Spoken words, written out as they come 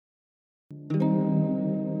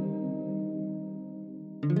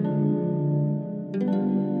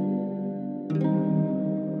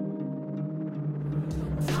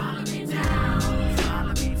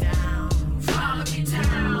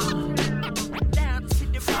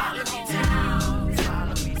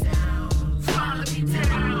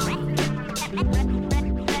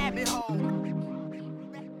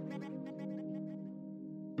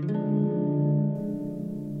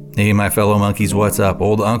Hey, my fellow monkeys, what's up?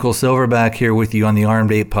 Old Uncle Silverback here with you on the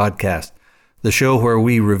Armed Ape Podcast, the show where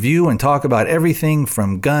we review and talk about everything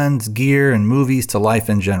from guns, gear, and movies to life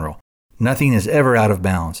in general. Nothing is ever out of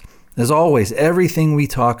bounds. As always, everything we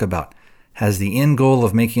talk about has the end goal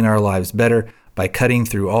of making our lives better by cutting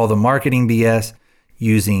through all the marketing BS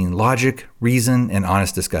using logic, reason, and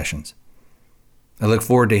honest discussions. I look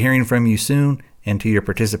forward to hearing from you soon and to your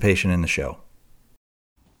participation in the show.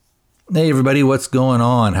 Hey everybody, what's going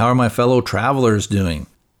on? How are my fellow travelers doing?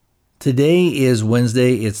 Today is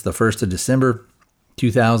Wednesday. It's the 1st of December,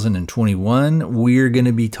 2021. We're going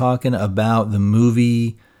to be talking about the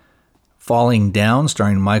movie Falling Down,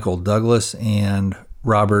 starring Michael Douglas and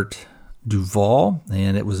Robert Duvall,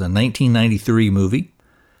 and it was a 1993 movie.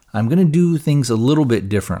 I'm going to do things a little bit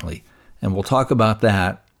differently, and we'll talk about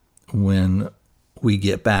that when we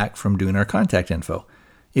get back from doing our contact info.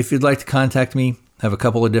 If you'd like to contact me, I have a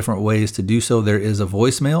couple of different ways to do so. There is a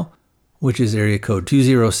voicemail, which is area code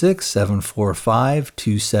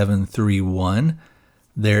 206-745-2731.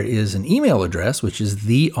 There is an email address, which is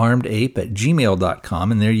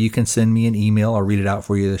thearmedape@gmail.com, and there you can send me an email. I'll read it out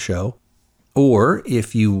for you, the show. Or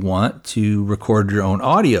if you want to record your own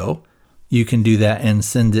audio, you can do that and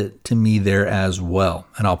send it to me there as well,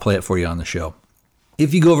 and I'll play it for you on the show.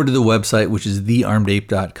 If you go over to the website, which is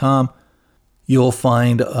thearmedape.com, you'll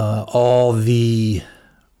find all the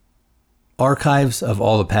archives of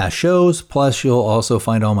all the past shows. Plus, you'll also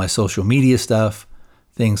find all my social media stuff,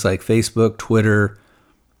 things like Facebook, Twitter,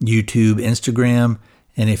 YouTube, Instagram.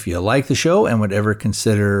 And if you like the show and would ever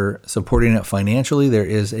consider supporting it financially, there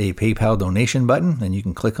is a PayPal donation button, and you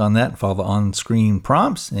can click on that and follow the on-screen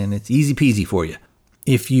prompts, and it's easy peasy for you.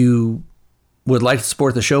 If you would like to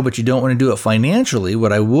support the show, but you don't want to do it financially,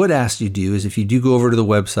 what I would ask you to do is if you do go over to the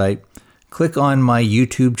website, click on my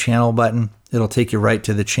YouTube channel button. It'll take you right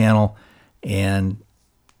to the channel and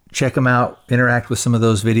check them out. Interact with some of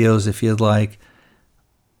those videos if you'd like.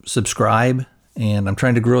 Subscribe. And I'm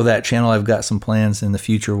trying to grow that channel. I've got some plans in the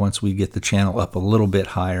future once we get the channel up a little bit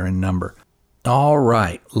higher in number. All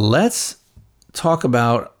right, let's talk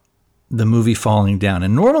about the movie Falling Down.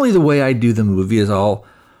 And normally the way I do the movie is I'll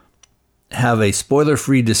have a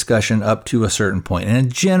spoiler-free discussion up to a certain point.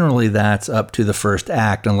 And generally that's up to the first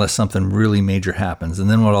act unless something really major happens. And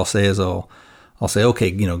then what I'll say is I'll say, okay,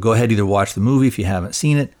 go ahead, either watch the movie if you haven't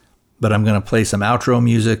seen it, but I'm going to play some outro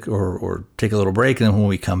music or take a little break. And then when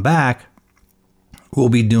we come back, we'll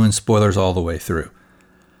be doing spoilers all the way through.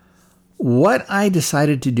 What I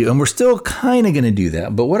decided to do, and we're still kind of going to do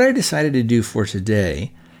that, but what I decided to do for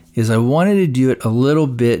today is I wanted to do it a little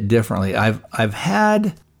bit differently. I've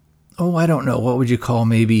had, I don't know, what would you call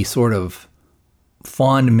maybe sort of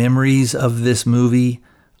fond memories of this movie.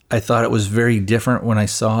 I thought it was very different when I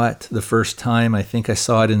saw it the first time. I think I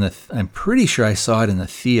saw it I'm pretty sure I saw it in the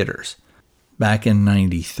theaters back in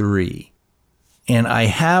 93. And I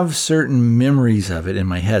have certain memories of it in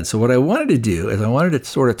my head. So what I wanted to do is I wanted to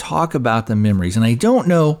sort of talk about the memories. And I don't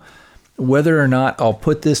know whether or not I'll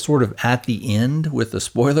put this sort of at the end with the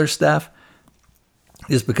spoiler stuff,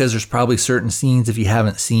 is because there's probably certain scenes, if you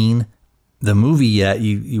haven't seen the movie yet,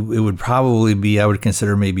 it would probably be, I would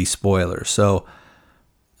consider maybe spoilers. So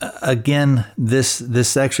again, this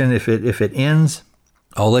section, if it ends,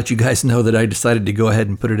 I'll let you guys know that I decided to go ahead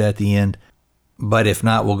and put it at the end. But if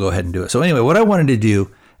not, we'll go ahead and do it. So anyway, what I wanted to do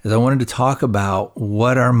is I wanted to talk about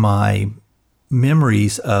what are my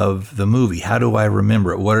memories of the movie. How do I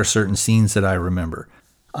remember it? What are certain scenes that I remember?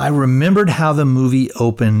 I remembered how the movie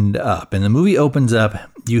opened up. And the movie opens up,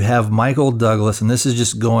 you have Michael Douglas, and this is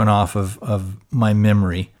just going off of my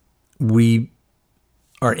memory. We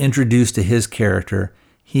are introduced to his character.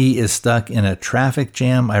 He is stuck in a traffic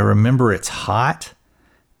jam. I remember it's hot.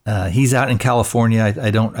 He's out in California.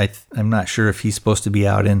 I'm not sure if he's supposed to be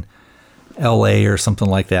out in LA or something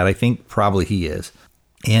like that. I think probably he is.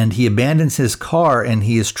 And he abandons his car and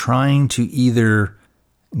he is trying to either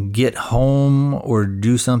get home or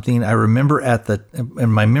do something. I remember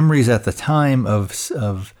in my memories at the time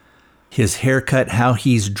of his haircut, how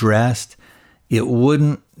he's dressed, it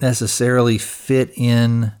wouldn't necessarily fit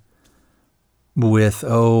in with,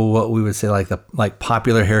 what we would say like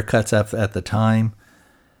popular haircuts at the time.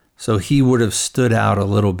 So he would have stood out a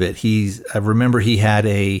little bit. I remember he had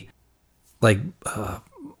a like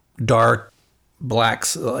dark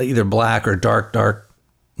blacks, either black or dark,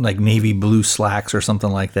 like navy blue slacks or something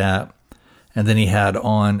like that. And then he had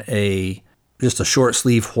on just a short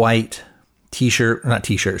sleeve white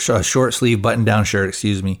a short sleeve button down shirt,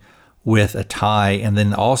 with a tie. And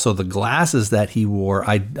then also the glasses that he wore,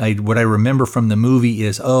 what I remember from the movie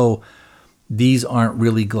is, these aren't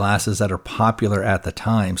really glasses that are popular at the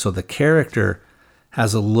time. So the character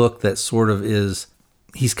has a look that sort of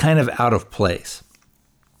he's kind of out of place.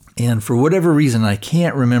 And for whatever reason, I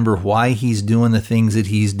can't remember why he's doing the things that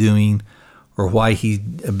he's doing or why he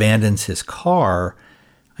abandons his car.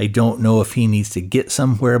 I don't know if he needs to get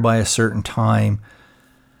somewhere by a certain time.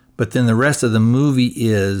 But then the rest of the movie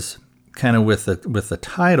is kind of with the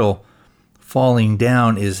title, Falling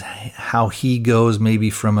Down, is how he goes maybe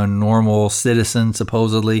from a normal citizen,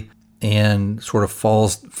 supposedly, and sort of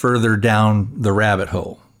falls further down the rabbit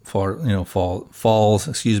hole, falls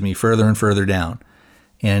further and further down.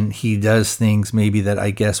 And he does things maybe that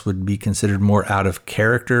I guess would be considered more out of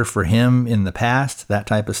character for him in the past, that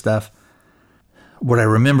type of stuff. What I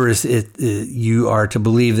remember is you are to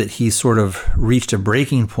believe that he's sort of reached a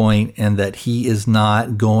breaking point and that he is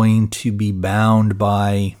not going to be bound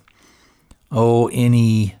by,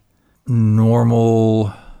 any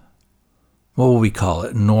normal, what will we call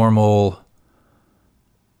it? Normal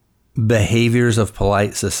behaviors of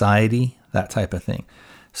polite society, that type of thing.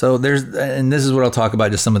 So and this is what I'll talk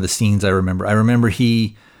about, just some of the scenes I remember. I remember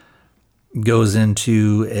he goes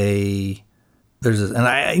into I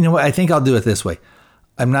think I'll do it this way.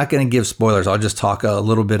 I'm not going to give spoilers. I'll just talk a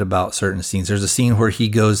little bit about certain scenes. There's a scene where he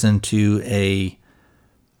goes into a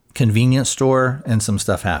convenience store and some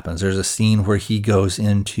stuff happens. There's a scene where he goes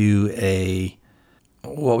into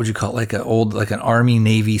what would you call it? Like an Army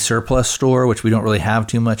Navy surplus store, which we don't really have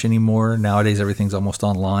too much anymore. Nowadays, everything's almost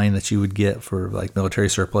online that you would get for like military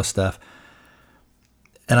surplus stuff.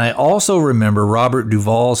 And I also remember Robert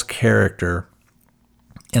Duvall's character,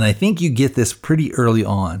 and I think you get this pretty early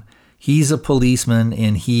on. He's a policeman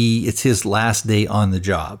and it's his last day on the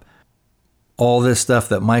job. All this stuff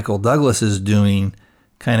that Michael Douglas is doing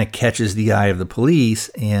kind of catches the eye of the police,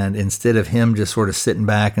 and instead of him just sort of sitting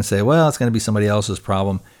back and say, well, it's going to be somebody else's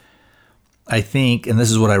problem, I think, and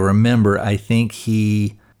this is what I remember, I think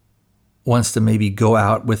he wants to maybe go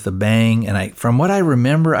out with a bang. And from what I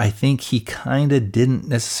remember, I think he kind of didn't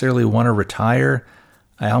necessarily want to retire.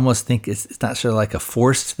 I almost think it's not sure like a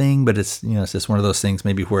forced thing, but it's just one of those things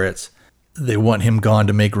maybe where they want him gone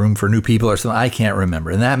to make room for new people or something. I can't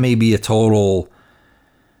remember. And that may be a total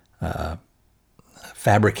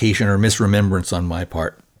fabrication or misremembrance on my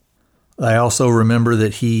part. I also remember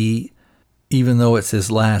that even though it's his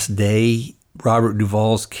last day, Robert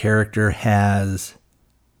Duvall's character has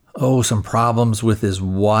some problems with his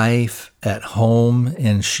wife at home,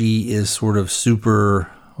 and she is sort of super,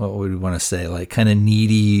 what would we want to say, like kind of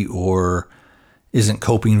needy or isn't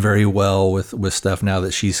coping very well with stuff now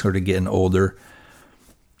that she's sort of getting older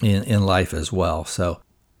in life as well. So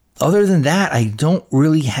other than that, I don't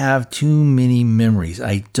really have too many memories.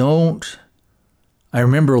 I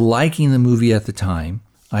remember liking the movie at the time,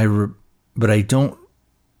 but I don't,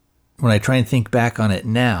 when I try and think back on it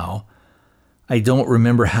now, I don't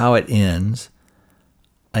remember how it ends.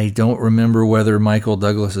 I don't remember whether Michael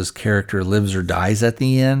Douglas's character lives or dies at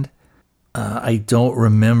the end. I don't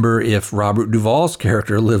remember if Robert Duvall's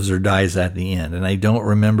character lives or dies at the end. And I don't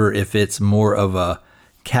remember if it's more of a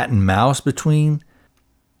cat and mouse between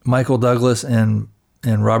Michael Douglas and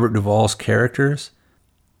Robert Duvall's characters,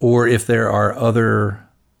 or if there are other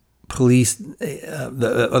police,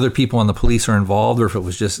 the other people on the police are involved, or if it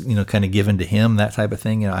was just, kind of given to him, that type of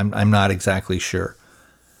thing. I'm not exactly sure.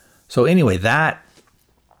 So anyway, that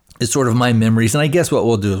is sort of my memories. And I guess what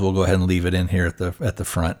we'll do is we'll go ahead and leave it in here at the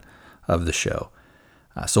front of the show.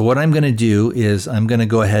 So what I'm going to do is I'm going to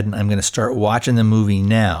go ahead and I'm going to start watching the movie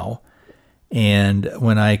now. And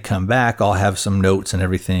when I come back, I'll have some notes and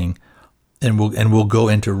everything, and we'll go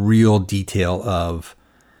into real detail of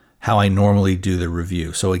how I normally do the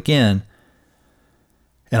review. So again,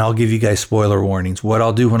 and I'll give you guys spoiler warnings. What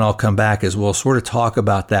I'll do when I'll come back is we'll sort of talk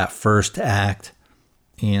about that first act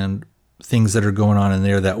and things that are going on in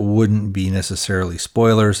there that wouldn't be necessarily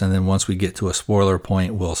spoilers. And then once we get to a spoiler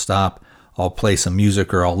point, we'll stop. I'll play some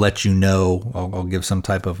music, or I'll let you know. I'll give some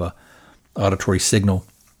type of a auditory signal.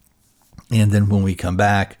 And then when we come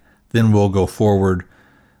back, then we'll go forward.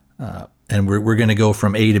 And we're going to go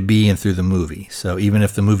from A to B and through the movie. So even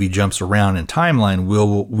if the movie jumps around in timeline,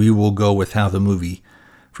 we will go with how the movie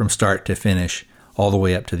from start to finish all the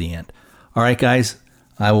way up to the end. All right, guys,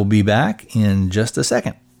 I will be back in just a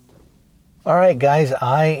second. All right, guys,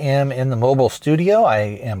 I am in the mobile studio. I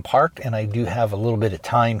am parked and I do have a little bit of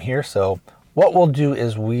time here. So what we'll do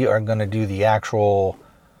is we are going to do the actual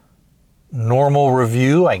normal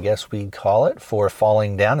review, I guess we'd call it, for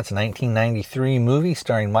Falling Down. It's a 1993 movie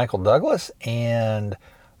starring Michael Douglas and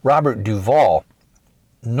Robert Duvall.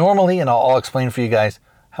 Normally, and I'll explain for you guys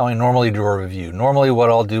how I normally do a review. Normally what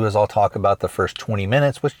I'll do is I'll talk about the first 20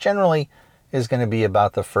 minutes, which generally is going to be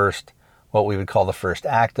about the first, what we would call the first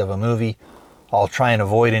act of a movie. I'll try and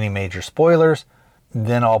avoid any major spoilers.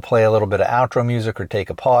 Then I'll play a little bit of outro music or take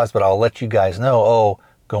a pause, but I'll let you guys know,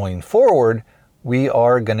 going forward, we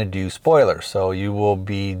are going to do spoilers. So you will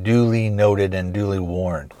be duly noted and duly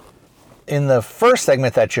warned. In the first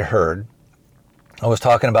segment that you heard, I was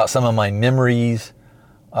talking about some of my memories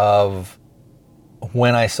of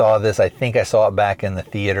when I saw this. I think I saw it back in the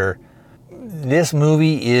theater. This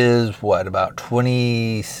movie is, about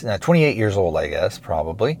 28 years old, I guess,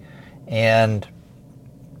 probably. And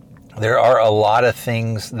there are a lot of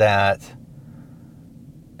things that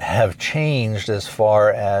have changed as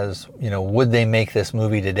far as, would they make this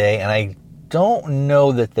movie today? And I don't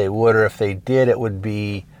know that they would, or if they did, it would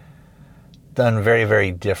be done very,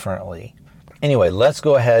 very differently. Anyway, let's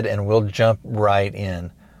go ahead and we'll jump right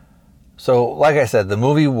in. So, like I said, the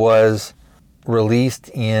movie was released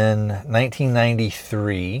in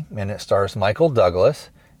 1993, and it stars Michael Douglas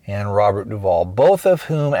and Robert Duvall, both of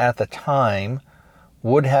whom at the time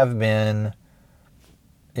would have been,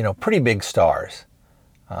 pretty big stars.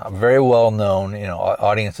 Very well known,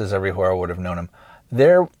 audiences everywhere would have known them.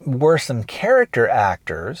 There were some character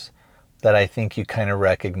actors that I think you kind of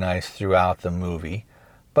recognize throughout the movie,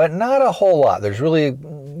 but not a whole lot. There's really,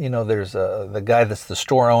 there's the guy that's the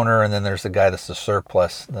store owner, and then there's the guy that's the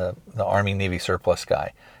surplus, the Army Navy surplus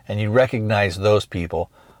guy. And you recognize those people.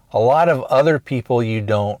 A lot of other people you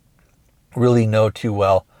don't really know too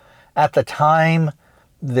well. At the time,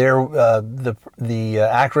 the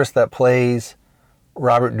actress that plays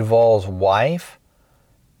Robert Duvall's wife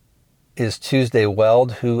is Tuesday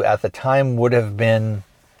Weld, who at the time would have been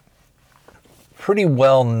pretty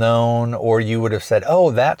well known, or you would have said,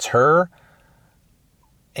 oh, that's her.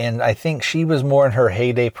 And I think she was more in her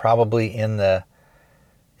heyday probably in the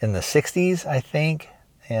 60s, I think.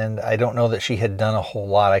 And I don't know that she had done a whole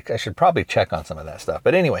lot. I should probably check on some of that stuff.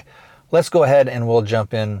 But anyway, let's go ahead and we'll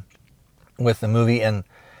jump in with the movie. And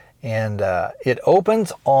it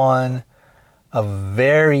opens on a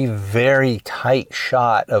very, very tight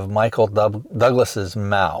shot of Michael Douglas's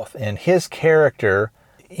mouth. And his character,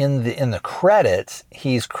 in the credits,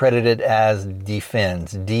 he's credited as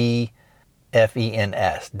Defense, D-F-E-N-S,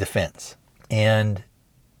 Defense.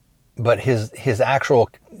 But his actual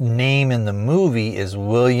name in the movie is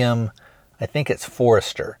William, I think it's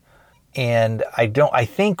Forrester. And I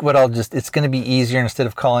think it's going to be easier, instead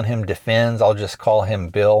of calling him Defense, I'll just call him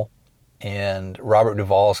Bill. And Robert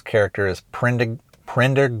Duvall's character is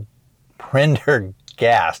Prendergast,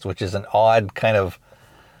 which is an odd kind of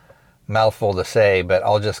mouthful to say, but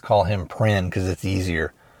I'll just call him Pren because it's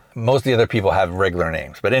easier. Most of the other people have regular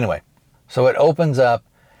names. But anyway, so it opens up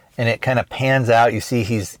and it kind of pans out. You see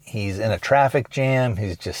he's in a traffic jam.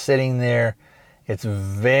 He's just sitting there. It's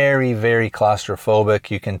very, very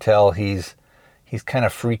claustrophobic. You can tell he's kind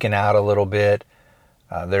of freaking out a little bit.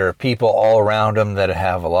 There are people all around him that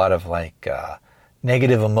have a lot of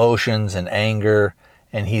negative emotions and anger.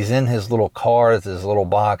 And he's in his little car, his little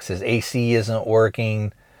box. His AC isn't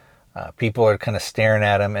working. People are kind of staring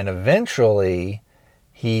at him. And eventually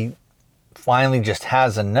he finally just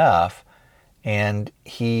has enough and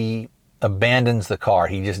he abandons the car.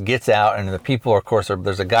 He just gets out, and the people, of course,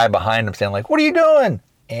 there's a guy behind him saying, what are you doing?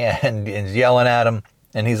 And yelling at him.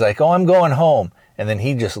 And he's like, I'm going home. And then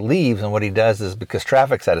he just leaves. And what he does is, because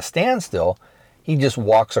traffic's at a standstill, he just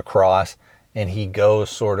walks across and he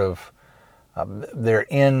goes sort of, they're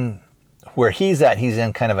in, where he's at, he's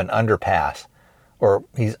in kind of an underpass, or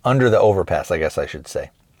he's under the overpass, I guess I should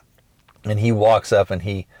say. And he walks up and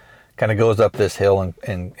he kind of goes up this hill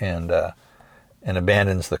and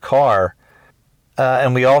abandons the car.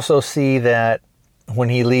 And we also see that when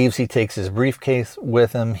he leaves, he takes his briefcase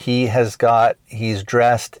with him. He's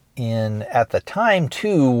dressed in, at the time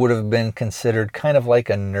too, would have been considered kind of like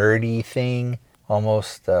a nerdy thing,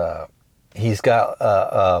 almost. He's got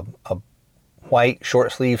a white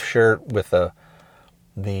short sleeve shirt with the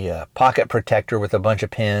pocket protector with a bunch of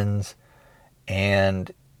pins,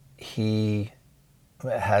 and he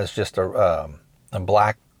has just a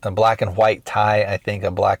black and white tie, I think, a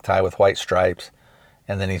black tie with white stripes.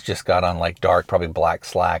 And then he's just got on dark, probably black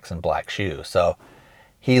slacks and black shoes. So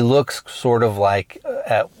he looks sort of like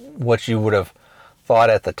at what you would have thought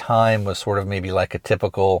at the time was sort of maybe like a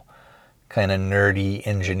typical kind of nerdy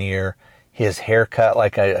engineer. His haircut,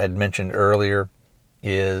 like I had mentioned earlier,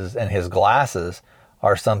 and his glasses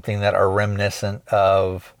are something that are reminiscent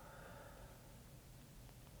of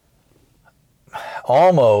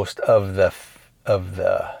almost of the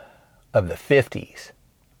 50s.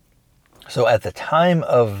 So at the time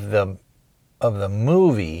of the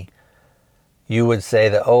movie, you would say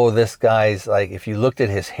that, oh, this guy's like, if you looked at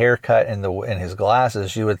his haircut and his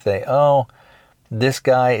glasses, you would say, oh, this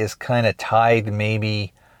guy is kind of tied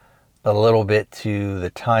maybe a little bit to the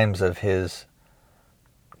times of his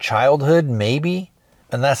childhood, maybe.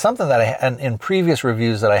 And that's something that in previous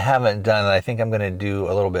reviews that I haven't done, and I think I'm going to do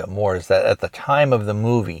a little bit more, is that at the time of the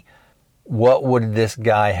movie, what would this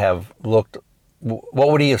guy have looked, what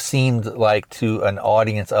would he have seemed like to an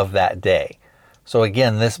audience of that day? So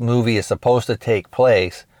again, this movie is supposed to take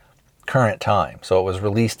place current time. So it was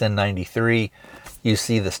released in 93. You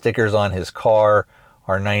see the stickers on his car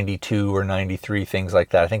are 92 or 93, things like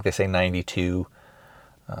that. I think they say 92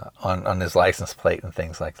 on his license plate and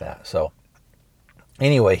things like that. So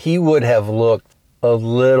anyway, he would have looked a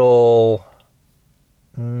little,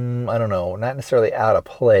 I don't know, not necessarily out of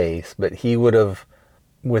place, but he would have,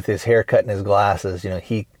 with his haircut and his glasses,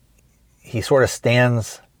 he sort of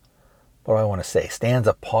stands, what do I want to say, stands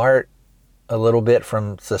apart a little bit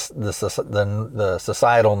from the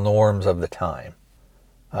societal norms of the time.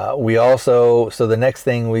 So the next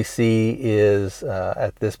thing we see is,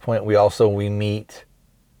 at this point, we meet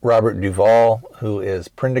Robert Duvall, who is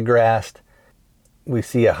Prendergast. We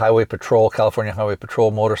see a California Highway Patrol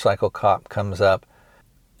motorcycle cop comes up,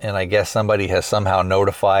 and I guess somebody has somehow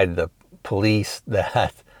notified the police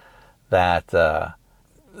that the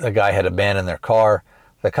guy had abandoned their car.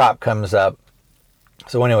 The cop comes up.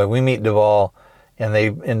 So anyway, we meet Duvall, and they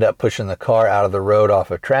end up pushing the car out of the road off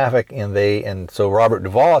of traffic, and so Robert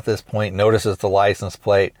Duvall at this point notices the license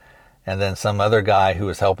plate, and then some other guy who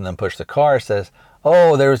was helping them push the car says,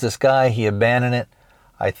 oh, there was this guy, he abandoned it.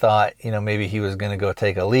 I thought, maybe he was going to go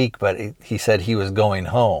take a leak, but he said he was going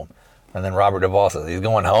home. And then Robert Duvall says, he's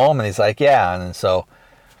going home? And he's like, yeah. And then so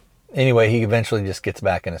anyway, he eventually just gets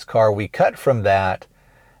back in his car. We cut from that,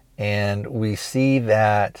 and we see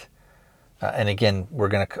that, and again, we're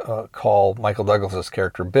going to call Michael Douglas's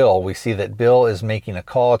character Bill. We see that Bill is making a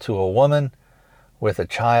call to a woman with a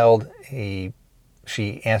child.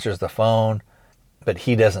 She answers the phone, but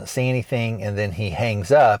he doesn't see anything, and then he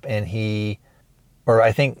hangs up, and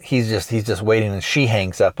I think he's just waiting, and she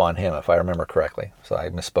hangs up on him, if I remember correctly. So I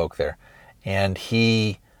misspoke there. And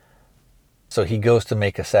so he goes to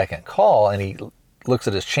make a second call, and he looks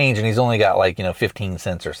at his change, and he's only got 15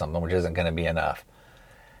 cents or something, which isn't going to be enough.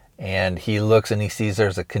 And he looks and he sees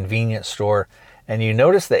there's a convenience store, and you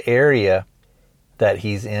notice the area that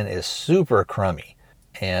he's in is super crummy,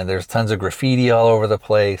 and there's tons of graffiti all over the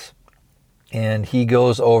place. And he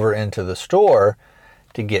goes over into the store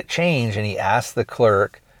to get change, and he asks the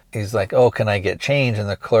clerk, he's like, oh, can I get change? And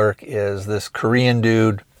the clerk is this Korean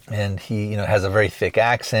dude, and he has a very thick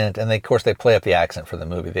accent, and of course they play up the accent for the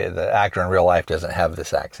movie. The actor in real life doesn't have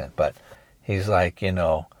this accent, but he's like,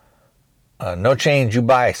 no change, you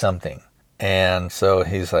buy something. And so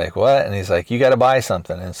he's like, what? And he's like, you got to buy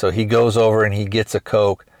something. And so he goes over and he gets a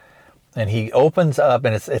Coke, and he opens up,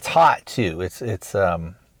 and it's hot too.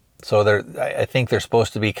 So I think they're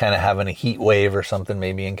supposed to be kind of having a heat wave or something,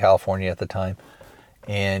 maybe in California at the time.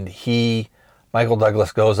 And Michael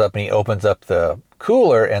Douglas goes up and he opens up the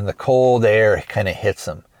cooler, and the cold air kind of hits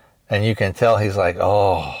him. And you can tell he's like,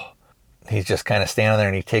 oh, he's just kind of standing there,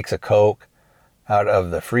 and he takes a Coke out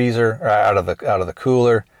of the freezer, or out of the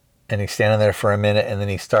cooler, and he's standing there for a minute, and then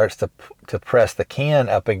he starts to press the can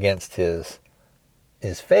up against his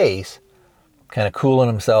face, kind of cooling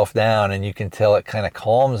himself down, and you can tell it kind of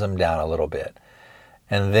calms him down a little bit.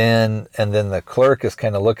 And then the clerk is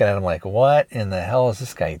kind of looking at him like, what in the hell is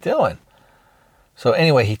this guy doing? So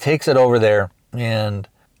anyway, he takes it over there, and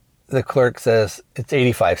the clerk says it's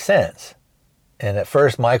 85 cents. And at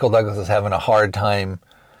first, Michael Douglas is having a hard time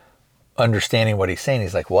understanding what he's saying.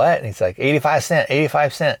 He's like, what? And he's like, 85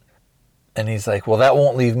 cent. And he's like, well, that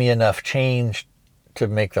won't leave me enough change to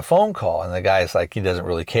make the phone call. And the guy's like, he doesn't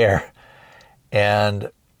really care.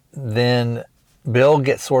 And then Bill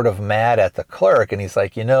gets sort of mad at the clerk, and he's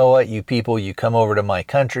like, you know what, you people, you come over to my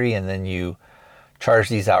country, and then you charge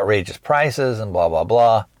these outrageous prices and blah, blah,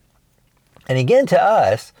 blah. And again, to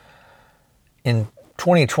us, in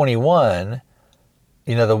 2021,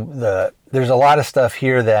 there's a lot of stuff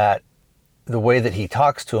here that the way that he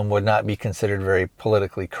talks to him would not be considered very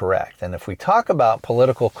politically correct. And if we talk about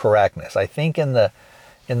political correctness, I think in the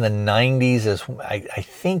 90s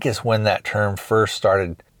is when that term first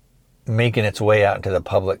started making its way out into the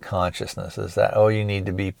public consciousness, is that, oh, you need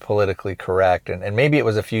to be politically correct. And maybe it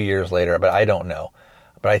was a few years later, but I don't know.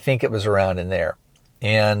 But I think it was around in there.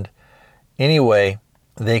 And anyway,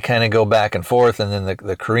 they kind of go back and forth, and then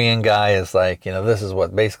the Korean guy is like, this is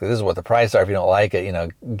what the prices are. If you don't like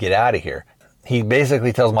it, get out of here. He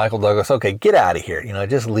basically tells Michael Douglas, okay, get out of here,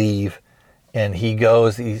 just leave. And he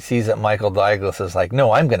sees that Michael Douglas is like,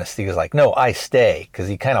 no, I'm going to stay. He's like, no, I stay. Because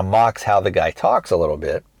he kind of mocks how the guy talks a little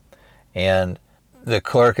bit. And the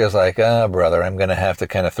clerk is like, brother, I'm going to have to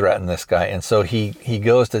kind of threaten this guy. And so he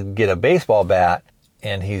goes to get a baseball bat,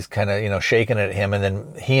 and he's kind of, shaking it at him. And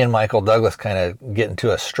then he and Michael Douglas kind of get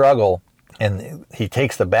into a struggle, and he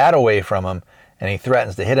takes the bat away from him, and he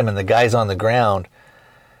threatens to hit him, and the guy's on the ground.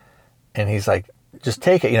 And he's like, just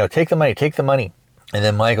take it, take the money. And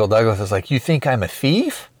then Michael Douglas is like, you think I'm a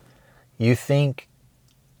thief? You think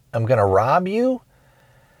I'm going to rob you?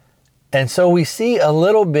 And so we see a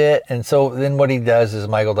little bit. And so then what he does is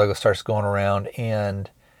Michael Douglas starts going around, and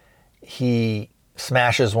he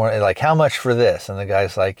smashes one, like, how much for this? And the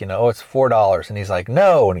guy's like, oh, it's $4. And he's like,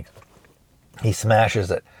 no. And he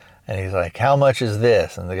smashes it. And he's like, how much is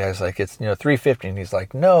this? And the guy's like, it's, $3.50. And he's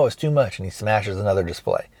like, no, it's too much. And he smashes another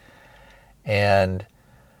display. And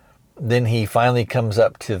then he finally comes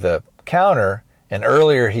up to the counter, and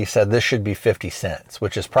earlier he said this should be 50 cents,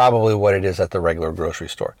 which is probably what it is at the regular grocery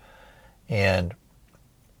store. And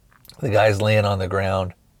the guy's laying on the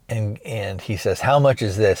ground, and he says, how much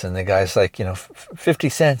is this? And the guy's like, 50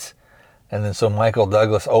 cents. And then so Michael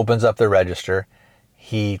Douglas opens up the register.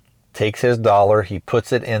 He takes his dollar, he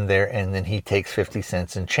puts it in there, and then he takes 50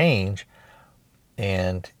 cents in change,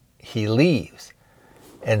 and he leaves.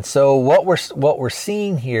 And so what we're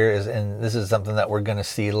seeing here is, and this is something that we're going to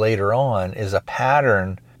see later on, is a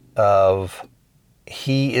pattern of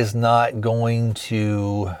he is not going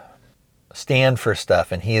to stand for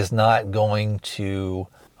stuff, and he is not going to,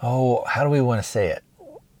 how do we want to say it?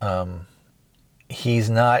 He's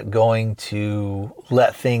not going to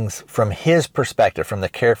let things, from his perspective,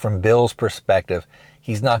 from Bill's perspective,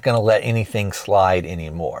 he's not going to let anything slide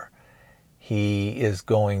anymore. He is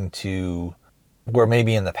going to, where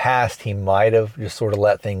maybe in the past he might have just sort of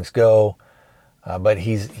let things go, but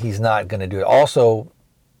he's not going to do it. Also,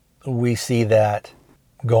 we see that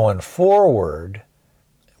going forward,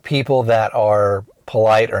 people that are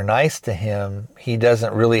polite or nice to him, he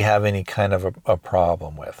doesn't really have any kind of a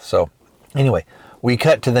problem with. So anyway, we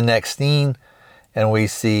cut to the next scene, and we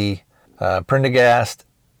see Prendergast,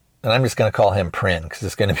 and I'm just going to call him Pren because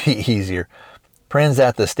it's going to be easier. Pren's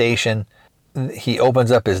at the station. He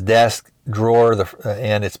opens up his desk drawer,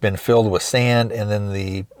 and it's been filled with sand. And then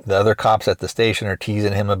the other cops at the station are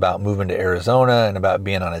teasing him about moving to Arizona and about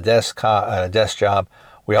being on a desk job.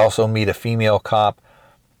 We also meet a female cop.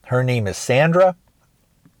 Her name is Sandra.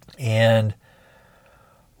 And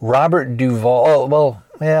Robert Duvall.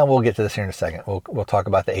 We'll get to this here in a second. We'll talk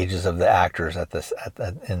about the ages of the actors in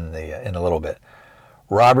a little bit.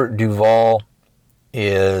 Robert Duvall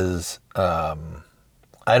is.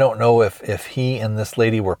 I don't know if he and this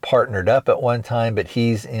lady were partnered up at one time, but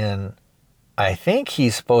I think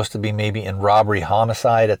he's supposed to be maybe in robbery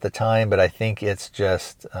homicide at the time, but I think it's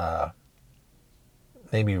just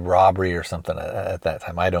maybe robbery or something at that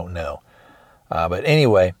time. I don't know. But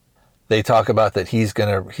anyway, they talk about that he's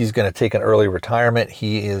gonna take an early retirement.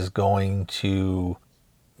 He is going to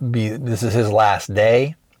this is his last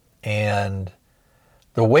day, and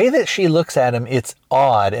the way that she looks at him, it's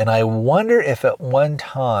odd, and I wonder if at one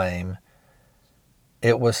time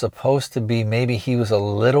it was supposed to be maybe he was a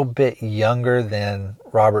little bit younger than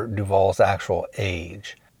Robert Duvall's actual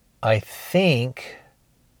age. I think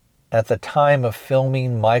at the time of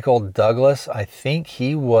filming Michael Douglas, I think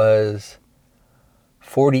he was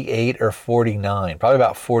 48 or 49, probably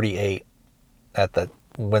about 48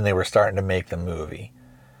 when they were starting to make the movie.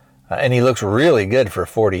 And he looks really good for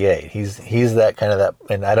 48. He's that kind of that,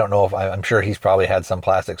 and I don't know if I'm sure he's probably had some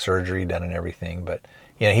plastic surgery done and everything, but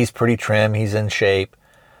he's pretty trim, he's in shape.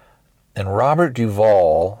 And Robert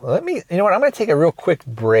Duvall, I'm going to take a real quick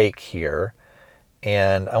break here,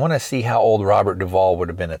 and I want to see how old Robert Duvall would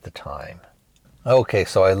have been at the time. Okay,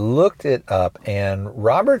 so I looked it up, and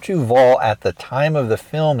Robert Duvall at the time of the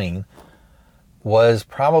filming was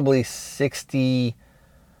probably 62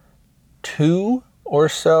 or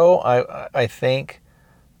so, I think.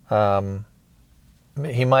 He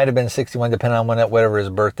might have been 61, depending on whatever his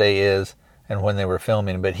birthday is and when they were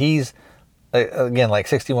filming. But he's, again, like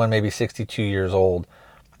 61, maybe 62 years old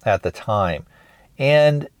at the time.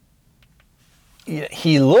 And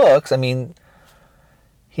he looks,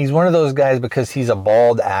 he's one of those guys, because he's a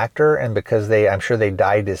bald actor and because I'm sure they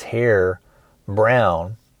dyed his hair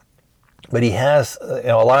brown. But he has,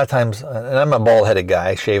 a lot of times, and I'm a bald-headed guy,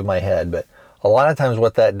 I shave my head, but a lot of times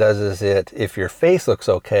what that does is if your face looks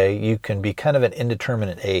okay, you can be kind of an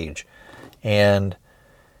indeterminate age. And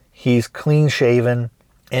he's clean-shaven,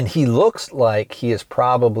 and he looks like he is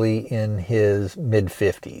probably in his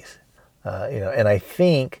mid-50s. And I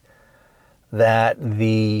think that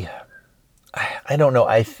I don't know,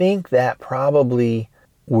 I think that probably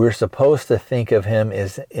we're supposed to think of him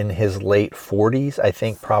as in his late 40s. I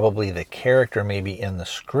think probably the character maybe in the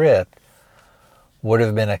script would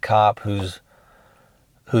have been a cop who's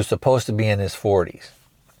supposed to be in his 40s.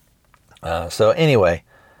 So anyway,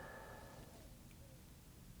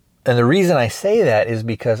 and the reason I say that is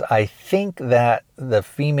because I think that the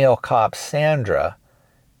female cop, Sandra,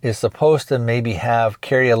 is supposed to maybe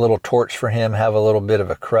carry a little torch for him, have a little bit of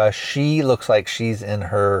a crush. She looks like she's in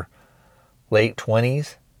her late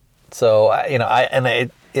 20s. So,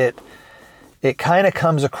 it kind of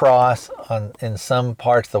comes across in some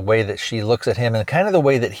parts the way that she looks at him and kind of the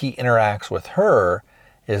way that he interacts with her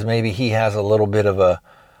is maybe he has a little bit of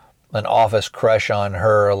an office crush on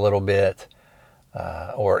her a little bit.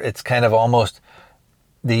 Or it's kind of almost,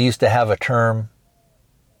 they used to have a term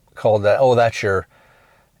called that, that's your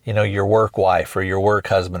work wife or your work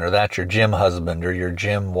husband, or that's your gym husband or your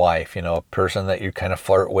gym wife, a person that you kind of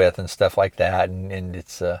flirt with and stuff like that. And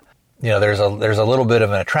it's, there's a little bit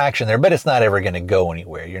of an attraction there, but it's not ever going to go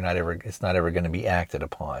anywhere. It's not ever going to be acted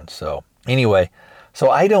upon. So anyway,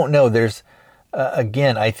 I don't know. There's,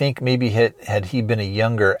 again, I think maybe had he been a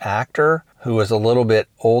younger actor who was a little bit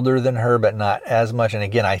older than her, but not as much. And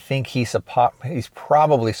again, I think he's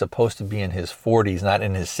probably supposed to be in his 40s, not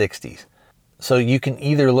in his 60s. So you can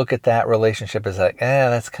either look at that relationship as like,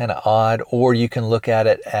 that's kind of odd, or you can look at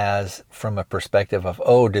it as from a perspective of,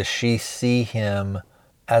 does she see him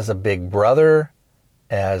as a big brother,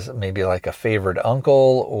 as maybe like a favored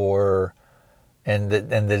uncle, and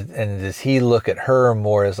does he look at her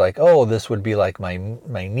more as like, this would be like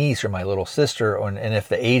my niece or my little sister, and if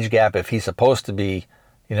the age gap, if he's supposed to be,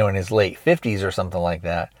 in his late 50s or something like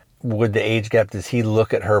that, would the age gap, does he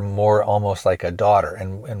look at her more almost like a daughter?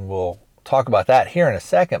 And we'll talk about that here in a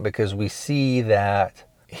second, because we see that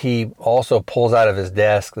he also pulls out of his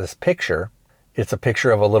desk this picture. It's a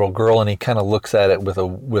picture of a little girl, and he kind of looks at it with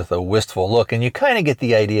a wistful look, and you kind of get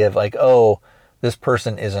the idea of like, this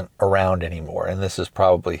person isn't around anymore, and this is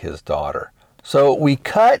probably his daughter. So we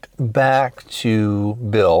cut back to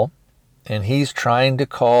Bill, and he's trying to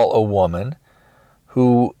call a woman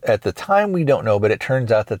who, at the time, we don't know, but it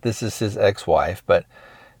turns out that this is his ex-wife, but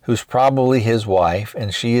who's probably his wife,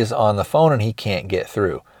 and she is on the phone, and he can't get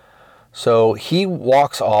through. So he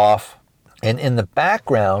walks off, and in the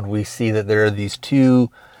background, we see that there are these two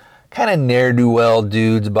kind of ne'er-do-well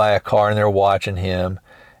dudes by a car, and they're watching him.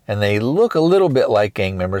 And they look a little bit like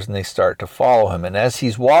gang members, and they start to follow him. And as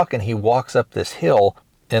he's walking, he walks up this hill,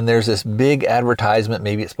 and there's this big advertisement.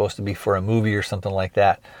 Maybe it's supposed to be for a movie or something like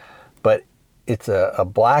that. But it's a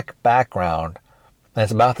black background, and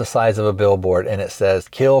it's about the size of a billboard, and it says,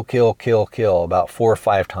 kill, kill, kill, kill, about 4 or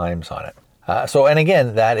 5 times on it. And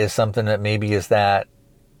again, that is something that maybe is that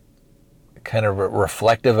kind of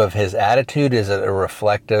reflective of his attitude. Is it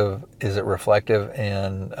reflective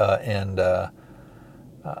and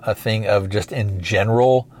a thing of just in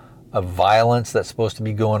general of violence that's supposed to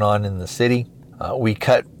be going on in the city? We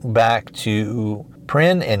cut back to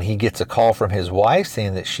Prin, and he gets a call from his wife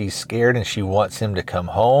saying that she's scared and she wants him to come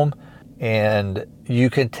home. And you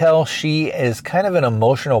can tell she is kind of an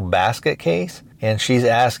emotional basket case, and she's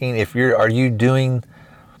asking are you doing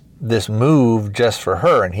this move just for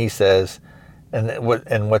her? And he says,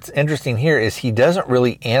 and what's interesting here is he doesn't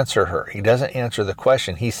really answer her. He doesn't answer the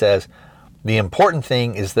question. He says, the important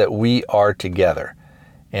thing is that we are together.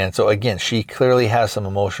 And so again, she clearly has some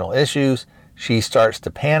emotional issues. She starts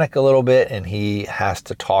to panic a little bit, and he has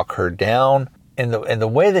to talk her down. And the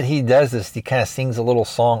way that he does this, he kind of sings a little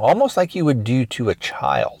song, almost like you would do to a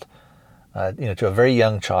child, to a very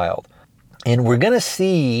young child. And we're going to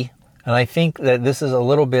see, and I think that this is a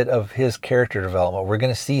little bit of his character development. We're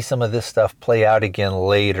going to see some of this stuff play out again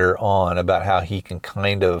later on about how he can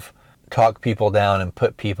kind of talk people down and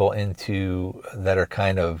put people into that are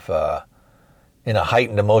kind of in a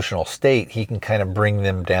heightened emotional state. He can kind of bring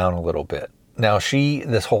them down a little bit. Now she,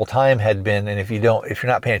 this whole time had been, and if you're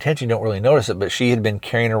not paying attention, you don't really notice it, but she had been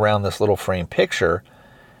carrying around this little frame picture,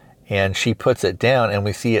 and she puts it down, and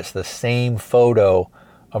we see it's the same photo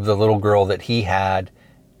of the little girl that he had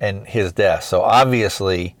and his death. So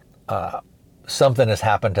obviously something has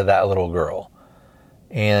happened to that little girl.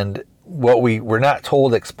 And what we're not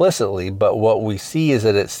told explicitly, but what we see is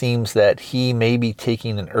that it seems that he may be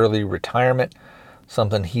taking an early retirement.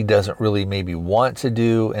 something he doesn't really maybe want to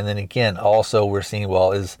do. And then again, also we're seeing,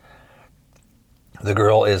 well, is the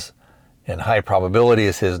girl is in high probability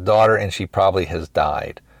is his daughter, and she probably has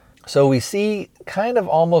died. So we see kind of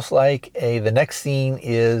almost like the next scene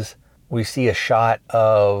is we see a shot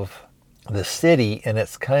of the city, and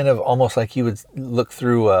it's kind of almost like you would look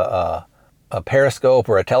through a periscope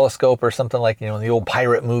or a telescope or something, like, in the old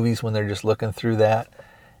pirate movies when they're just looking through that.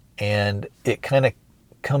 And it kind of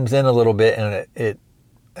comes in a little bit, and it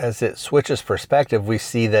as it switches perspective, we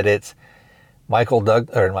see that it's we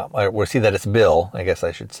see that it's Bill, I guess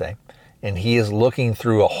I should say. And he is looking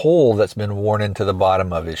through a hole that's been worn into the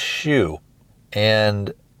bottom of his shoe.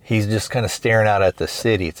 And he's just kind of staring out at the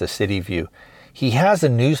city. It's a city view. He has a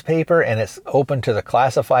newspaper, and it's open to the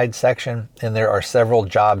classified section, and there are several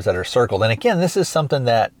jobs that are circled. And again, this is something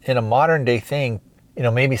that in a modern day thing,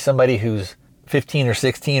 maybe somebody who's 15 or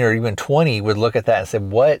 16 or even 20 would look at that and say,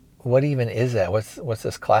 what even is that? What's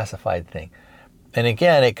this classified thing? And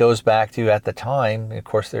again, it goes back to at the time, of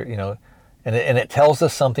course, there, and it tells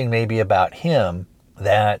us something maybe about him,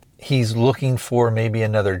 that he's looking for maybe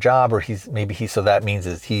another job, or so that means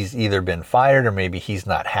is he's either been fired, or maybe he's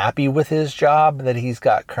not happy with his job that he's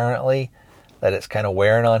got currently, that it's kind of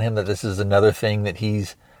wearing on him, that this is another thing that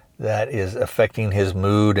is affecting his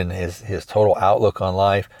mood and his total outlook on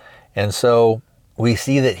life. And so we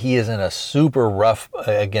see that he is in a super rough,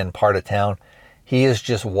 again, part of town. He has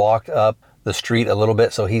just walked up the street a little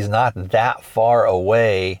bit, so he's not that far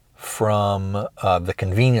away from the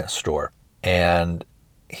convenience store. And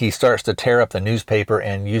he starts to tear up the newspaper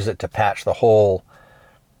and use it to patch the hole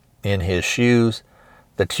in his shoes.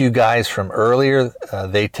 The two guys from earlier,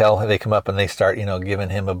 they come up and they start, giving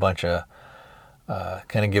him a bunch of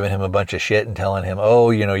shit and telling him, oh,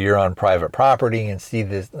 you're on private property, and see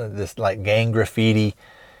this like gang graffiti.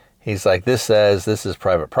 He's like, this says this is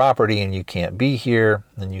private property and you can't be here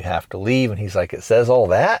and you have to leave. And he's like, it says all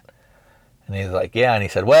that? And he's like, yeah. And he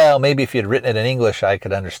said, well, maybe if you had written it in English, I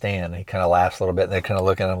could understand. And he kind of laughs a little bit, and they're kind of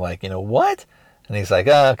looking at him like, what? And he's like,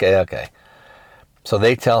 oh, okay. So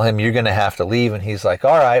they tell him, you're going to have to leave. And he's like,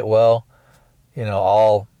 all right, well,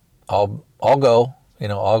 I'll go,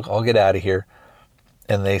 I'll get out of here.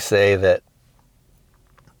 And they say that,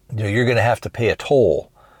 you're going to have to pay a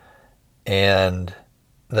toll. And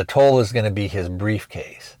the toll is going to be his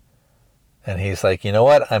briefcase. And he's like, you know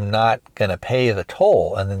what? I'm not going to pay the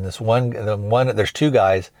toll. And then there's two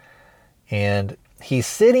guys, and he's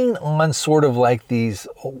sitting on sort of like these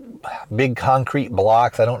big concrete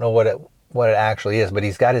blocks. I don't know what it actually is, but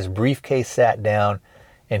he's got his briefcase sat down,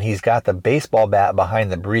 and he's got the baseball bat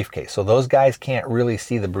behind the briefcase. So those guys can't really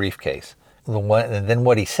see the briefcase. And then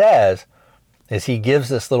what he says is he gives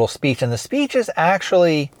this little speech, and the speech is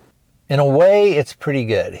actually, in a way, it's pretty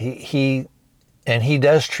good. He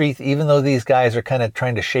does treat, even though these guys are kind of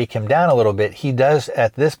trying to shake him down a little bit, he does,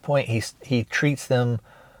 at this point, he treats them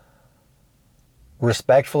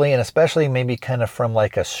respectfully, and especially maybe kind of from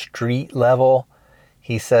like a street level.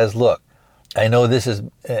 He says, look, I know this is,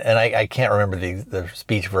 and I can't remember the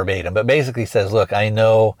speech verbatim, but basically says, look, I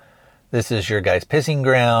know this is your guys' pissing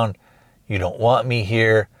ground. You don't want me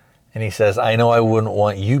here. And he says, I know I wouldn't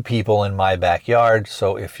want you people in my backyard,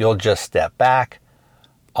 so if you'll just step back,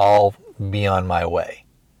 I'll be on my way.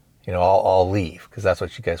 I'll leave, because that's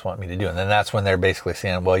what you guys want me to do. And then that's when they're basically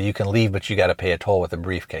saying, well, you can leave, but you got to pay a toll with a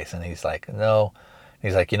briefcase. And he's like, no.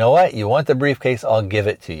 He's like, you know what? You want the briefcase? I'll give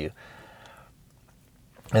it to you.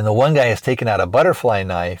 And the one guy has taken out a butterfly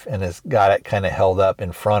knife and has got it kind of held up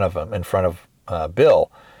in front of him, in front of Bill.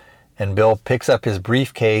 And Bill picks up his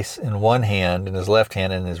briefcase in one hand, in his left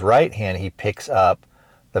hand, and in his right hand he picks up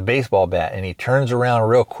the baseball bat, and he turns around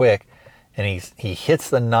real quick, and he hits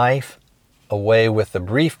the knife away with the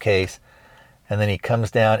briefcase, and then he comes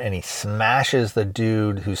down and he smashes the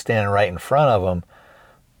dude who's standing right in front of him,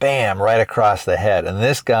 bam, right across the head. And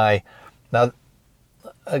this guy, now,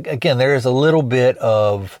 again, there is a little bit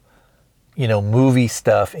of, movie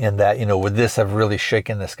stuff in that, would this have really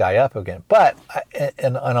shaken this guy up again? But,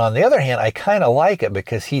 and on the other hand, I kind of like it,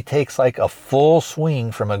 because he takes like a full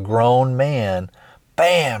swing from a grown man,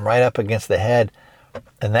 bam, right up against the head.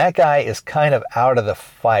 And that guy is kind of out of the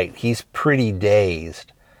fight. He's pretty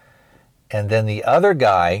dazed. And then the other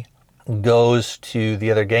gang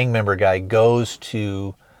member guy goes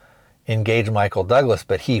to engage Michael Douglas,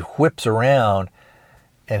 but he whips around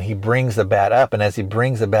and he brings the bat up. And as he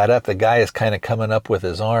brings the bat up, the guy is kind of coming up with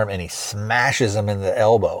his arm, and he smashes him in the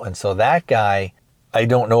elbow. And so that guy, I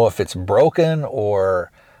don't know if it's broken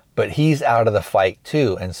but he's out of the fight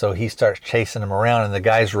too. And so he starts chasing him around, and the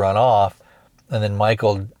guys run off. And then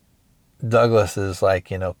Michael Douglas is like,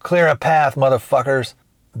 clear a path, motherfuckers.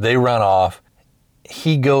 They run off.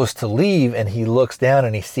 he goes to leave and he looks down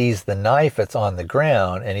and he sees the knife that's on the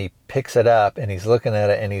ground, and he picks it up and he's looking at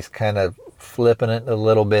it and he's kind of flipping it a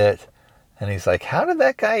little bit. And he's like, how did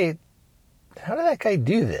that guy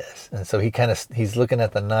do this? And so he's looking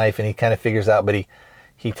at the knife and he kind of figures out, but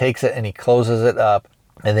he takes it and he closes it up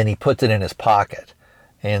and then he puts it in his pocket.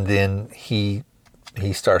 And then he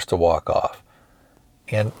starts to walk off.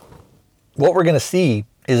 And what we're going to see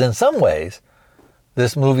is, in some ways,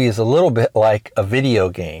 this movie is a little bit like a video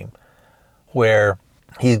game where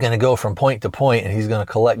he's going to go from point to point and he's going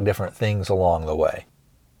to collect different things along the way.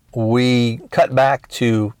 We cut back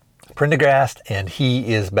to Prendergast and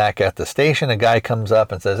he is back at the station. A guy comes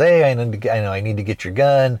up and says, hey, I need to get your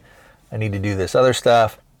gun. I need to do this other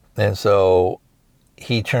stuff. And so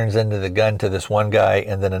he turns into the gun to this one guy,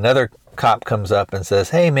 and then another cop comes up and says,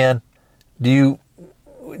 hey man, do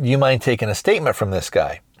you mind taking a statement from this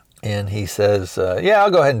guy? And he says, yeah,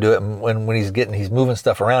 I'll go ahead and do it. And when he's moving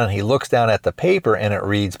stuff around, and he looks down at the paper and it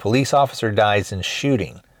reads, police officer dies in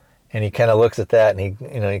shooting. And he kind of looks at that and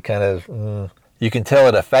he kind of, you can tell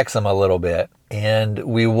it affects him a little bit. And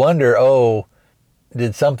we wonder,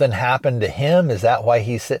 did something happen to him? Is that why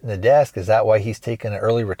he's sitting at the desk? Is that why he's taking an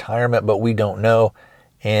early retirement? But we don't know.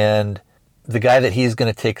 And the guy that he's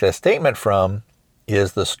going to take the statement from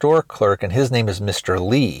is the store clerk, and his name is Mr.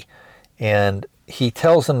 Lee. And he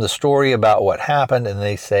tells them the story about what happened, and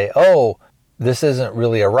they say, oh, this isn't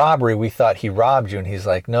really a robbery. We thought he robbed you. And he's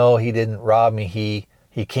like, no, he didn't rob me.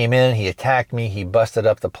 He came in, he attacked me, he busted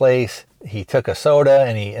up the place, he took a soda,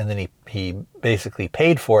 and then he basically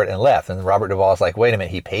paid for it and left. And Robert Duvall's like, wait a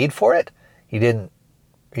minute, he paid for it? He didn't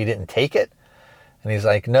take it? And he's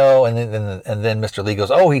like, no. And then Mr. Lee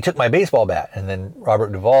goes, oh, he took my baseball bat. And then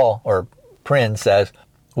Robert Duvall, or Prin, says,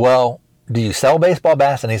 well, do you sell baseball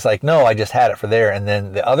bats? And he's like, no, I just had it for there. And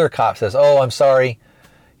then the other cop says, oh, I'm sorry,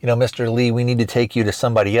 Mr. Lee, we need to take you to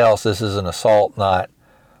somebody else. This is an assault, not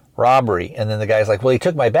robbery. And then the guy's like, well, he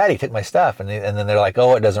took my bat, he took my stuff. And then they're like,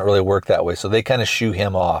 oh, it doesn't really work that way. So they kind of shoo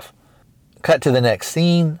him off. Cut to the next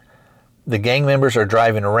scene. The gang members are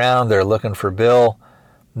driving around. They're looking for Bill.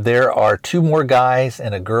 There are two more guys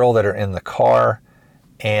and a girl that are in the car,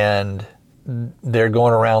 and they're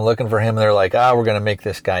going around looking for him. They're like, we're going to make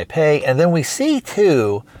this guy pay. And then we see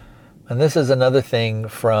too, and this is another thing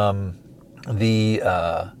from the,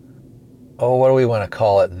 what do we want to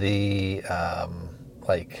call it? The,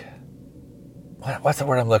 what's the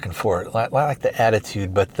word I'm looking for? Like the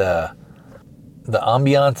attitude, but the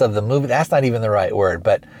ambiance of the movie. That's not even the right word,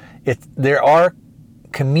 but there are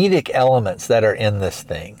comedic elements that are in this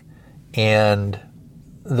thing. And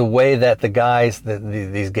the way that the guys,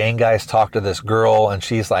 these gang guys talk to this girl, and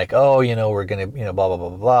she's like, oh, we're going to, blah, blah, blah,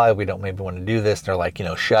 blah, blah. We don't maybe want to do this. And they're like,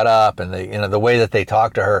 shut up. And the way that they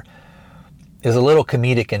talk to her is a little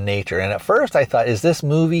comedic in nature. And at first I thought, is this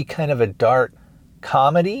movie kind of a dark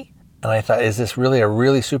comedy? And I thought, is this really a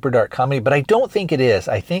really super dark comedy? But I don't think it is.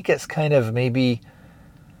 I think it's kind of maybe,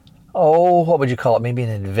 what would you call it? Maybe an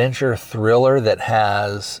adventure thriller that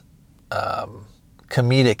has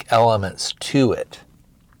comedic elements to it.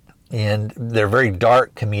 And they're very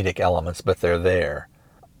dark comedic elements, but they're there.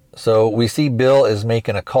 So we see Bill is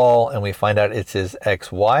making a call, and we find out it's his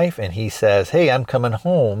ex-wife, and he says, hey, I'm coming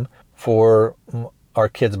home for our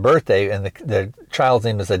kid's birthday, and the child's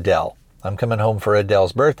name is Adele. I'm coming home for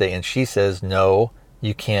Adele's birthday. And she says, no,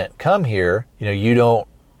 you can't come here. You don't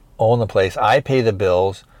own the place. I pay the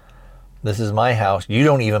bills. This is my house. You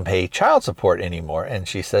don't even pay child support anymore. And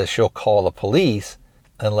she says she'll call the police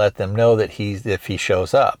and let them know that if he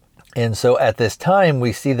shows up. And so at this time,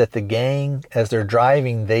 we see that the gang, as they're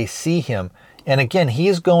driving, they see him. And again,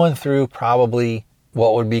 he's going through probably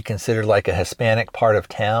what would be considered like a Hispanic part of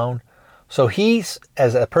town. So he's,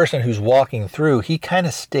 as a person who's walking through, he kind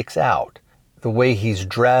of sticks out. The way he's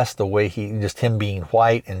dressed, just him being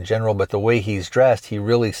white in general, but the way he's dressed, he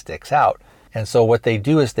really sticks out. And so what they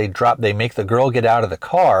do is they make the girl get out of the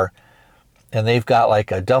car, and they've got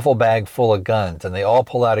like a duffel bag full of guns, and they all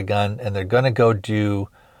pull out a gun, and they're going to go do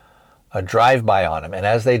a drive-by on him. And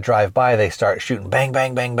as they drive by, they start shooting bang,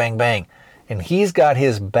 bang, bang, bang, bang. And he's got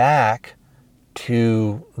his back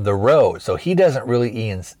to the road, so he doesn't really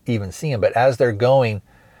even see him. But as they're going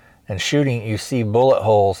and shooting, you see bullet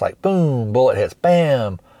holes, like boom, bullet hits,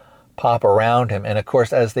 bam, pop around him. And of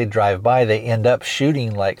course, as they drive by, they end up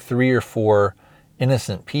shooting like 3 or 4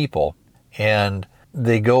 innocent people. And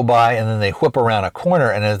they go by, and then they whip around a corner,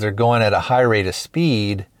 and as they're going at a high rate of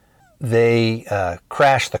speed, they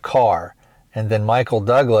crash the car. And then Michael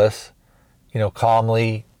Douglas,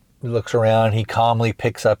 calmly looks around. He calmly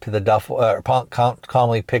picks up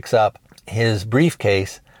calmly picks up his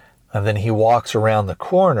briefcase, and then he walks around the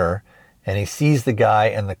corner, and he sees the guy,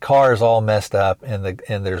 and the car is all messed up, and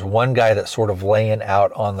there's one guy that's sort of laying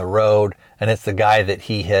out on the road, and it's the guy that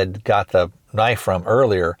he had got the knife from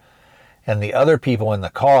earlier, and the other people in the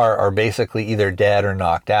car are basically either dead or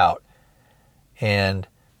knocked out. And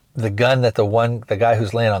the gun that the guy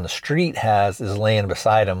who's laying on the street has is laying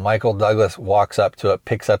beside him. Michael Douglas walks up to it,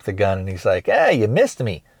 picks up the gun, and he's like, "Hey, you missed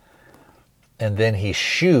me." And then he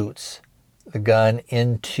shoots the gun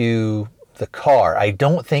into the car. I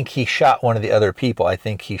don't think he shot one of the other people. I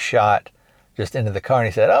think he shot just into the car, and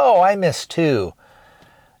he said, "Oh, I missed too."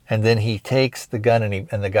 And then he takes the gun,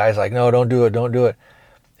 and the guy's like, "No, don't do it.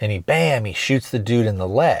 And he shoots the dude in the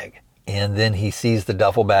leg. And then he sees the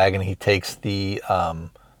duffel bag, and he takes the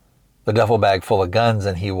duffel bag full of guns,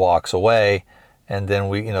 and he walks away. And then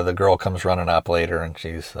the girl comes running up later, and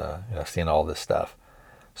she's seeing all this stuff.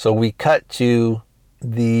 So we cut to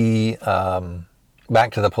the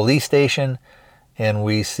back to the police station, and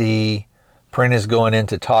we see Pryn is going in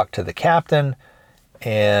to talk to the captain,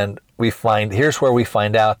 and here's where we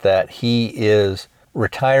find out that he is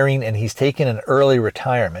retiring, and he's taking an early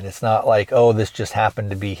retirement. It's not like, oh, this just happened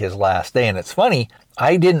to be his last day. And it's funny,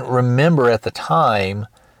 I didn't remember at the time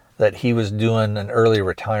that he was doing an early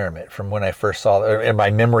retirement from when I first saw it, and my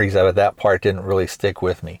memories of it, that part didn't really stick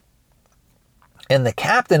with me. And the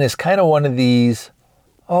captain is kind of one of these,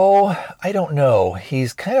 I don't know,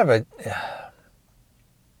 he's kind of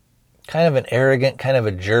an arrogant, kind of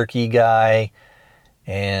a jerky guy.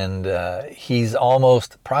 And he's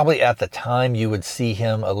almost, probably at the time, you would see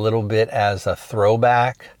him a little bit as a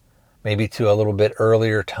throwback, maybe to a little bit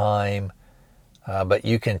earlier time. But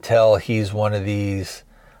you can tell he's one of these,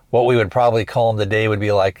 what we would probably call him today would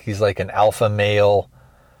be like, he's like an alpha male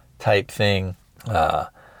type thing.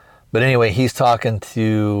 But anyway, he's talking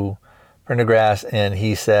to Prendergast, and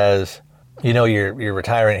he says, you're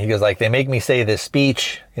retiring. He goes like, they make me say this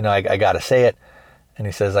speech, I got to say it. And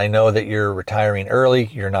he says, I know that you're retiring early.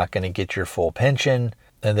 You're not going to get your full pension.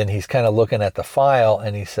 And then he's kind of looking at the file,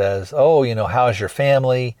 and he says, how's your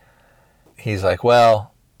family? He's like,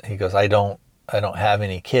 well, he goes, I don't have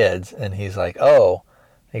any kids. And he's like, oh.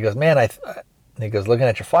 He goes, man, he goes, looking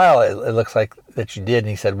at your file, it looks like that you did. And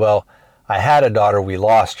he said, well, I had a daughter. We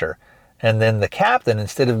lost her. And then the captain,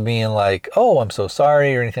 instead of being like, oh, I'm so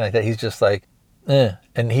sorry or anything like that, he's just like, eh.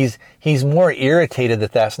 And he's more irritated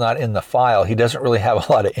that that's not in the file. He doesn't really have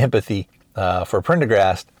a lot of empathy for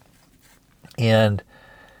Prendergast. And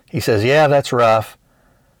he says, yeah, that's rough.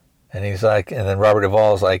 And he's like, and then Robert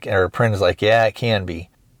Duvall's like, or Pryn's like, yeah, it can be.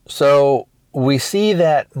 So we see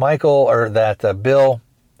that Bill,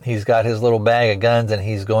 he's got his little bag of guns, and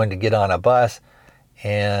he's going to get on a bus.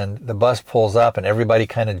 And the bus pulls up, and everybody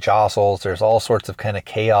kind of jostles. There's all sorts of kind of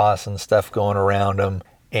chaos and stuff going around him.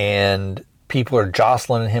 And people are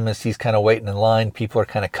jostling him as he's kind of waiting in line. People are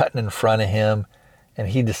kind of cutting in front of him. And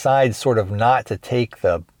he decides sort of not to take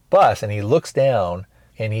the bus. And he looks down,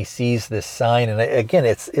 and he sees this sign. And again,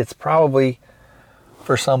 it's probably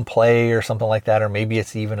for some play or something like that. Or maybe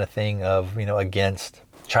it's even a thing of, against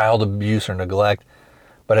child abuse or neglect.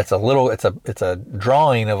 But it's a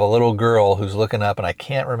drawing of a little girl who's looking up. And I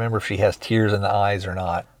can't remember if she has tears in the eyes or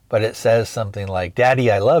not. But it says something like, Daddy,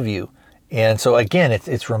 I love you. And so again,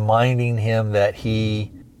 it's reminding him that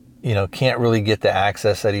he, can't really get the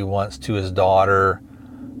access that he wants to his daughter,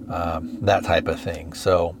 that type of thing.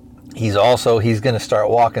 So he's going to start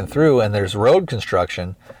walking through, and there's road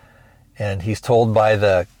construction, and he's told by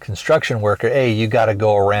the construction worker, hey, you got to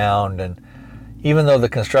go around. And even though the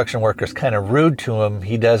construction worker's kind of rude to him,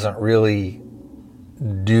 he doesn't really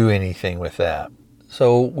do anything with that.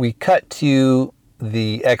 So we cut to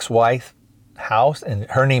the ex-wife house, and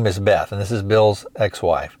her name is Beth, and this is Bill's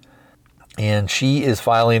ex-wife, and she is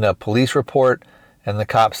filing a police report. And the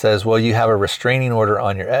cop says, well, you have a restraining order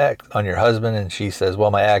on your husband. And she says,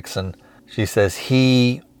 well, my ex. And she says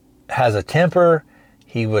he has a temper.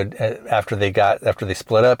 He would, after they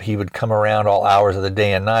split up, he would come around all hours of the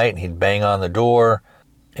day and night, and he'd bang on the door.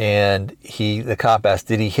 And the cop asked,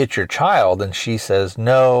 did he hit your child? And she says,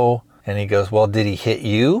 no. And he goes, well, did he hit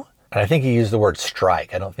you? And I think he used the word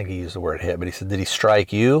strike. I don't think he used the word hit, but he said, did he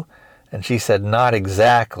strike you? And she said, not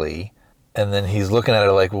exactly. And then he's looking at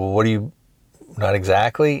her like, well, what do you, not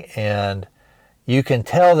exactly? And you can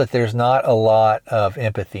tell that there's not a lot of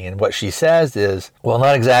empathy. And what she says is, well,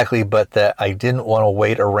 not exactly, but that I didn't want to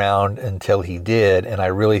wait around until he did, and I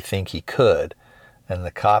really think he could. And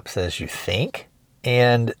the cop says, you think?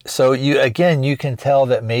 And so you can tell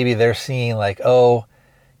that maybe they're seeing like, oh,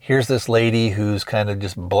 here's this lady who's kind of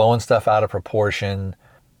just blowing stuff out of proportion.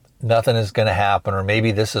 Nothing is going to happen. Or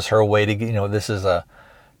maybe this is her way to, this is a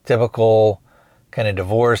typical kind of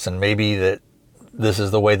divorce, and maybe that this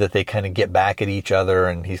is the way that they kind of get back at each other,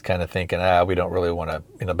 and he's kind of thinking, we don't really want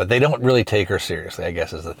to, but they don't really take her seriously, I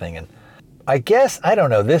guess is the thing. And I guess, I don't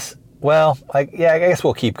know, I guess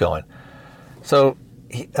we'll keep going. So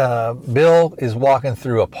Bill is walking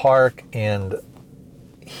through a park, and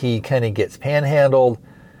he kind of gets panhandled,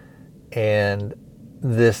 and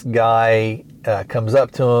this guy comes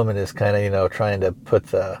up to him and is kind of, trying to put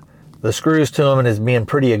the screws to him and is being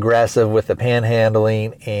pretty aggressive with the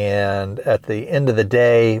panhandling. And at the end of the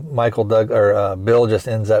day, Bill just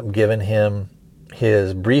ends up giving him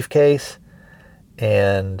his briefcase,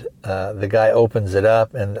 and the guy opens it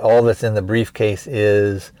up, and all that's in the briefcase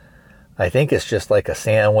is, I think it's just like a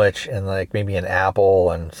sandwich and like maybe an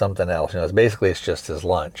apple and something else. It's just his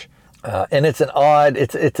lunch. And it's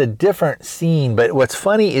it's a different scene, but what's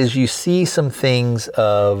funny is you see some things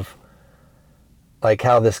of like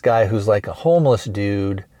how this guy who's like a homeless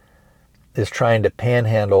dude is trying to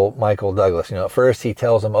panhandle Michael Douglas. At first he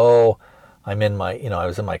tells him, I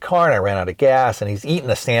was in my car and I ran out of gas, and he's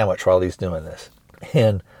eating a sandwich while he's doing this.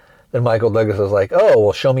 And then Michael Douglas was like,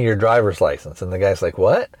 well, show me your driver's license. And the guy's like,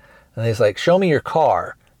 what? And he's like, show me your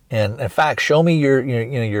car. And in fact, show me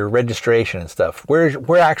your registration and stuff.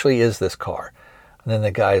 Where actually is this car? And then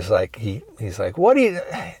the guy's like, he's like, what do you?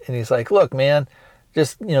 And he's like, look, man,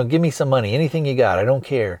 just give me some money, anything you got, I don't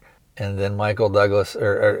care. And then Michael Douglas,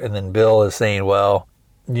 and then Bill is saying, well,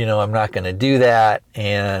 I'm not going to do that.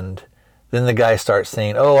 And then the guy starts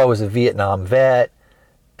saying, I was a Vietnam vet.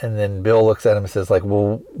 And then Bill looks at him and says, like,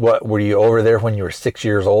 well, what, were you over there when you were 6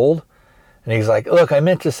 years old? And he's like, look, I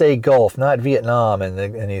meant to say Gulf, not Vietnam.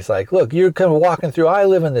 And he's like, look, you're kind of walking through, I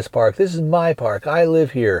live in this park. This is my park. I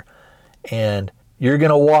live here. And you're going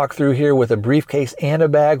to walk through here with a briefcase and a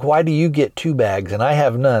bag. Why do you get 2 bags and I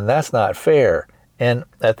have none? That's not fair. And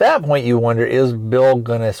at that point, you wonder, is Bill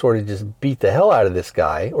going to sort of just beat the hell out of this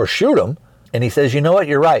guy or shoot him? And he says, you know what,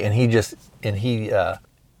 you're right. And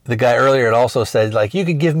the guy earlier had also said, like, you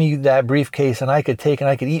could give me that briefcase and I could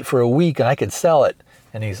eat for a week and I could sell it.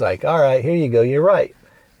 And he's like, all right, here you go, you're right.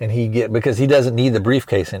 And because he doesn't need the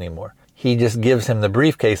briefcase anymore. He just gives him the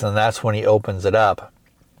briefcase, and that's when he opens it up.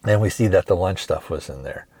 And we see that the lunch stuff was in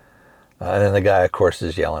there. And then the guy, of course,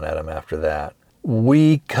 is yelling at him after that.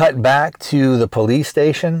 We cut back to the police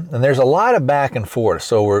station, and there's a lot of back and forth.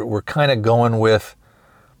 So we're kind of going with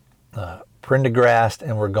Prendergast,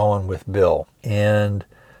 and we're going with Bill. And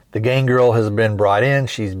the gang girl has been brought in.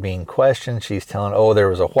 She's being questioned. She's telling, there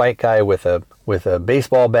was a white guy with a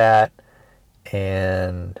baseball bat,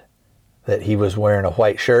 and that he was wearing a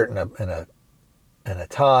white shirt and a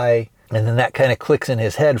tie. And then that kind of clicks in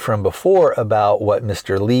his head from before about what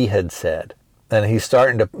Mr. Lee had said. And he's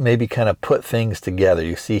starting to maybe kind of put things together.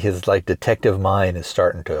 You see his like detective mind is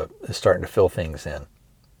starting to fill things in.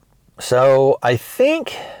 So I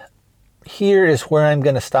think here is where I'm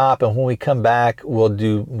going to stop, and when we come back, we'll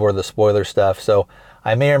do more of the spoiler stuff. So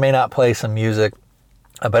I may or may not play some music,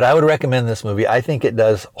 but I would recommend this movie. I think it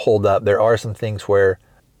does hold up. There are some things where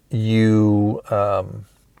you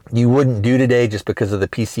wouldn't do today just because of the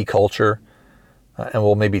PC culture, and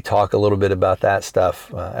we'll maybe talk a little bit about that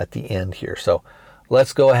stuff at the end here. So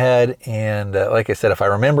let's go ahead and, like I said, if I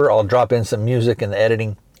remember, I'll drop in some music in the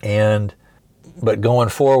editing. But going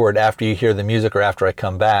forward, after you hear the music or after I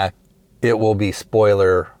come back, it will be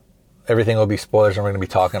spoiler. Everything will be spoilers, and we're going to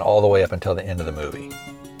be talking all the way up until the end of the movie.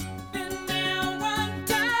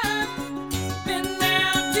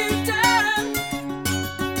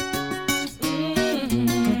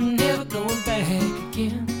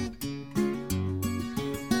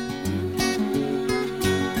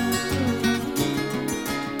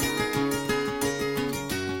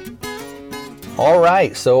 All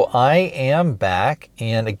right, so I am back,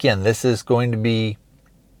 and again, this is going to be,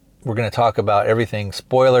 we're going to talk about everything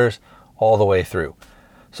spoilers all the way through.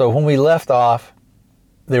 So when we left off,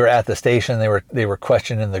 they were at the station. They were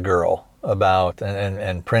questioning the girl about,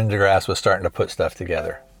 and Prendergast was starting to put stuff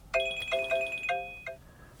together.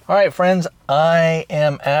 All right, friends, I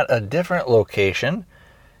am at a different location,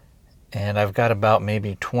 and I've got about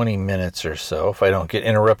maybe 20 minutes or so if I don't get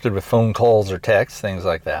interrupted with phone calls or texts, things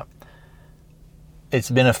like that. It's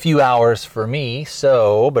been a few hours for me,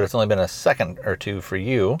 but it's only been a second or two for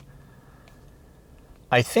you.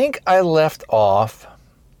 I think I left off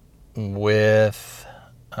with,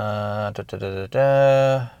 I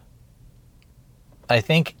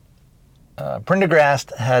think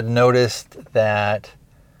Prendergast had noticed that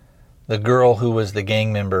the girl who was the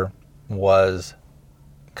gang member was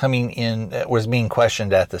being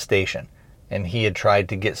questioned at the station. And he had tried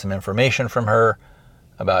to get some information from her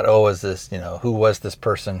about, who was this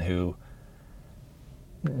person who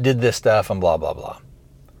did this stuff and blah, blah, blah.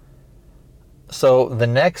 So the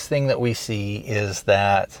next thing that we see is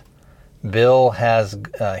that Bill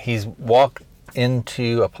he's walked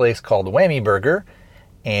into a place called Whammy Burger,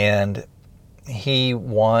 and he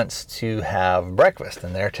wants to have breakfast.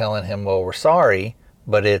 And they're telling him, well, we're sorry,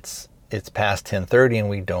 but it's past 10:30 and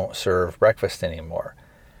we don't serve breakfast anymore.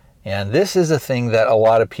 And this is a thing that a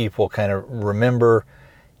lot of people kind of remember.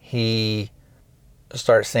 He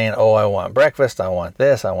starts saying, oh, I want breakfast, I want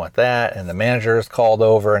this, I want that. And the manager is called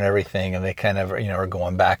over and everything. And they kind of, are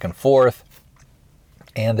going back and forth.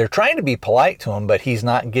 And they're trying to be polite to him, but he's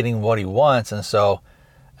not getting what he wants. And so,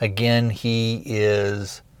 again, he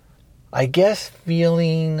is, I guess,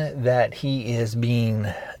 feeling that he is being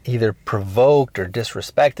either provoked or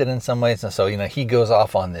disrespected in some ways. And so, he goes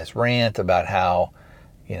off on this rant about how,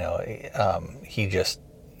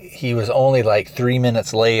 he was only like 3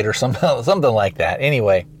 minutes late or something like that.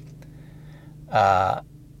 Anyway,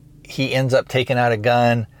 he ends up taking out a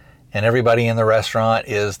gun, and everybody in the restaurant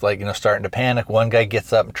is like, starting to panic. One guy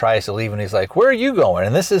gets up and tries to leave, and he's like, where are you going?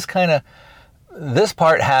 And this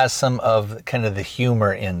part has some of kind of the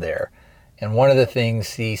humor in there. And one of the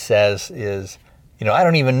things he says is, I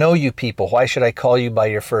don't even know you people. Why should I call you by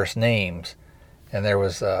your first names? And there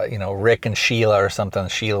was, Rick and Sheila or something.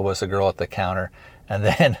 Sheila was the girl at the counter. And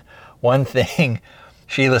then one thing,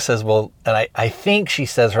 Sheila says, well, and I think she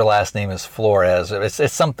says her last name is Flores.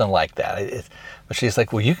 It's something like that. But she's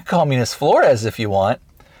like, well, you can call me Miss Flores if you want.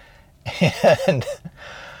 And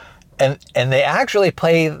they actually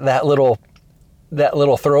play that little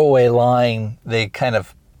throwaway line. They kind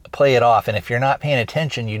of play it off. And if you're not paying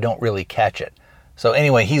attention, you don't really catch it. So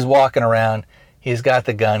anyway, he's walking around. He's got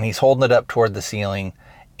the gun. He's holding it up toward the ceiling.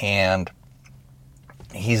 And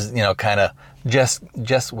he's, kind of just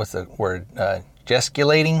what's the word,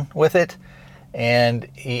 gesticulating with it. And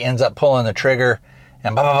he ends up pulling the trigger,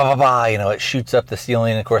 and bah, bah, bah, bah, bah, it shoots up the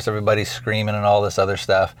ceiling. And of course, everybody's screaming and all this other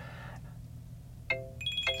stuff.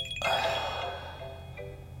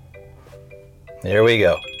 There we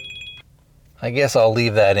go. I guess I'll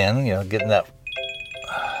leave that in, getting that.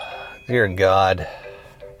 Dear God.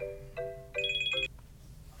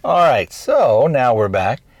 All right, so now we're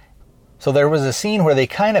back. So there was a scene where they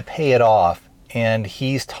kind of pay it off, and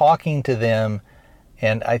he's talking to them,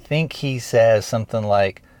 and I think he says something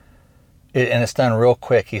like, and it's done real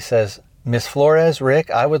quick. He says, Miss Flores, Rick,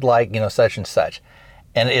 I would like, such and such.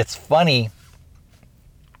 And it's funny.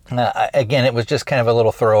 Again, it was just kind of a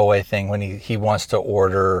little throwaway thing when he wants to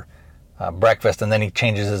order breakfast, and then he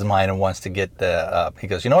changes his mind and wants to get he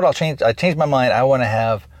goes, you know what, I changed my mind. I want to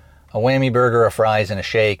have a whammy burger, a fries, and a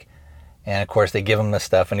shake. And of course they give him the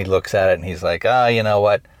stuff, and he looks at it and he's like, you know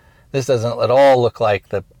what? This doesn't at all look like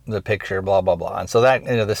the picture, blah, blah, blah. And so that,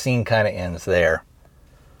 the scene kind of ends there.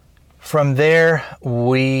 From there,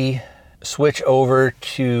 we switch over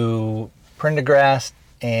to Prendergast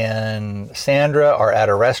and Sandra are at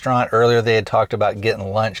a restaurant. Earlier they had talked about getting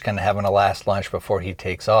lunch, kind of having a last lunch before he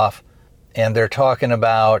takes off. And they're talking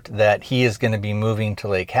about that he is going to be moving to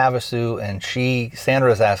Lake Havasu, and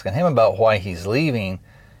Sandra's asking him about why he's leaving.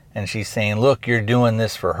 And she's saying, look, you're doing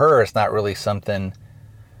this for her. It's not really something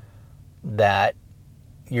that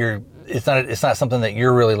it's not something that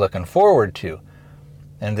you're really looking forward to.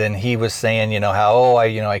 And then he was saying, how,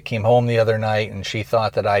 I came home the other night and she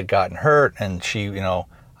thought that I'd gotten hurt, and she,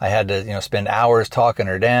 I had to, spend hours talking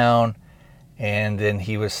her down. And then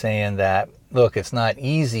he was saying that, look, it's not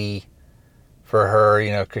easy for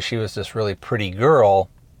her, because she was this really pretty girl.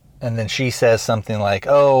 And then she says something like,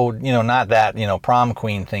 oh, not that, prom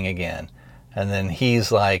queen thing again. And then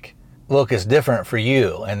he's like, look, it's different for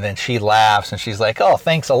you. And then she laughs and she's like, oh,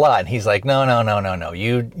 thanks a lot. And he's like, no.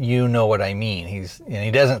 You know what I mean.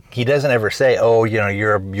 He doesn't ever say, oh,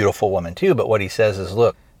 you're a beautiful woman too. But what he says is,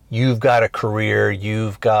 look, you've got a career,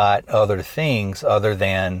 you've got other things other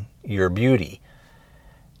than your beauty.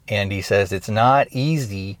 And he says it's not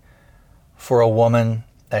easy for a woman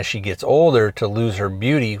as she gets older to lose her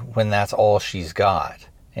beauty when that's all she's got.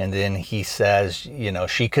 And then he says,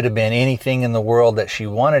 she could have been anything in the world that she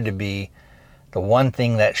wanted to be. The one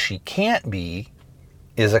thing that she can't be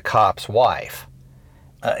is a cop's wife,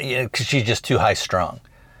 because she's just too high strung.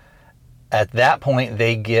 At that point,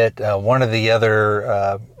 they get one of the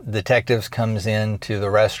other detectives comes into the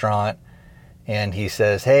restaurant, and he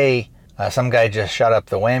says, hey, some guy just shot up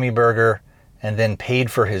the Whammy Burger and then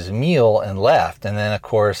paid for his meal and left. And then, of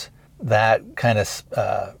course, that kind of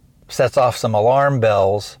sets off some alarm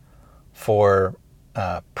bells for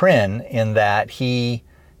Prin, in that he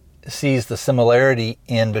sees the similarity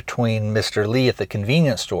in between Mr. Lee at the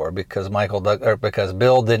convenience store, because because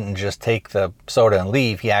Bill didn't just take the soda and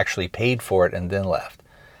leave. He actually paid for it and then left.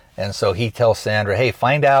 And so he tells Sandra, hey,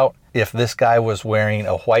 find out if this guy was wearing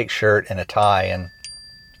a white shirt and a tie and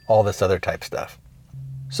all this other type stuff.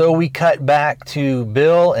 So we cut back to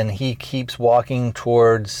Bill, and he keeps walking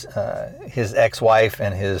towards his ex-wife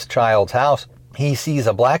and his child's house. He sees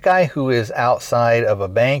a black guy who is outside of a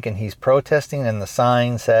bank, and he's protesting, and the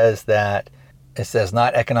sign says that it says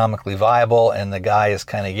not economically viable, and the guy is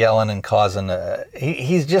kind of yelling and causing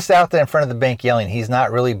he's just out there in front of the bank yelling. He's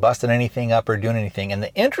not really busting anything up or doing anything. And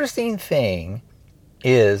the interesting thing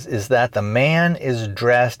is that the man is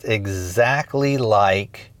dressed exactly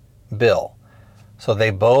like Bill. So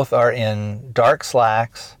they both are in dark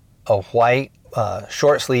slacks, a white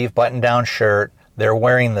short sleeve button down shirt. They're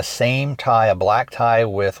wearing the same tie, a black tie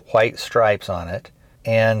with white stripes on it.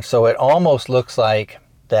 And so it almost looks like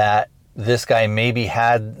that this guy maybe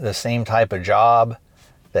had the same type of job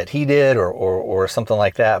that he did or something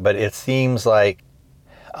like that. But it seems like,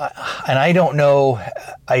 and I don't know,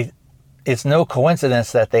 it's no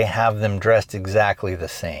coincidence that they have them dressed exactly the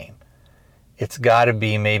same. It's got to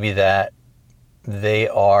be maybe that they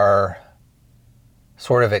are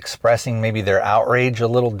sort of expressing maybe their outrage a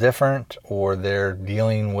little different, or they're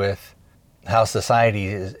dealing with how society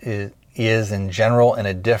is in general in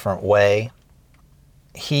a different way.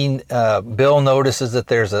 Bill notices that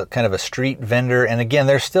there's a kind of a street vendor, and again,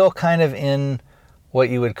 they're still kind of in what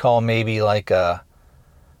you would call maybe like a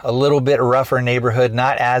little bit rougher neighborhood,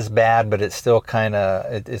 not as bad, but it's still kind of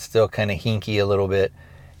hinky a little bit.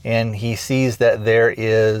 And he sees that there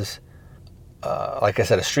is, like I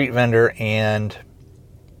said, a street vendor, and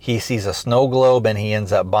he sees a snow globe, and he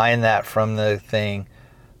ends up buying that from the thing.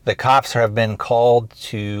 The cops have been called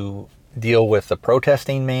to deal with the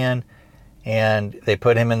protesting man, and they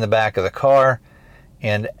put him in the back of the car.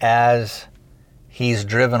 And as he's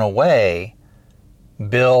driven away,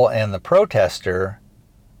 Bill and the protester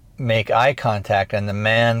make eye contact, and the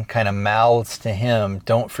man kind of mouths to him,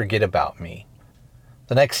 "Don't forget about me."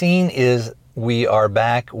 The next scene is we are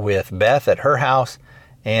back with Beth at her house,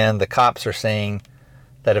 and the cops are saying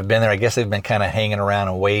that have been there. I guess they've been kind of hanging around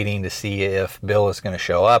and waiting to see if Bill is going to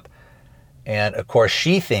show up. And of course,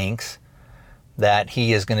 she thinks that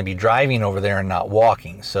he is going to be driving over there and not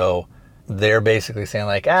walking. So they're basically saying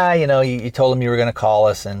like, you told him you were going to call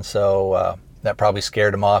us, and so that probably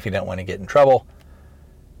scared him off. He didn't want to get in trouble.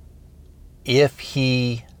 If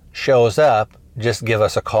he shows up, just give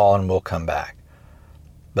us a call and we'll come back.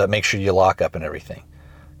 But make sure you lock up and everything.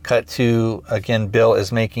 Cut to, again, Bill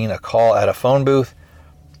is making a call at a phone booth,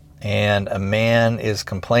 and a man is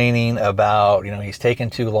complaining about, he's taking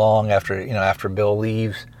too long after Bill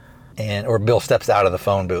leaves, or Bill steps out of the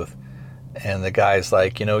phone booth. And the guy's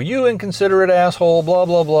like, you inconsiderate asshole, blah,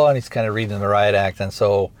 blah, blah. And he's kind of reading the riot act. And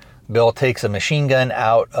so Bill takes a machine gun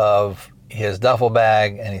out of his duffel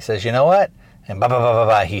bag, and he says, you know what?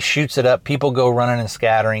 And he shoots it up. People go running and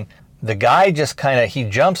scattering. The guy just he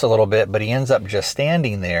jumps a little bit, but he ends up just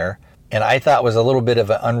standing there. And I thought was a little bit of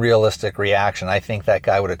an unrealistic reaction. I think that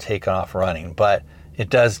guy would have taken off running, but it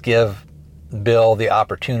does give Bill the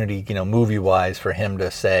opportunity, movie-wise, for him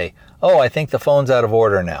to say, oh, I think the phone's out of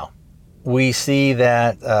order now. We see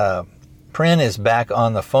that Prin is back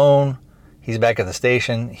on the phone. He's back at the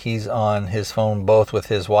station. He's on his phone both with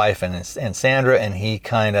his wife and Sandra, and he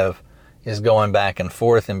kind of is going back and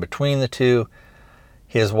forth in between the two.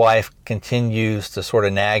 His wife continues to sort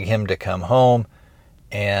of nag him to come home.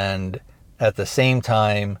 And at the same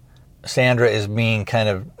time, Sandra is being kind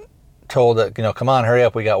of told that, come on, hurry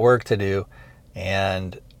up, we got work to do.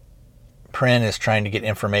 And Prin is trying to get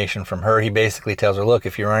information from her. He basically tells her, look,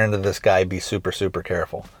 if you run into this guy, be super, super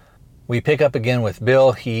careful. We pick up again with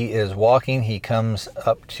Bill. He is walking. He comes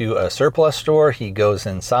up to a surplus store. He goes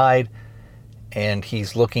inside, and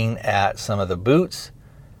he's looking at some of the boots.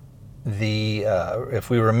 If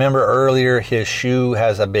we remember earlier, his shoe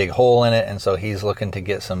has a big hole in it, and so he's looking to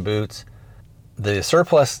get some boots. The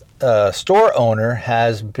surplus store owner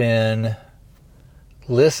has been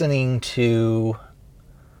listening to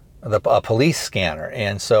a police scanner,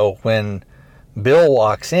 and so when Bill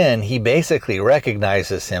walks in, he basically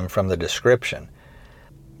recognizes him from the description.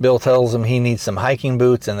 Bill tells him he needs some hiking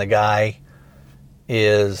boots, and the guy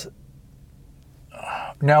is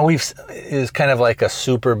kind of like a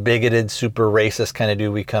super bigoted, super racist kind of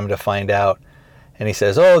dude, we come to find out. And he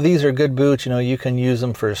says, oh, these are good boots, you can use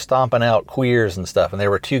them for stomping out queers and stuff. And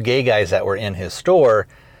there were two gay guys that were in his store,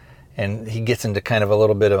 and he gets into kind of a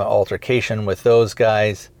little bit of an altercation with those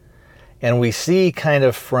guys. And we see kind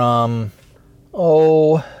of from,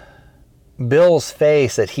 Bill's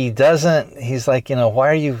face that he's like,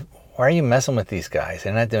 why are you messing with these guys?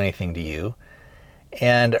 They're not doing anything to you.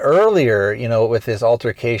 And earlier, with his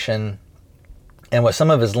altercation and with some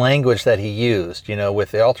of his language that he used,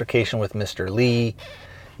 with the altercation with Mr. Lee,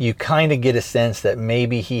 you kind of get a sense that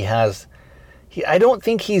maybe I don't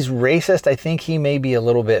think he's racist. I think he may be a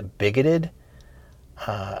little bit bigoted,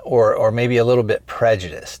 or maybe a little bit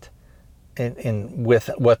prejudiced in with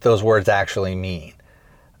what those words actually mean.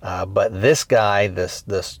 But this guy,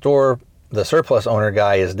 the surplus owner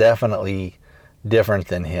guy, is definitely different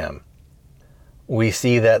than him. We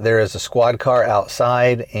see that there is a squad car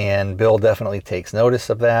outside, and Bill definitely takes notice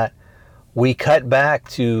of that. We cut back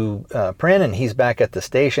to Prin, and he's back at the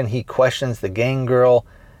station. He questions the gang girl,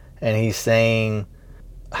 and he's saying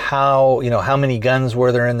how many guns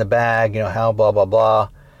were there in the bag, how blah, blah, blah.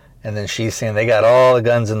 And then she's saying they got all the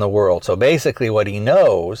guns in the world. So basically what he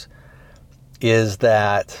knows is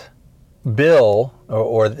that Bill,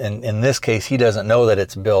 or in this case, he doesn't know that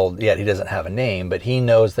it's Bill yet. He doesn't have a name, but he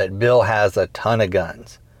knows that Bill has a ton of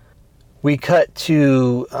guns. We cut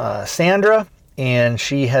to Sandra, and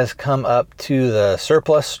she has come up to the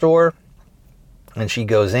surplus store, and she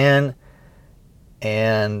goes in,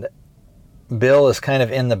 and Bill is kind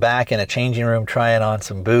of in the back in a changing room trying on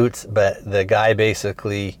some boots, but the guy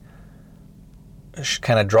basically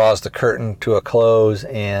kind of draws the curtain to a close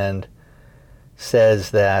and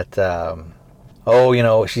says that,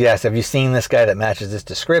 she asked, have you seen this guy that matches this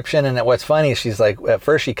description? And what's funny is she's like, at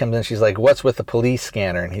first she comes in, she's like, what's with the police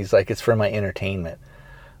scanner? And he's like, it's for my entertainment.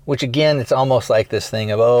 Which again, it's almost like this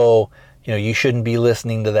thing of, you shouldn't be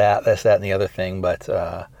listening to that, this, that, and the other thing. But,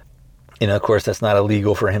 of course, that's not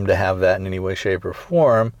illegal for him to have that in any way, shape, or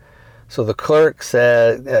form. So the clerk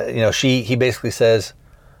said, he basically says,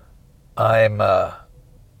 I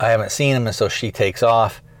haven't seen him. And so she takes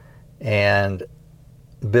off. And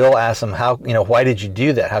Bill asks him, why did you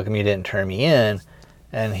do that? How come you didn't turn me in?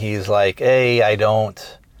 And he's like, hey,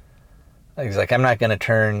 he's like, I'm not going to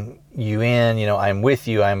turn you in. I'm with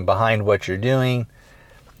you. I'm behind what you're doing.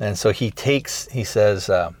 And so he says,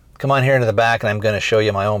 come on here into the back, and I'm going to show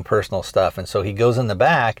you my own personal stuff. And so he goes in the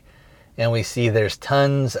back, and we see there's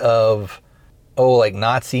tons of, like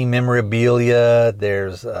Nazi memorabilia.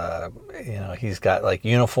 There's, he's got like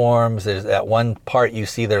uniforms. There's at one part you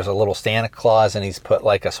see there's a little Santa Claus, and he's put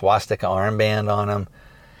like a swastika armband on him.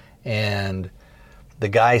 And the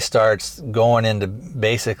guy starts going into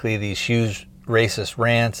basically these huge racist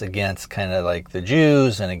rants against kind of like the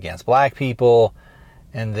Jews and against black people.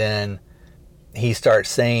 And then he starts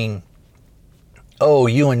saying,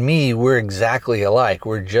 you and me, we're exactly alike.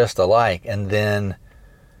 We're just alike. And then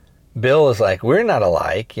Bill is like, we're not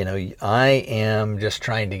alike. I am just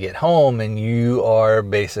trying to get home, and you are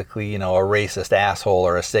basically, a racist asshole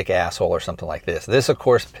or a sick asshole or something like this. This, of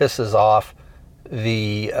course, pisses off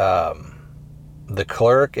the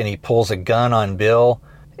clerk, and he pulls a gun on Bill,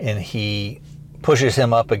 and he pushes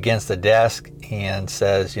him up against the desk and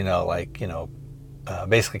says,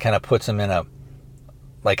 basically kind of puts him in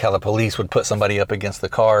like how the police would put somebody up against the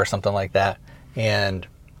car or something like that. And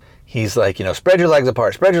he's like, spread your legs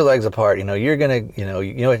apart, you're going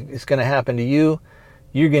to, it's going to happen to you.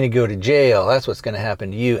 You're going to go to jail. That's what's going to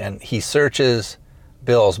happen to you. And he searches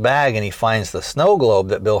Bill's bag, and he finds the snow globe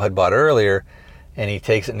that Bill had bought earlier, and he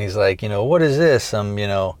takes it, and he's like, what is this? Some,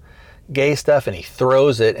 gay stuff. And he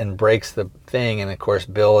throws it and breaks the thing. And of course,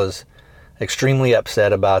 Bill is extremely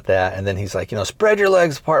upset about that. And then he's like, spread your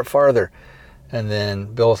legs apart farther. And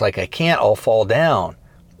then Bill's like, I can't, I'll fall down.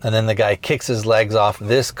 And then the guy kicks his legs off.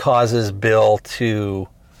 This causes Bill to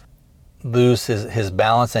lose his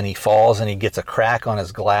balance, and he falls, and he gets a crack on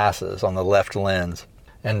his glasses on the left lens.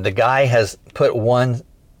 And the guy has put one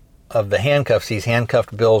of the handcuffs, he's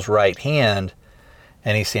handcuffed Bill's right hand,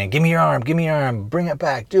 and he's saying, give me your arm, bring it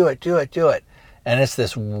back, do it. And it's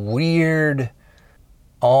this weird,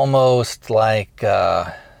 almost like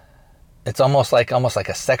a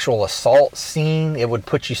sexual assault scene. It would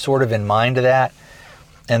put you sort of in mind of that.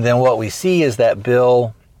 And then what we see is that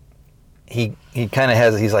Bill, he kind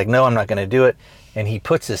of he's like, no, I'm not going to do it. And he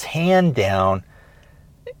puts his hand down,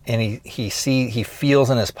 and he feels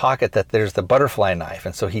in his pocket that there's the butterfly knife.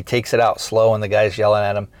 And so he takes it out slow, and the guy's yelling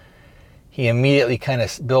at him. He immediately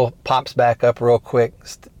Bill pops back up real quick,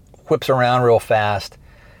 whips around real fast,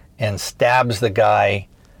 and stabs the guy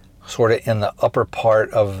sort of in the upper part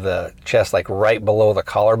of the chest, like right below the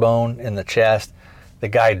collarbone in the chest. The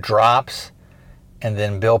guy drops, and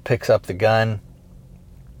then Bill picks up the gun,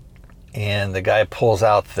 and the guy pulls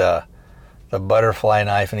out the butterfly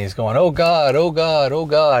knife, and he's going, oh God, oh God, oh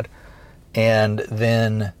God. And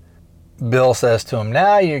then Bill says to him,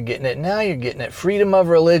 now you're getting it. Freedom of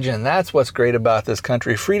religion. That's what's great about this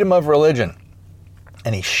country. Freedom of religion.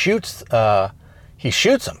 And he shoots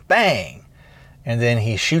him. Bang. And then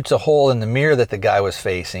he shoots a hole in the mirror that the guy was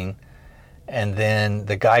facing. and then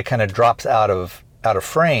the guy kind of drops out of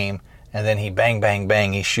frame, and then he bang, bang,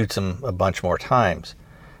 bang, he shoots him a bunch more times.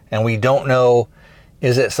 And we don't know,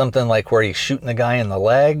 is it something like where he's shooting the guy in the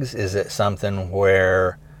legs? Is it something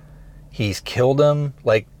where he's killed him?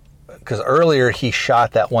 Like, because earlier he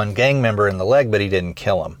shot that one gang member in the leg, but he didn't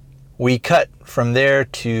kill him. We cut from there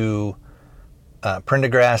to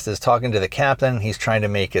Prendergast is talking to the captain. He's trying to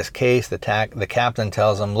make his case. The captain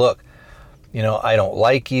tells him, look, I don't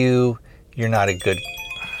like you. You're not a good...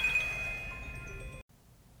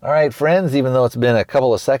 All right, friends, even though it's been a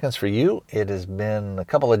couple of seconds for you, it has been a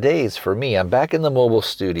couple of days for me. I'm back in the mobile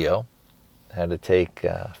studio. I had to take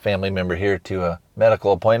a family member here to a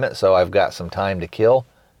medical appointment, so I've got some time to kill.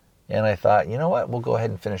 And I thought, you know what, we'll go ahead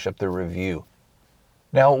and finish up the review.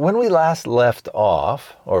 Now, when we last left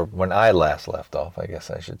off, or when I last left off, I guess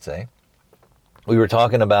I should say, we were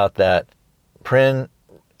talking about that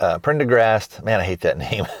Prendergast, man, I hate that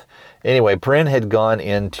name. Anyway, Pren had gone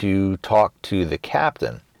in to talk to the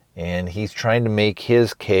captain. And he's trying to make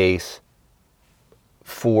his case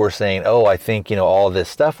for saying, oh, I think, all this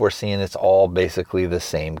stuff we're seeing, it's all basically the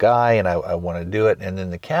same guy, and I want to do it. And then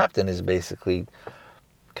the captain is basically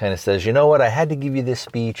kind of says, you know what, I had to give you this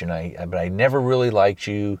speech, but I never really liked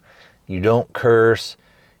you. You don't curse.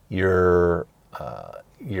 You're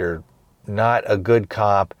not a good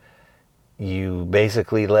cop. You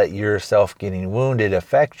basically let yourself getting wounded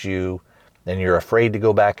affect you. And you're afraid to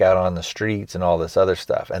go back out on the streets and all this other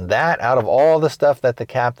stuff. And that, out of all the stuff that the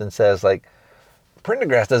captain says, like,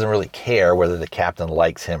 Prendergast doesn't really care whether the captain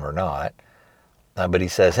likes him or not. But he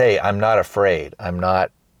says, hey, I'm not afraid. I'm not.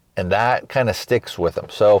 And that kind of sticks with him.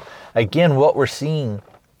 So, again, what we're seeing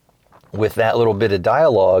with that little bit of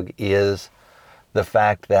dialogue is the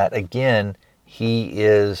fact that, again, he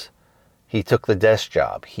took the desk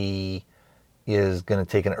job. He is going to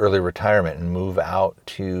take an early retirement and move out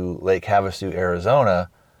to Lake Havasu, Arizona,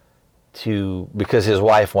 because his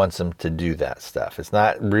wife wants him to do that stuff. It's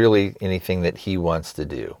not really anything that he wants to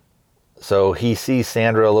do. So he sees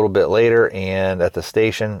Sandra a little bit later and at the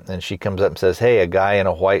station, and she comes up and says, hey, a guy in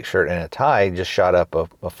a white shirt and a tie just shot up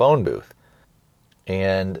a phone booth.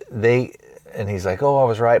 And he's like, oh, I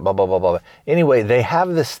was right, blah, blah, blah, blah. Anyway, they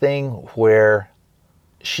have this thing where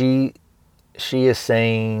she is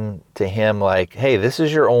saying to him, like, hey, this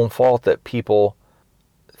is your own fault that people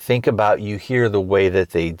think about you here the way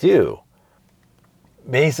that they do.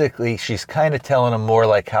 Basically, she's kind of telling him more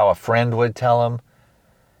like how a friend would tell him.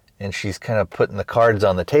 And she's kind of putting the cards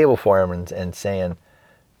on the table for him and saying,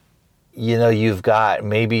 you've got,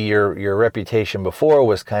 maybe your reputation before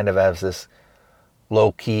was kind of as this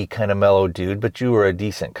low-key kind of mellow dude, but you were a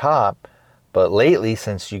decent cop. But lately,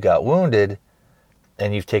 since you got wounded,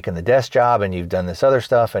 and you've taken the desk job and you've done this other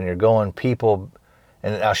stuff and you're going people,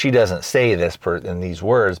 and now she doesn't say this in these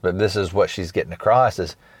words, but this is what she's getting across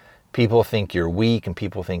is people think you're weak and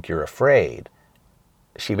people think you're afraid.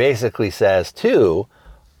 She basically says too,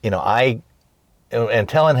 and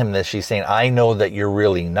telling him this, she's saying, I know that you're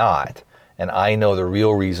really not. And I know the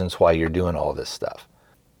real reasons why you're doing all this stuff.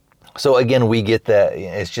 So again, we get that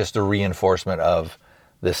it's just a reinforcement of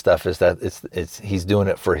this stuff is that he's doing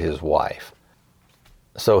it for his wife.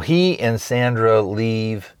 So he and Sandra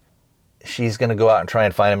leave. She's going to go out and try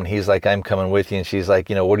and find him. And he's like, I'm coming with you. And she's like,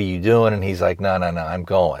 what are you doing? And he's like, no, I'm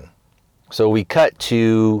going. So we cut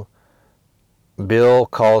to Bill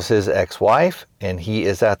calls his ex-wife, and he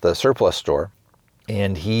is at the surplus store.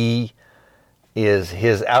 And he's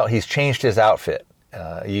changed his outfit.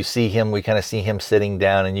 You see him, we kind of see him sitting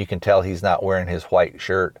down, and you can tell he's not wearing his white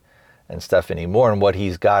shirt and stuff anymore. And what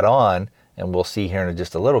he's got on, and we'll see here in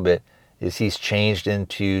just a little bit, is he's changed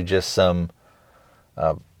into just some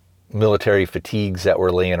military fatigues that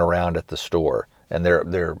were laying around at the store, and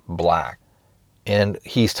they're black. And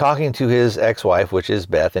he's talking to his ex-wife, which is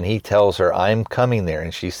Beth, and he tells her, I'm coming there.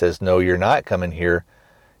 And she says, no, you're not coming here.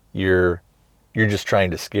 You're just trying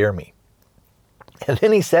to scare me. And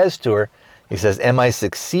then he says to her, he says, am I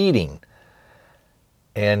succeeding?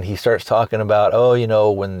 And he starts talking about,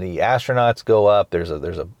 when the astronauts go up, there's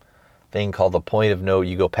a thing called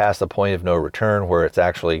you go past the point of no return, where it's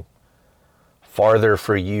actually farther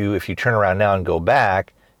for you. If you turn around now and go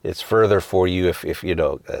back, it's further for you if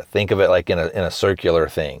think of it like in a circular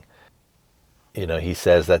thing. He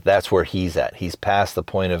says that's where he's at. He's past the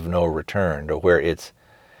point of no return, to where it's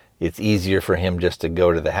easier for him just to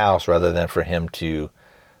go to the house rather than for him to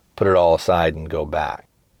put it all aside and go back.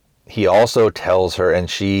 He also tells her, and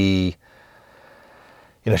you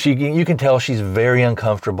can tell she's very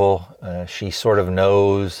uncomfortable. She sort of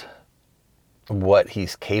knows what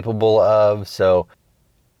he's capable of. So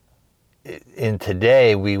in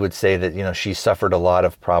today, we would say that, she suffered a lot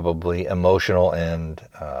of probably emotional and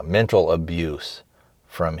mental abuse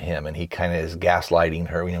from him. And he kind of is gaslighting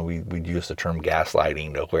her. We'd use the term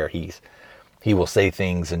gaslighting, to where he will say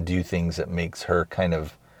things and do things that makes her kind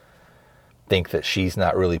of think that she's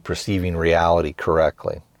not really perceiving reality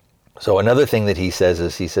correctly. So another thing that he says,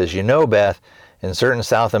 Beth, in certain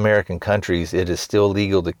South American countries, it is still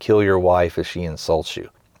legal to kill your wife if she insults you.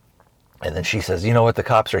 And then she says, you know what, the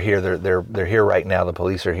cops are here. They're here right now. The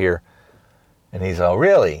police are here. And he's, oh,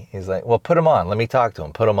 really? He's like, well, put them on. Let me talk to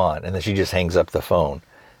him. Put them on. And then she just hangs up the phone.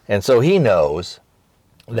 And so he knows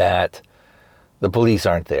that the police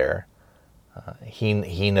aren't there.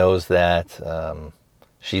 He knows that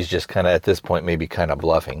she's just kind of, at this point, maybe kind of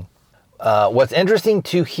bluffing. What's interesting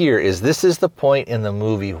to hear is this is the point in the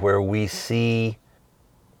movie where we see,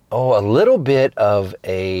 a little bit of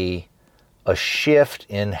a shift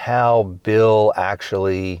in how Bill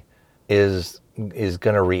actually is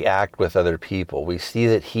going to react with other people. We see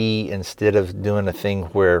that he, instead of doing a thing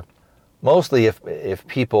where mostly if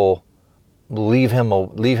people leave him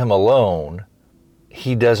alone,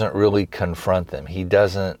 he doesn't really confront them. He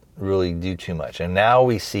doesn't really do too much. And now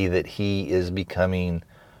we see that he is becoming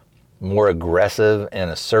more aggressive and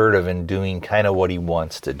assertive in doing kind of what he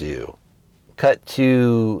wants to do. Cut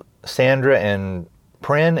to Sandra and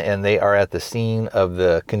Prin, and they are at the scene of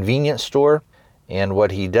the convenience store. And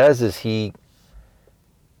what he does is he's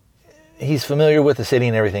familiar with the city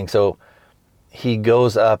and everything, so he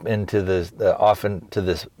goes up into often to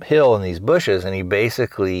this hill and these bushes, and he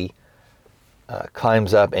basically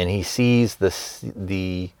climbs up and he sees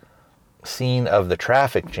the scene of the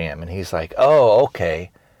traffic jam, and he's like, oh, okay.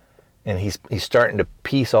 And he's starting to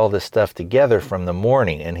piece all this stuff together from the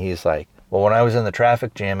morning, and he's like, well, when I was in the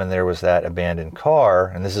traffic jam and there was that abandoned car,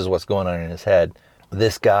 and this is what's going on in his head,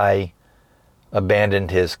 this guy abandoned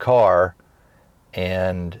his car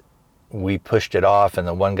and we pushed it off, and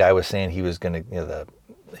the one guy was saying he was going to,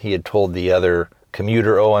 he had told the other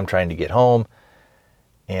commuter, oh, I'm trying to get home.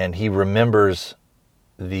 And he remembers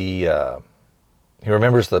the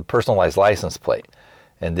personalized license plate.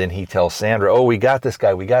 And then he tells Sandra, oh, we got this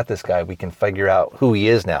guy. We can figure out who he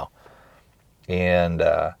is now. And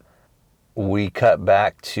we cut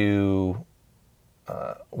back to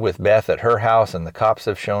with Beth at her house, and the cops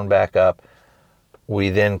have shown back up. We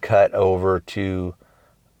then cut over to,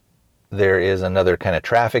 there is another kind of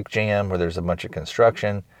traffic jam where there's a bunch of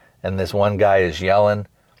construction, and this one guy is yelling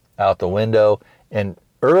out the window. And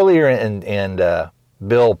earlier, and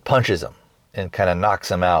Bill punches him and kind of knocks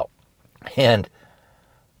him out. And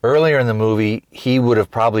earlier in the movie, he would have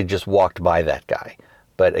probably just walked by that guy.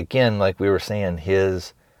 But again, like we were saying,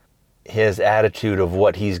 his attitude of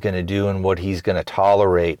what he's going to do and what he's going to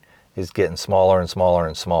tolerate is getting smaller and smaller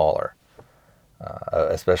and smaller.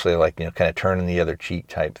 Especially like, kind of turning the other cheek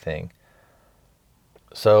type thing.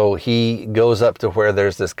 So he goes up to where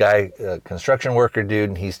there's this guy, construction worker dude,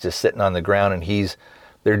 and he's just sitting on the ground, and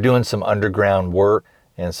they're doing some underground work.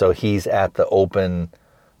 And so he's at the open,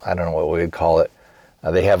 I don't know what we would call it.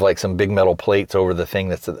 They have like some big metal plates over the thing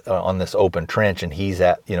that's on this open trench, and he's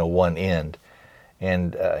at, one end.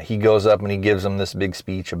 And he goes up and he gives them this big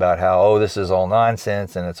speech about how, oh, this is all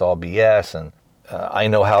nonsense and it's all BS. And I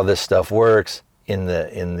know how this stuff works in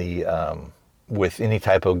the with any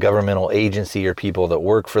type of governmental agency or people that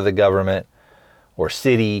work for the government or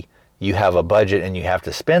city. You have a budget and you have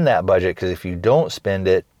to spend that budget, because if you don't spend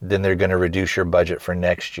it, then they're going to reduce your budget for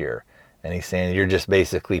next year. And he's saying you're just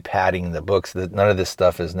basically padding the books, that none of this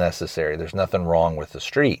stuff is necessary. There's nothing wrong with the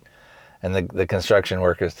street. And the construction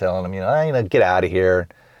workers telling him, get out of here.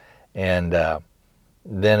 And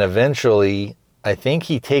then eventually, I think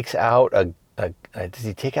he takes out does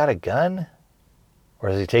he take out a gun? Or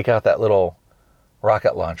does he take out that little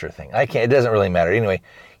rocket launcher thing? It doesn't really matter. Anyway,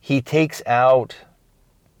 he takes out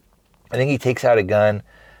a gun,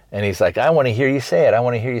 and he's like, I want to hear you say it. I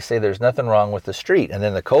want to hear you say there's nothing wrong with the street. And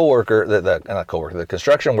then the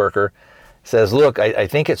construction worker says, look, I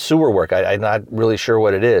think it's sewer work. I'm not really sure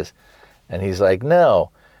what it is. And he's like, no.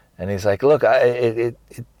 And he's like, look, it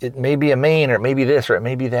may be a main, or it may be this, or it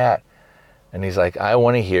may be that. And he's like, I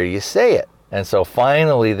want to hear you say it. And so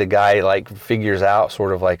finally the guy figures out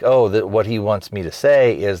sort of like, what he wants me to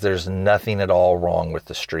say is there's nothing at all wrong with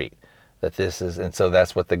the street. And so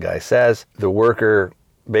that's what the guy says. The worker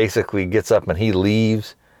basically gets up and he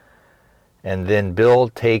leaves. And then Bill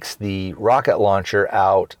takes the rocket launcher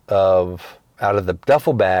out of the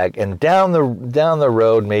duffel bag, and down the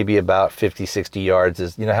road, maybe about 50, 60 yards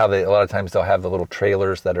is, how a lot of times they'll have the little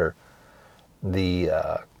trailers that are the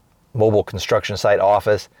mobile construction site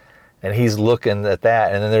office. And he's looking at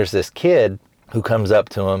that. And then there's this kid who comes up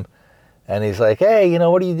to him And he's like, hey,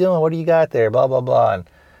 what are you doing? What do you got there? Blah, blah, blah.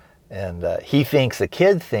 And the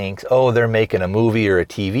kid thinks, oh, they're making a movie or a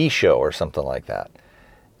TV show or something like that.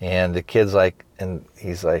 And the kid's like, and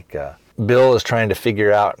he's like, Bill is trying to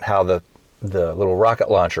figure out how the little rocket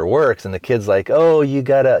launcher works. And the kid's like, oh, you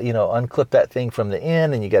got to, unclip that thing from the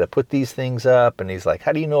end and you got to put these things up. And he's like,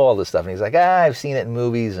 how do you know all this stuff? And he's like, I've seen it in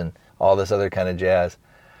movies and all this other kind of jazz.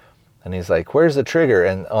 And he's like, where's the trigger?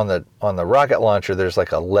 And on the rocket launcher, there's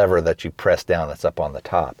like a lever that you press down that's up on the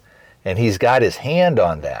top. And he's got his hand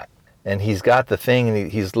on that. And he's got the thing,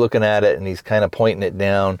 and he's looking at it, and he's kind of pointing it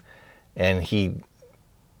down. And he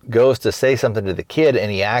goes to say something to the kid,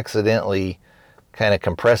 and he accidentally kind of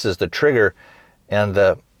compresses the trigger. And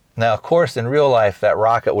now, of course, in real life, that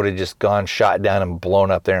rocket would have just gone, shot down, and blown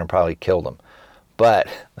up there and probably killed him. But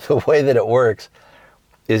the way that it works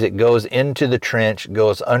is it goes into the trench,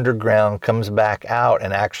 goes underground, comes back out,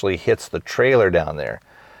 and actually hits the trailer down there.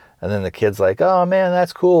 And then the kid's like, oh man,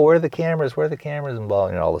 that's cool. Where are the cameras? And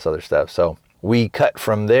blah, all this other stuff. So we cut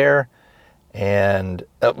from there. And,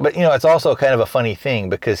 but it's also kind of a funny thing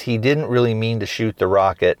because he didn't really mean to shoot the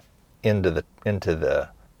rocket into the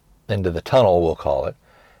tunnel, we'll call it.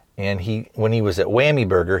 And when he was at Whammy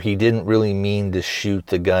Burger, he didn't really mean to shoot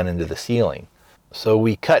the gun into the ceiling. So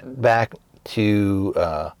we cut back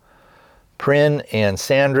to Prynne and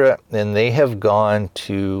Sandra, and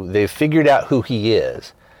they've figured out who he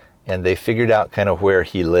is. And they figured out kind of where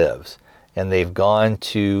he lives. And they've gone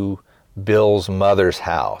to Bill's mother's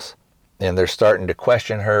house. And they're starting to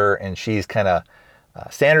question her. And she's kind of,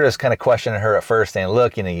 Sandra's kind of questioning her at first, saying,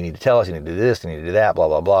 look, you need to tell us, you need to do this, you need to do that, blah,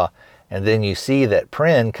 blah, blah. And then you see that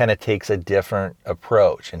Prynne kind of takes a different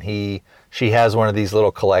approach. And she has one of these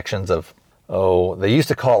little collections of, they used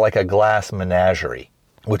to call it like a glass menagerie,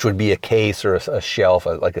 which would be a case or a shelf,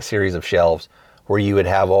 like a series of shelves, where you would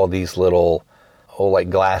have all these little,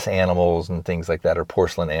 like glass animals and things like that, or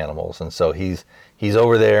porcelain animals. And so he's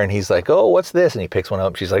over there and he's like, oh, what's this? And he picks one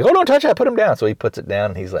up. She's like, oh, don't touch that, put him down. So he puts it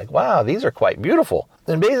down and he's like, wow, these are quite beautiful.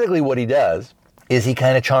 Then basically what he does is he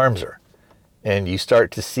kind of charms her. And you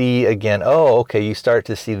start to see again, you start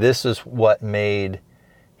to see this is what made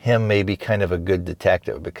him maybe kind of a good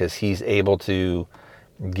detective, because he's able to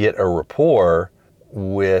get a rapport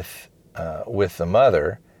with the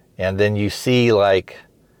mother. And then you see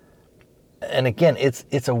and again,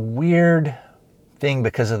 it's a weird thing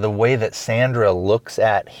because of the way that Sandra looks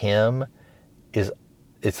at him.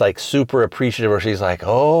 It's like super appreciative, where she's like,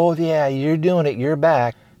 oh yeah, you're doing it, you're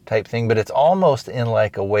back type thing. But it's almost in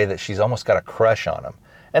like a way that she's almost got a crush on him.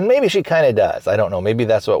 And maybe she kind of does. I don't know. Maybe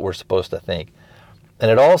that's what we're supposed to think. And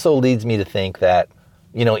it also leads me to think that,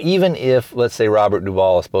 even if, let's say, Robert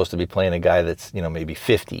Duvall is supposed to be playing a guy that's, maybe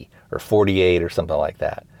 50 or 48 or something like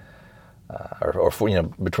that, or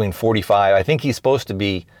between 45. I think he's supposed to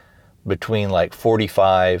be between like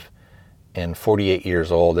 45 and 48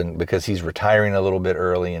 years old, and because he's retiring a little bit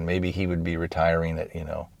early, and maybe he would be retiring at,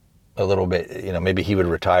 a little bit, maybe he would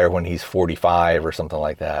retire when he's 45 or something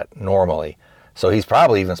like that normally. So he's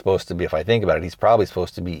probably even supposed to be, if I think about it, he's probably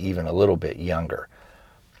supposed to be even a little bit younger.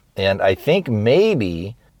 And I think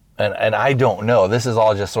maybe, and I don't know, this is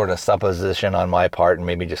all just sort of supposition on my part and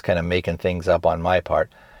maybe just kind of making things up on my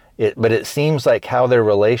part. But it seems like how their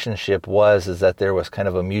relationship is that there was kind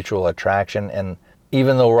of a mutual attraction. And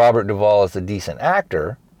even though Robert Duvall is a decent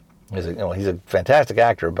actor, he's a fantastic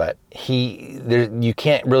actor, but you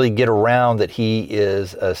can't really get around that he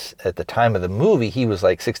is, at the time of the movie, he was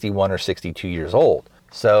like 61 or 62 years old.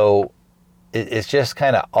 So it's just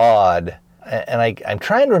kind of odd. And I'm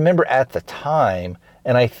trying to remember at the time,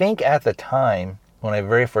 and I think at the time when I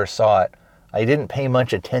very first saw it, I didn't pay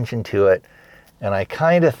much attention to it. And I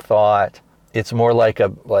kind of thought it's more like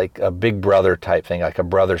a big brother type thing, like a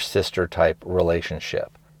brother-sister type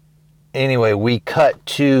relationship. Anyway, we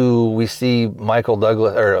see Michael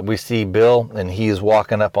Douglas, or we see Bill, and he's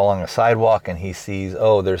walking up along a sidewalk, and he sees,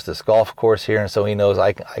 there's this golf course here, and so he knows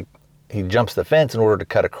he jumps the fence in order to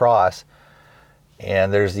cut across.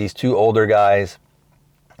 And there's these two older guys,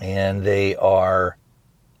 and they are,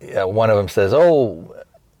 one of them says,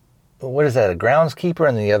 what is that, a groundskeeper?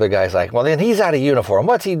 And the other guy's like, well, then he's out of uniform.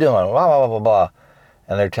 What's he doing? Blah, blah, blah, blah, blah.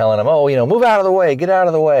 And they're telling him, move out of the way, get out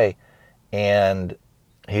of the way. And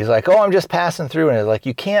he's like, I'm just passing through. And it's like,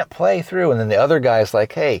 you can't play through. And then the other guy's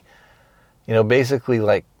like, hey, basically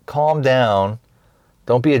like, calm down.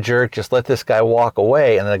 Don't be a jerk. Just let this guy walk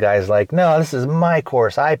away. And the guy's like, no, this is my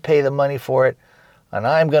course. I pay the money for it, and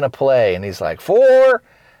I'm going to play. And he's like, 4.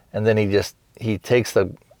 And then he takes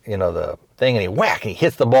the thing and he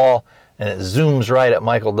hits the ball, and it zooms right at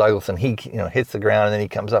Michael Douglas, and he hits the ground, and then he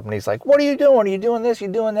comes up and he's like, what are you doing? Are you doing this? You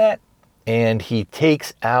doing that? and he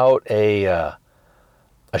takes out a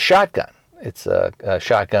shotgun. It's a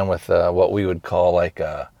shotgun with what we would call like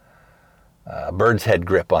a bird's head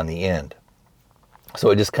grip on the end. So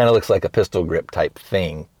it just kind of looks like a pistol grip type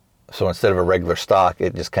thing. So instead of a regular stock,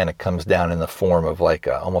 it just kind of comes down in the form of like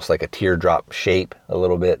almost like a teardrop shape a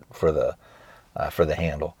little bit for the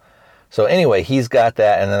handle. So anyway, he's got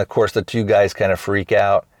that, and then of course the two guys kind of freak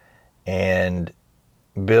out, and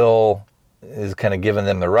Bill is kind of giving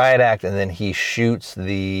them the riot act, and then he shoots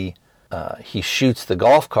the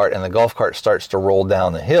golf cart, and the golf cart starts to roll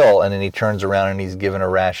down the hill, and then he turns around and he's giving a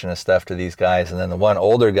ration of stuff to these guys, and then the one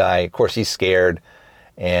older guy, of course, he's scared,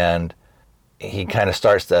 and he kind of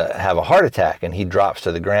starts to have a heart attack, and he drops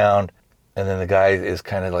to the ground, and then the guy is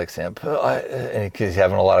kind of like saying, and he's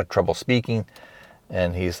having a lot of trouble speaking,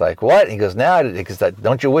 and he's like, what? And he goes, now, because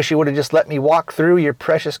don't you wish you would have just let me walk through your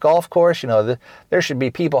precious golf course? You know, there should be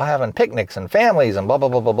people having picnics and families and blah, blah,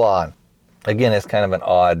 blah, blah, blah. And again, it's kind of an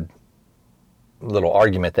odd little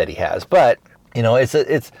argument that he has, but you know,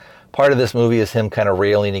 it's part of this movie is him kind of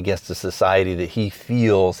railing against the society that he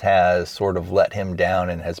feels has sort of let him down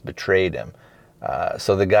and has betrayed him.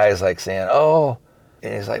 So the guy's like saying, oh,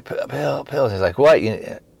 and he's like, pills. He's like, what?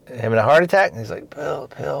 You having a heart attack? And he's like,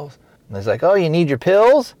 pills. And he's like, oh, you need your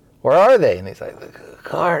pills? Where are they? And he's like, the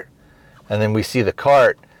cart. And then we see the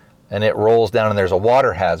cart, and it rolls down, and there's a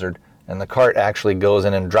water hazard, and the cart actually goes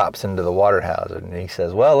in and drops into the water hazard. And he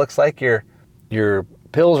says, well, looks like your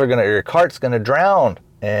cart's gonna drown.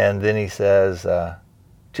 And then he says,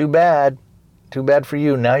 too bad for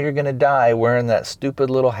you. Now you're gonna die wearing that stupid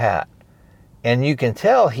little hat. And you can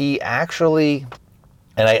tell he actually,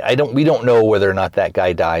 and we don't know whether or not that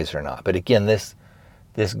guy dies or not. But again, this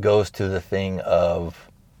goes to the thing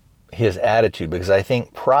of his attitude, because I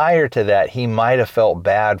think prior to that he might have felt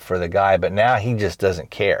bad for the guy, but now he just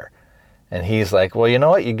doesn't care. And he's like, well, you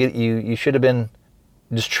know what? You should have been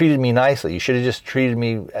just treated me nicely. You should have just treated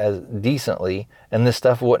me as decently, and this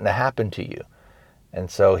stuff wouldn't have happened to you.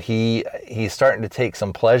 And so he's starting to take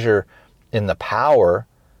some pleasure in the power.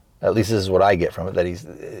 At least this is what I get from it, that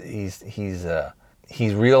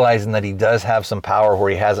he's realizing that he does have some power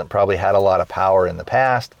where he hasn't probably had a lot of power in the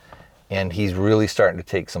past, and he's really starting to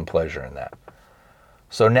take some pleasure in that.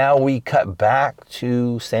 So now we cut back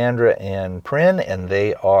to Sandra and Prin, and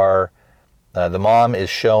they are, the mom is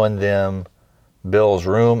showing them Bill's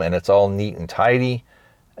room, and it's all neat and tidy,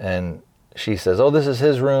 and she says, oh, this is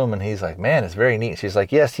his room, and he's like, man, it's very neat. She's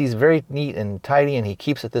like, yes, he's very neat and tidy, and he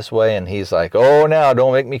keeps it this way, and he's like, oh, now,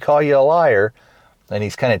 don't make me call you a liar. And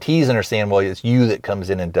he's kind of teasing her, saying, well, it's you that comes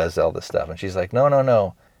in and does all this stuff. And she's like,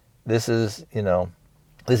 no, this is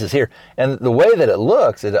here. And the way that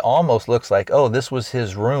it almost looks like, oh, this was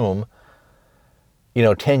his room,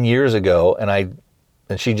 10 years ago, and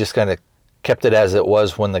she just kind of kept it as it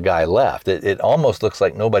was when the guy left. It almost looks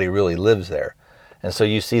like nobody really lives there. And so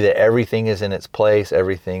you see that everything is in its place.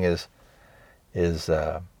 Everything is what's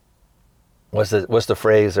the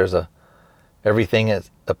phrase? There's everything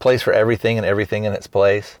is a place for everything, and everything in its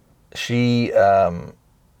place. She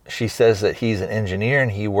says that he's an engineer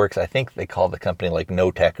and he works, I think they call the company like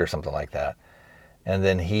No Tech or something like that. And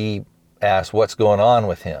then he asks what's going on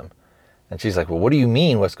with him. And she's like, well, what do you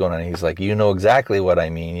mean what's going on? And he's like, you know exactly what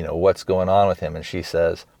I mean, what's going on with him. And she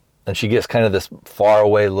says, and she gets kind of this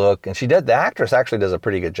faraway look, and the actress actually does a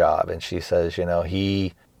pretty good job. And she says,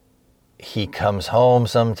 he comes home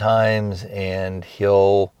sometimes and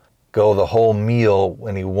he'll go the whole meal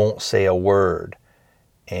and he won't say a word.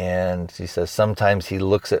 And she says, sometimes he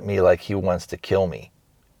looks at me like he wants to kill me.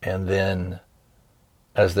 And then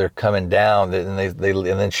as they're coming down, and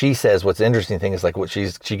then she says, what's the interesting thing is like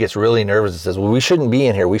she gets really nervous and says, well, we shouldn't be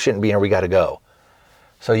in here. We got to go.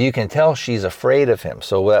 So you can tell she's afraid of him.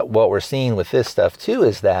 So what we're seeing with this stuff too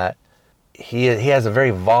is that he has a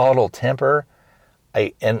very volatile temper.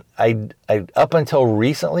 I up until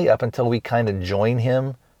recently, up until we kind of join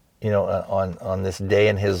him, on this day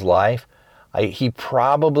in his life, he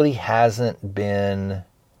probably hasn't been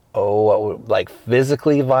like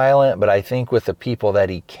physically violent, but I think with the people that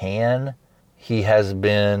he has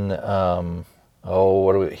been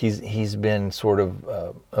he's been sort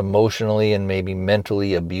of emotionally and maybe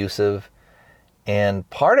mentally abusive. And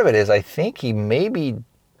part of it is I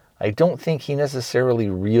don't think he necessarily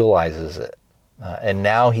realizes it. And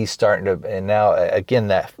now he's starting to, and now again,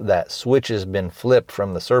 that switch has been flipped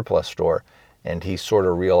from the surplus store, and he's sort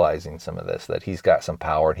of realizing some of this, that he's got some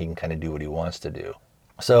power and he can kind of do what he wants to do.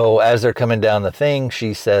 So as they're coming down the thing,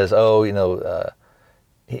 she says,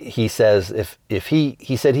 he says, if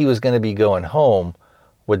he said he was going to be going home,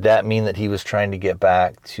 would that mean that he was trying to get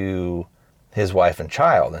back to his wife and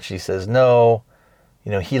child? And she says, no,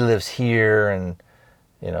 he lives here, and,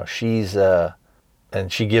 she's,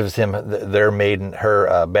 and she gives him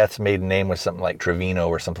Beth's maiden name was something like Trevino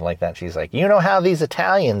or something like that. She's like, you know how these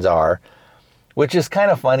Italians are, which is kind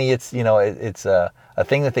of funny. It's, it's a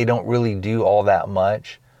thing that they don't really do all that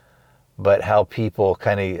much, but how people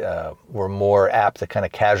kind of were more apt to kind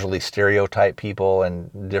of casually stereotype people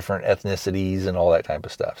and different ethnicities and all that type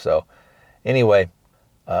of stuff. So anyway,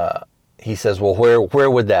 he says, well, where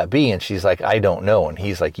would that be? And she's like, I don't know. And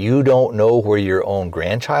he's like, you don't know where your own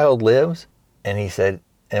grandchild lives? And he said,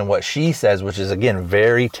 and what she says, which is again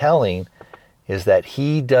very telling, is that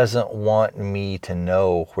he doesn't want me to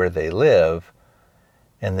know where they live,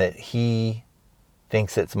 and that he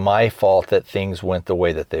thinks it's my fault that things went the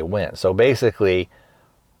way that they went. So basically,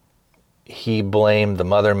 he blamed the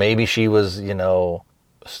mother. Maybe she was,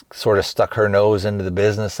 sort of stuck her nose into the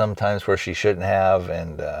business sometimes where she shouldn't have,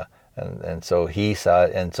 and so he saw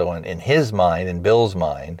it. And so in his mind, in Bill's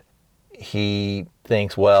mind, he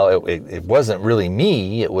thinks, well, it wasn't really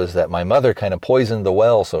me. It was that my mother kind of poisoned the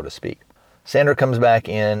well, so to speak. Sandra comes back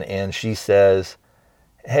in and she says,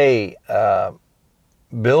 hey,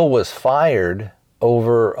 Bill was fired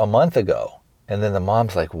over a month ago. And then the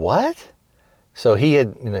mom's like, what? So he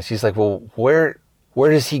had, she's like, well, where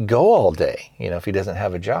does he go all day, if he doesn't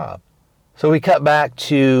have a job? So we cut back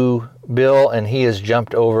to Bill, and he has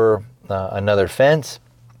jumped over another fence,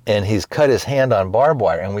 and he's cut his hand on barbed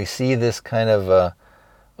wire. And we see this kind of a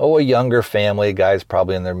younger family. Guys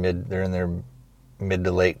probably in their mid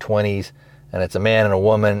to late 20s, and it's a man and a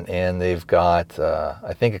woman, and they've got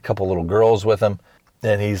I think a couple little girls with them.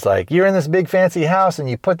 And he's like, you're in this big fancy house and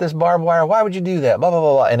you put this barbed wire. Why would you do that? Blah, blah,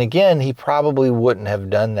 blah, blah. And again, he probably wouldn't have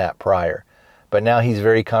done that prior. But now he's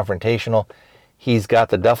very confrontational. He's got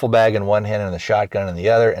the duffel bag in one hand and the shotgun in the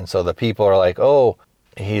other. And so the people are like, oh,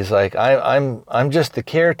 he's like, I'm just the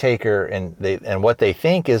caretaker. And what they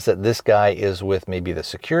think is that this guy is with maybe the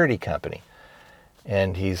security company.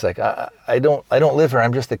 And he's like, I don't live here.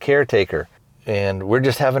 I'm just the caretaker. And we're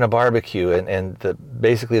just having a barbecue, and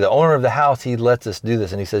basically the owner of the house, he lets us do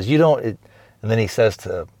this, and he says, and then he says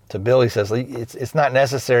to Bill, he says, it's not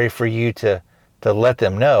necessary for you to let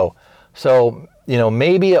them know. So,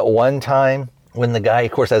 maybe at one time when the guy,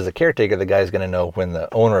 of course, as a caretaker, the guy's going to know when the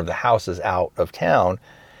owner of the house is out of town,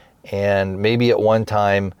 and maybe at one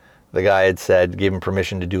time the guy had said, give him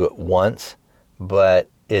permission to do it once, but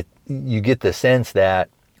you get the sense that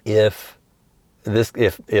if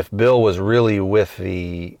Bill was really with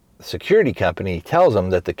the security company, he tells him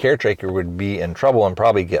that the caretaker would be in trouble and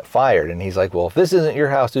probably get fired. And he's like, well, if this isn't your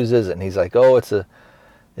house, whose is it? And he's like, oh, it's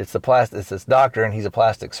this doctor, and he's a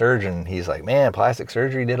plastic surgeon. And he's like, man, plastic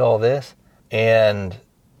surgery did all this? And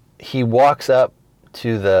he walks up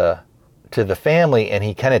to the family, and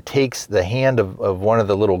he kind of takes the hand of one of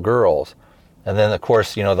the little girls. And then, of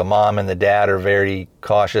course, the mom and the dad are very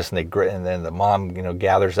cautious, and then the mom,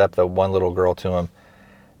 gathers up the one little girl to him.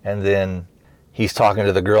 And then he's talking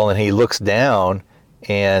to the girl, and he looks down,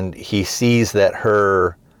 and he sees that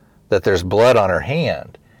there's blood on her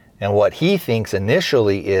hand. And what he thinks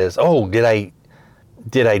initially is, oh, did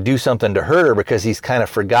I do something to hurt her? Because he's kind of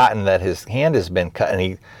forgotten that his hand has been cut,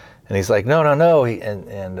 and he's like, no.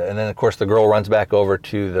 And then, of course, the girl runs back over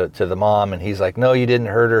to the mom, and he's like, no, you didn't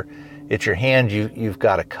hurt her. It's your hand you've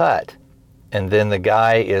got to cut. And then the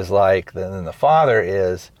guy is like, then the father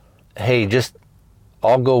is, hey,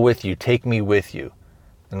 I'll go with you. Take me with you.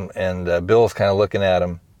 And Bill's kind of looking at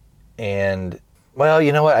him. And, well,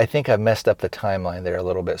 you know what? I think I've messed up the timeline there a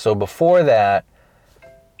little bit. So before that,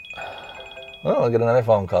 I'll get another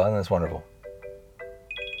phone call, and that's wonderful.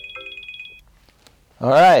 All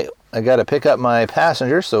right. I got to pick up my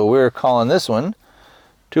passenger, so we're calling this one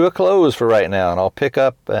to a close for right now, and I'll pick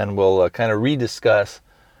up and we'll kind of rediscuss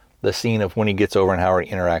the scene of when he gets over and how he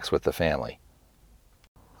interacts with the family.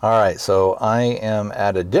 All right, so I am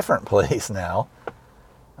at a different place now.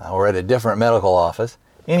 We're at a different medical office.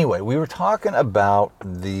 Anyway, we were talking about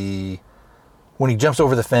when he jumps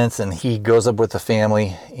over the fence and he goes up with the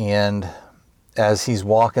family, and as he's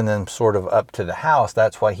walking them sort of up to the house,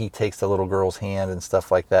 that's why he takes the little girl's hand and stuff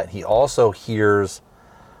like that. He also hears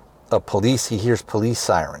police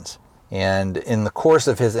sirens. And in the course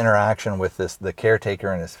of his interaction with the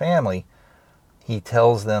caretaker and his family, he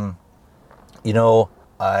tells them,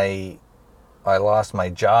 I lost my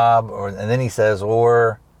job, and then he says,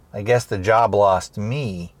 or I guess the job lost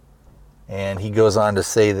me. And he goes on to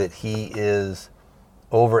say that he is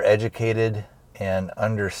overeducated and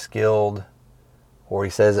underskilled, or he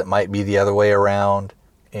says it might be the other way around,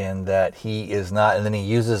 and that he is not, and then he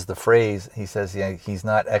uses the phrase, he says he's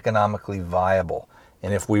not economically viable.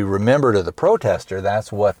 And if we remember to the protester,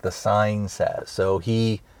 that's what the sign says. So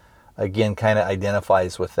he, again, kind of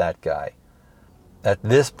identifies with that guy. At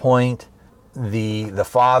this point, the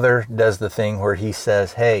father does the thing where he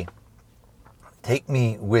says, hey, take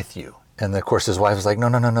me with you. And of course his wife is like, no.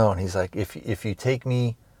 And he's like, if you take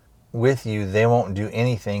me with you, they won't do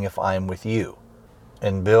anything if I'm with you.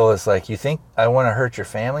 And Bill is like, you think I want to hurt your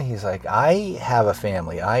family? He's like, I have a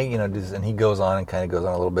family. And he goes on and kind of goes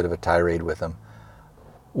on a little bit of a tirade with him.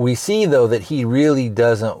 We see though that he really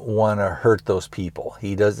doesn't want to hurt those people.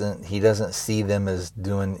 He doesn't see them as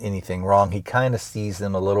doing anything wrong. He kind of sees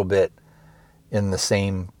them a little bit in the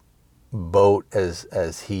same boat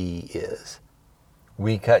as he is.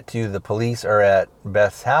 We cut to the police are at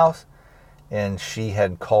Beth's house, and she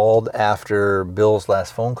had called after Bill's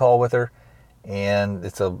last phone call with her, and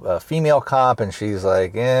it's a female cop, and she's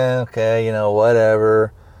like, okay,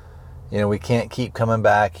 whatever, we can't keep coming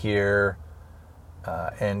back here,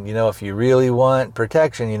 and if you really want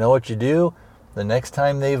protection, you know what you do? The next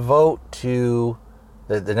time they vote the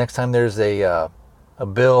next time there's a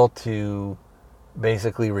bill to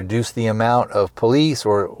basically reduce the amount of police,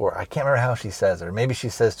 or I can't remember how she says it, or maybe she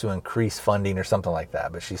says to increase funding or something like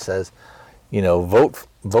that, but she says, vote.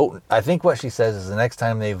 I think what she says is the next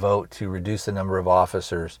time they vote to reduce the number of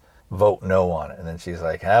officers, vote no on it. And then she's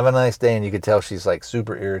like, have a nice day. And you could tell she's like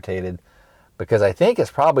super irritated, because I think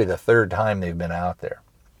it's probably the third time they've been out there.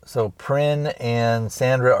 So Prin and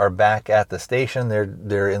Sandra are back at the station.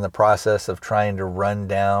 They're in the process of trying to run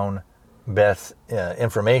down Beth's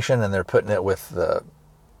information, and they're putting it with the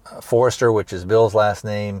Forrester, which is Bill's last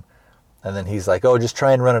name. And then he's like, just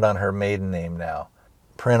try and run it on her maiden name now.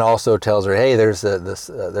 Prin also tells her, hey, there's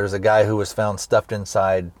a guy who was found stuffed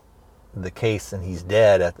inside the case, and he's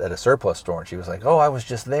dead at a surplus store. And she was like, I was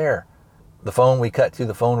just there. The phone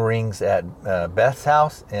rings at Beth's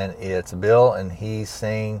house, and it's Bill, and he's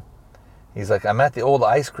like, I'm at the old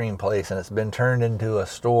ice cream place, and it's been turned into a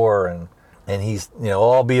store, and he's,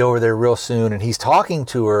 I'll be over there real soon. And he's talking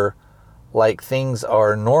to her like things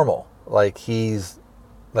are normal, like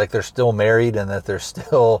they're still married, and that they're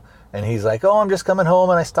still, and he's like, I'm just coming home,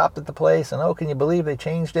 and I stopped at the place, and can you believe they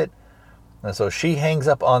changed it? And so she hangs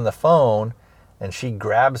up on the phone, and she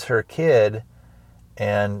grabs her kid,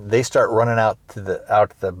 and they start running out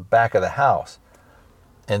the back of the house.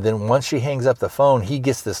 And then once she hangs up the phone, he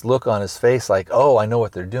gets this look on his face like, I know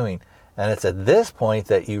what they're doing. And it's at this point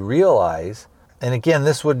that you realize, and again,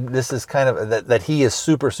 this is kind of that he is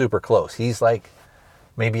super, super close. He's like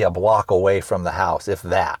maybe a block away from the house, if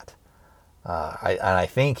that. I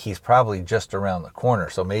think he's probably just around the corner.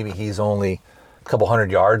 So maybe he's only a couple hundred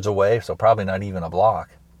yards away, so probably not even a block.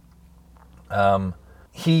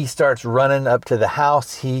 He starts running up to the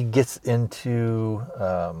house. He goes into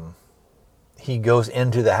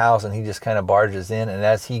the house, and he just kind of barges in. And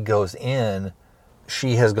as he goes in,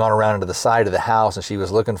 she has gone around to the side of the house, and she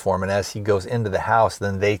was looking for him. And as he goes into the house,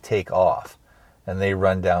 then they take off, and they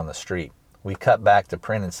run down the street. We cut back to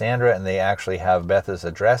Prin and Sandra, and they actually have Beth's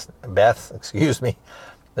address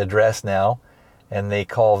now, and they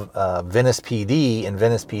call Venice PD, and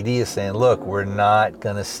Venice PD is saying, look, we're not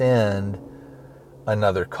going to send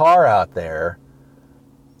another car out there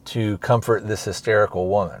to comfort this hysterical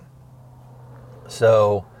woman.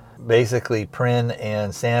 So basically Prin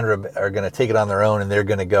and Sandra are going to take it on their own, and they're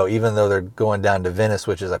going to go, even though they're going down to Venice,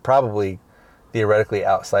 which is probably theoretically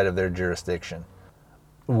outside of their jurisdiction.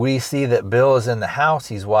 We see that Bill is in the house.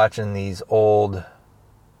 He's watching these old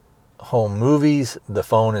home movies. The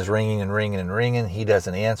phone is ringing and ringing and ringing. He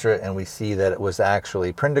doesn't answer it, and we see that it was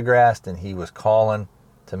actually Prendergast, and he was calling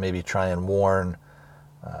to maybe try and warn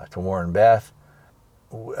Beth.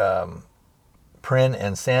 Prin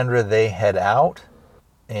and Sandra, they head out,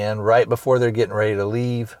 and right before they're getting ready to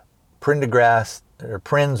leave,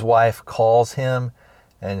 Prin's wife calls him,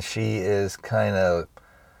 and she is kind of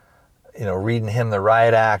reading him the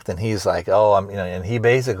riot act, and he's like, and he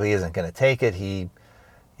basically isn't going to take it. He,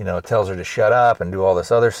 tells her to shut up and do all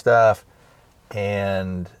this other stuff.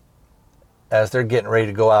 And as they're getting ready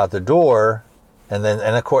to go out the door, and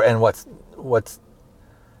of course, and what's,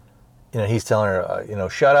 he's telling her,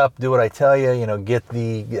 shut up, do what I tell you,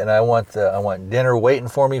 and I want dinner waiting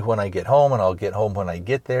for me when I get home, and I'll get home when I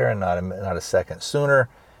get there, and not a second sooner.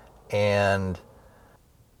 And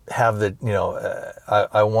have the,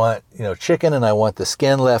 I want, chicken, and I want the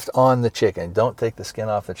skin left on the chicken. Don't take the skin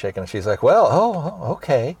off the chicken. And she's like,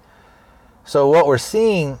 okay. So what we're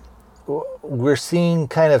seeing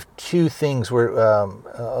kind of two things. We're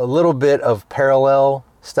a little bit of parallel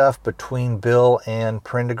stuff between Bill and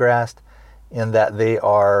Prendergast, in that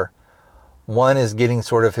one is getting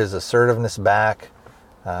sort of his assertiveness back.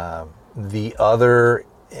 the other,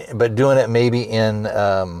 but doing it maybe in,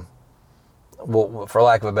 well, for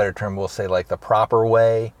lack of a better term, we'll say like the proper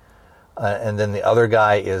way. And then the other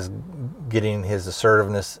guy is getting his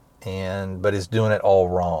assertiveness, but is doing it all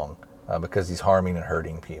wrong because he's harming and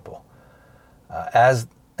hurting people. As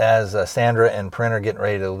Sandra and Prin are getting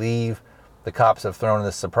ready to leave, the cops have thrown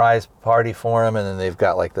this surprise party for him, and then they've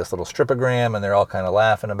got like this little stripogram, and they're all kind of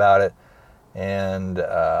laughing about it. And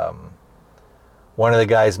one of the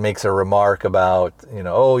guys makes a remark about,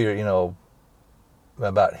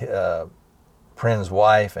 about Prin's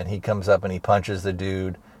wife, and he comes up and he punches the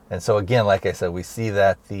dude. And so again, like I said, we see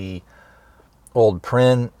that the old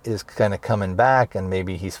Prin is kind of coming back, and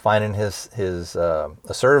maybe he's finding his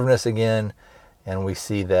assertiveness again. And we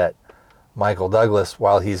see that Michael Douglas,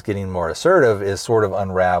 while he's getting more assertive, is sort of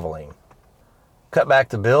unraveling. Cut back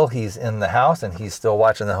to Bill. He's in the house and he's still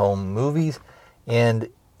watching the home movies. And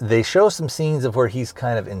they show some scenes of where he's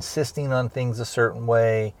kind of insisting on things a certain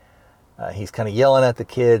way. He's kind of yelling at the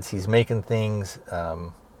kids. He's making things,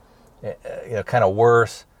 kind of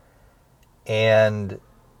worse. And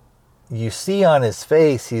you see on his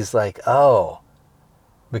face, he's like, oh,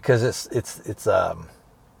 because it's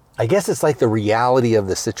I guess it's like the reality of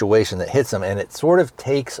the situation that hits him, and it sort of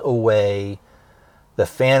takes away the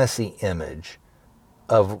fantasy image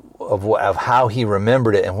of how he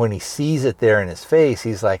remembered it. And when he sees it there in his face,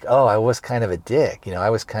 he's like, oh, I was kind of a dick. I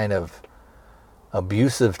was kind of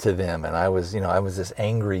abusive to them, and I was this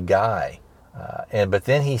angry guy. But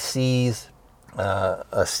then he sees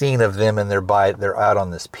a scene of them, and they're out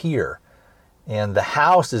on this pier, and the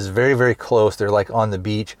house is very, very close. They're like on the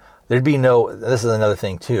beach. This is another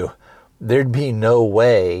thing too. There'd be no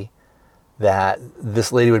way that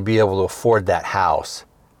this lady would be able to afford that house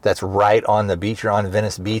that's right on the beach or on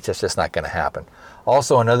Venice Beach. That's just not going to happen.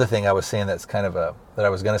 Also, another thing I was saying that I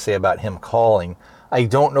was going to say about him calling, I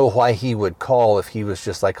don't know why he would call if he was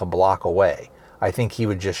just like a block away. I think he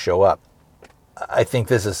would just show up. I think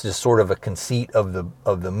this is just sort of a conceit of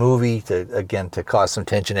the movie to cause some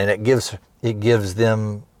tension, and it gives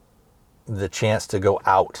them the chance to go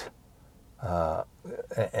out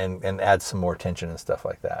and add some more tension and stuff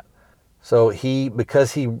like that. So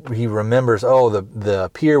because he remembers, the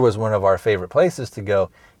pier was one of our favorite places to go,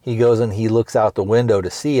 he goes and he looks out the window to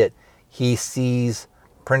see it. He sees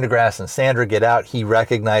Prendergast and Sandra get out. He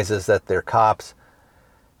recognizes that they're cops,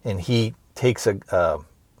 and he takes a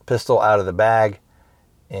pistol out of the bag,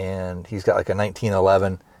 and he's got like a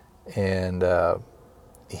 1911, and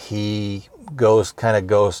he goes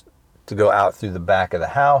to go out through the back of the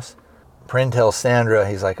house. Prin tells Sandra,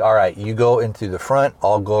 he's like, all right, you go into the front,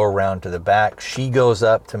 I'll go around to the back. She goes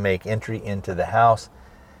up to make entry into the house.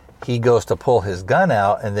 He goes to pull his gun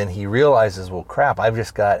out, and then he realizes, well, crap, I've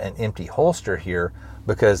just got an empty holster here,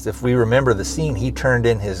 because if we remember the scene, he turned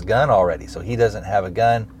in his gun already, so he doesn't have a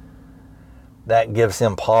gun. That gives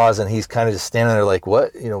him pause, and he's kind of just standing there like,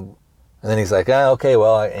 what? And then he's like, okay,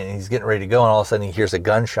 well, and he's getting ready to go, and all of a sudden he hears a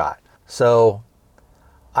gunshot. So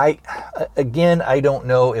I don't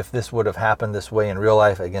know if this would have happened this way in real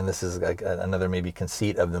life. Again, this is like another maybe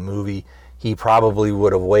conceit of the movie. He probably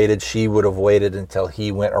would have waited. She would have waited until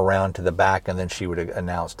he went around to the back, and then she would have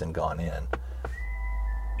announced and gone in.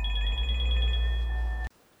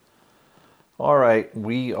 All right,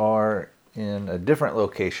 we are in a different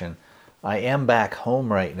location. I am back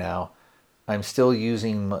home right now. I'm still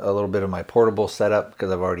using a little bit of my portable setup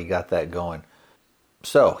because I've already got that going.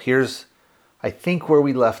 So here's, I think, where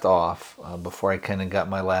we left off before I kind of got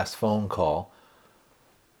my last phone call,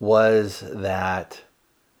 was that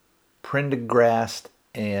Prendergast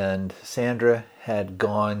and Sandra had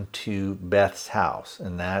gone to Beth's house,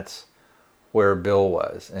 and that's where Bill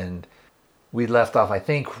was. And we left off, I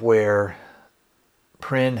think, where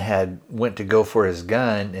Prin had went to go for his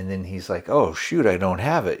gun, and then he's like, oh shoot, I don't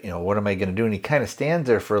have it. What am I going to do? And he kind of stands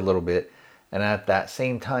there for a little bit, and at that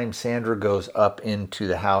same time, Sandra goes up into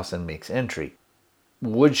the house and makes entry.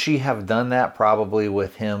 Would she have done that? Probably,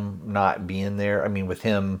 with him not being there. I mean, with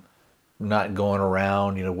him not going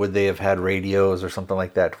around, would they have had radios or something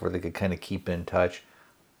like that where they could kind of keep in touch?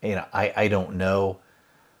 I don't know.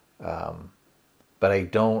 But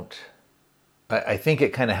I think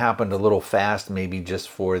it kind of happened a little fast, maybe just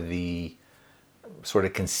for the sort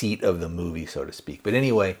of conceit of the movie, so to speak. But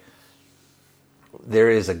anyway, there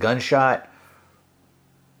is a gunshot.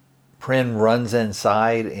 Prin runs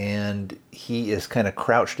inside, and he is kind of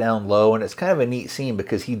crouched down low, and it's kind of a neat scene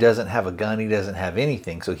because he doesn't have a gun, he doesn't have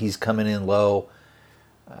anything, so he's coming in low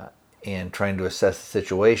and trying to assess the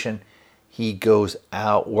situation. He goes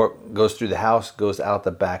out, goes through the house, goes out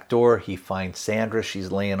the back door. He finds Sandra. She's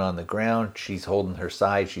laying on the ground. She's holding her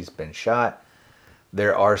side. She's been shot.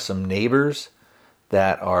 There are some neighbors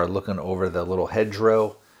that are looking over the little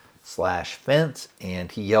hedgerow / fence,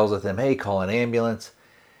 and he yells at them, hey, call an ambulance.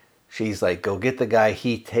 She's like, go get the guy.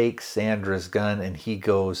 He takes Sandra's gun and he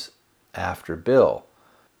goes after Bill.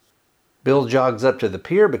 Bill jogs up to the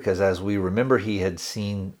pier because, as we remember, he had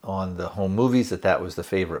seen on the home movies that was the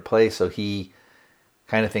favorite place. So he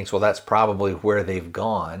kind of thinks, well, that's probably where they've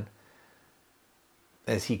gone.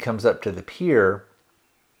 As he comes up to the pier,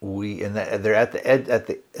 they're at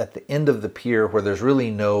the end of the pier where there's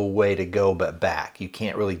really no way to go but back. You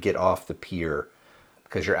can't really get off the pier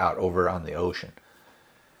because you're out over on the ocean.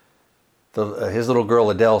 His little girl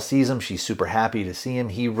Adele sees him. She's super happy to see him.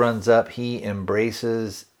 He runs up, he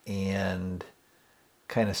embraces and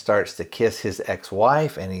kind of starts to kiss his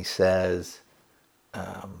ex-wife, and he says,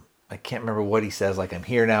 I can't remember what he says, like, I'm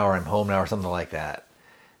here now or I'm home now or something like that.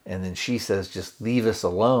 And then she says, just leave us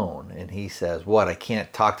alone. And he says, what, I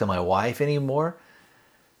can't talk to my wife anymore?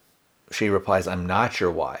 She replies, I'm not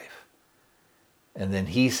your wife. And then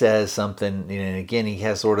he says something, and again, he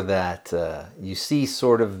has sort of that, you see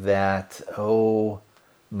sort of that,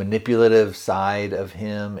 manipulative side of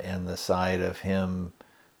him and the side of him,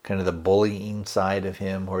 kind of the bullying side of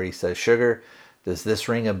him, where he says, sugar, does this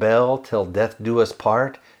ring a bell? Till death do us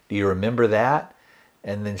part? Do you remember that?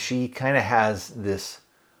 And then she kind of has this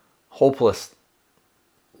hopeless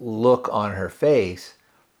look on her face,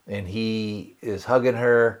 and he is hugging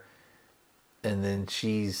her, and then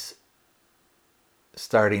she's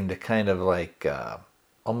starting to kind of like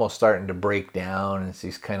almost starting to break down, and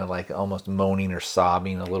she's kind of like almost moaning or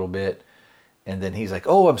sobbing a little bit. And then he's like,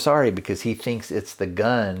 oh, I'm sorry, because he thinks it's the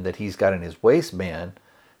gun that he's got in his waistband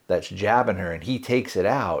that's jabbing her, and he takes it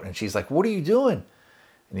out, and she's like, what are you doing?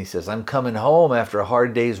 And he says, I'm coming home after a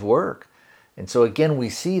hard day's work. And so again, we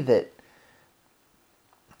see that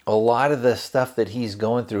a lot of the stuff that he's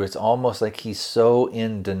going through, it's almost like he's so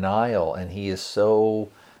in denial, and he is so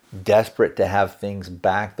desperate to have things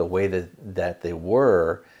back the way that they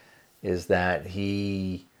were, is that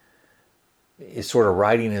he is sort of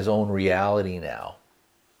writing his own reality now.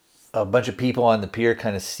 A bunch of people on the pier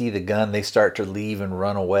kind of see the gun. They start to leave and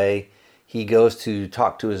run away. He goes to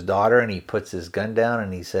talk to his daughter, and he puts his gun down,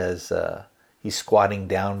 and he says, he's squatting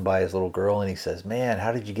down by his little girl, and he says, man,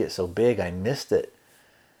 how did you get so big? I missed it.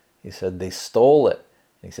 He said, they stole it.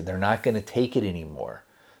 And he said, they're not going to take it anymore.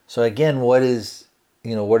 So again, what does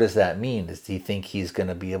that mean? Does he think he's going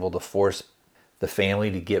to be able to force the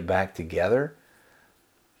family to get back together?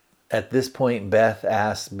 At this point, Beth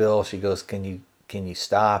asks Bill, she goes, can you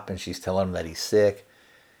stop? And she's telling him that he's sick.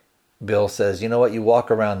 Bill says, you know what, you walk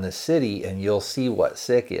around the city and you'll see what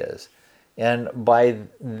sick is. And by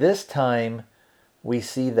this time, we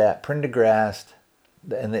see that Prendergast,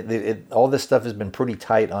 and all this stuff has been pretty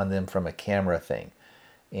tight on them from a camera thing.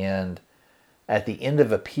 And at the end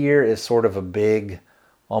of a pier is sort of a big,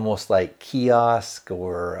 almost like kiosk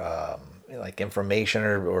or like information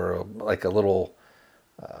or like a little,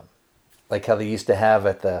 like how they used to have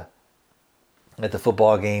at the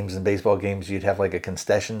football games and baseball games, you'd have like a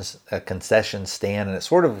concession stand, and it's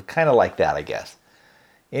sort of kind of like that, I guess.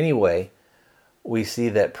 Anyway, we see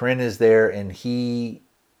that Prin is there, and he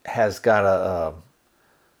has got a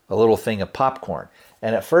little thing of popcorn.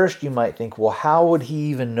 And at first you might think, well, how would he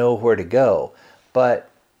even know where to go? But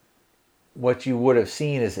what you would have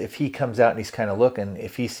seen is if he comes out and he's kind of looking,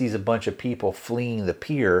 if he sees a bunch of people fleeing the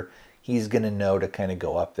pier, he's going to know to kind of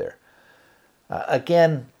go up there.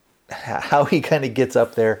 Again, how he kind of gets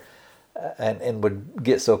up there and would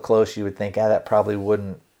get so close, you would think, that probably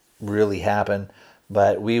wouldn't really happen.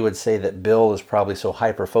 But we would say that Bill is probably so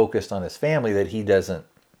hyper-focused on his family that he doesn't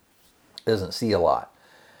see a lot.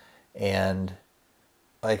 And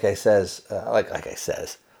like I said,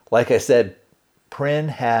 Prin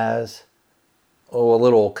has a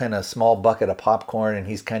little kind of small bucket of popcorn, and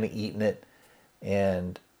he's kind of eating it,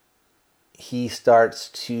 and he starts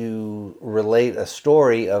to relate a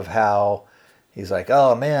story of how he's like,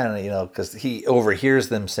 oh man, because he overhears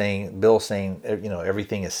them saying, Bill saying,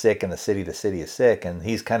 everything is sick in the city is sick, and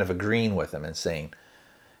he's kind of agreeing with them and saying,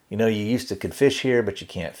 you used to could fish here, but you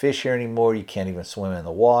can't fish here anymore. You can't even swim in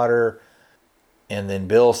the water. And then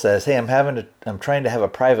Bill says, hey, I'm trying to have a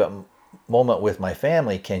private moment with my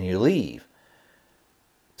family. Can you leave?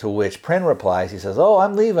 To which Prin replies, he says, oh,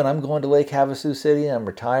 I'm leaving. I'm going to Lake Havasu City. I'm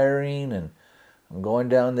retiring, and I'm going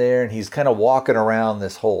down there. And he's kind of walking around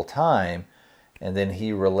this whole time. And then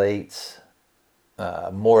he relates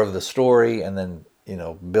more of the story. And then,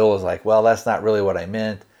 Bill is like, well, that's not really what I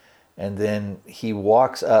meant. And then he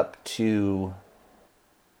walks up to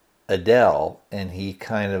Adele, and he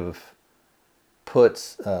kind of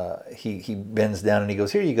he bends down and he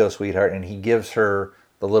goes, "Here you go, sweetheart," and he gives her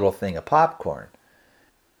the little thing of popcorn.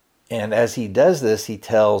 And as he does this, he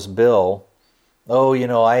tells Bill, "Oh,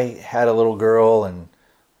 I had a little girl, and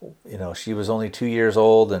she was only 2 years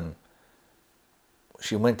old, and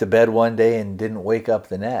she went to bed one day and didn't wake up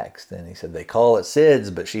the next." And he said, "They call it SIDS,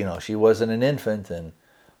 but she wasn't an infant," and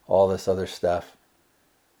all this other stuff.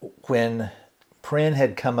 When Prin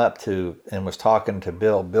had come up to and was talking to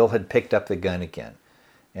Bill, Bill had picked up the gun again.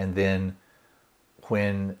 And then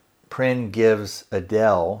when Prin gives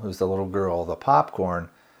Adele, who's the little girl, the popcorn,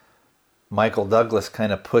 Michael Douglas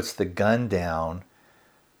kind of puts the gun down.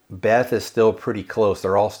 Beth is still pretty close.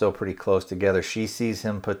 They're all still pretty close together. She sees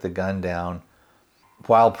him put the gun down.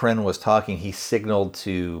 While Prin was talking, he signaled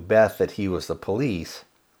to Beth that he was the police.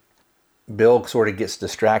 Bill sort of gets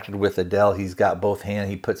distracted with Adele. He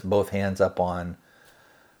puts both hands up on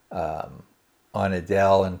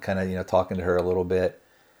Adele and kind of, talking to her a little bit.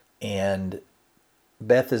 And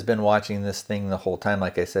Beth has been watching this thing the whole time.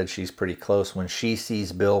 Like I said, she's pretty close. When she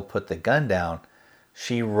sees Bill put the gun down,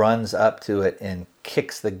 she runs up to it and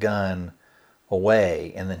kicks the gun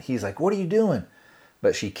away. And then he's like, "What are you doing?"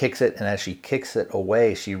 But she kicks it, and as she kicks it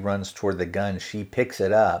away, she runs toward the gun. She picks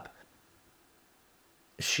it up.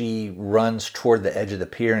 She runs toward the edge of the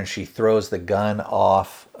pier, and she throws the gun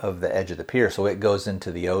off of the edge of the pier. So it goes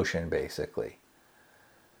into the ocean, basically.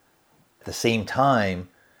 At the same time,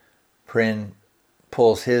 Prin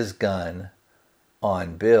pulls his gun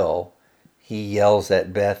on Bill. He yells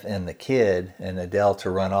at Beth and the kid and Adele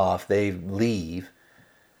to run off. They leave.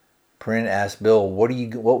 Prin asks Bill, what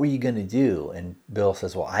were you going to do? And Bill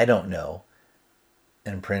says, "Well, I don't know."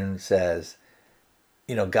 And Prin says,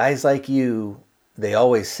 "Guys like you, they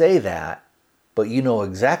always say that, but you know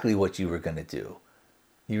exactly what you were going to do.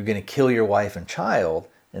 You were going to kill your wife and child,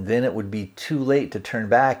 and then it would be too late to turn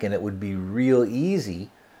back, and it would be real easy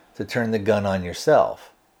to turn the gun on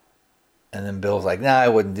yourself." And then Bill's like, "Nah, I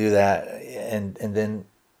wouldn't do that." And then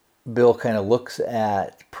Bill kind of looks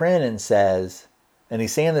at Prin and says, and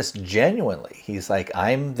he's saying this genuinely, he's like,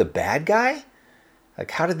 "I'm the bad guy?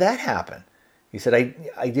 Like, how did that happen?" He said,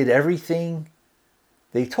 I did everything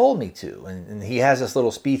they told me to." And he has this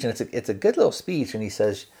little speech, and it's a good little speech. And he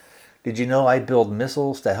says, "Did you know I build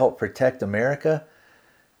missiles to help protect America?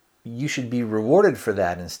 You should be rewarded for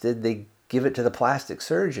that. Instead, they give it to the plastic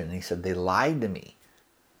surgeon." And he said, "They lied to me."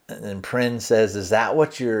 And then Prin says, "Is that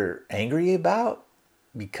what you're angry about?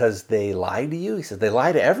 Because they lied to you?" He says, "They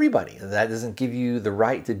lie to everybody. That doesn't give you the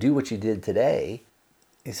right to do what you did today."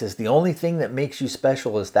 He says, "The only thing that makes you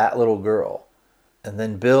special is that little girl." And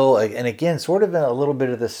then Bill, and again, sort of in a little bit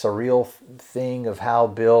of the surreal thing of how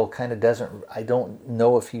Bill kind of I don't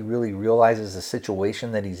know if he really realizes the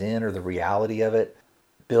situation that he's in or the reality of it.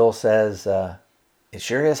 Bill says, "It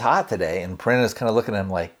sure is hot today." And Prin is kind of looking at him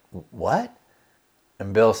like, "What?"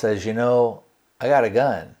 And Bill says, "I got a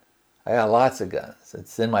gun. I got lots of guns.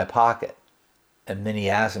 It's in my pocket." And then he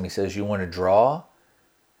asks him, he says, "You want to draw?"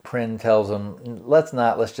 Prin tells him, let's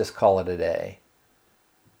just call it a day."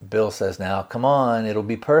 Bill says, "Now, come on, it'll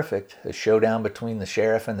be perfect. A showdown between the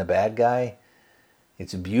sheriff and the bad guy.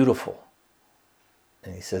 It's beautiful."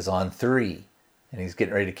 And he says, "On 3. And he's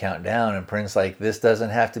getting ready to count down. And Prin's like, "This doesn't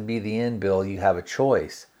have to be the end, Bill. You have a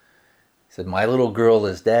choice." He said, "My little girl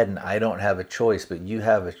is dead, and I don't have a choice, but you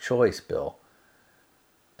have a choice, Bill."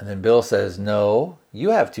 And then Bill says, "No, you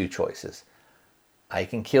have 2 choices. I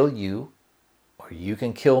can kill you, or you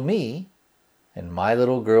can kill me, and my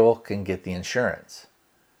little girl can get the insurance."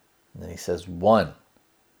 And then he says, 1.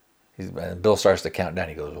 And Bill starts to count down.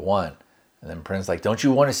 He goes, 1. And then Prin's like, "Don't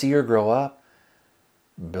you want to see her grow up?"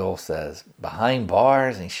 And Bill says, "Behind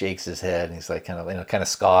bars?" And he shakes his head, and he's like, kind of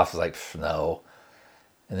scoffs, like, "No."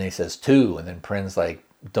 And then he says, 2. And then Prin's like,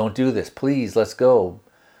 "Don't do this, please, let's go."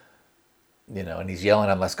 And he's yelling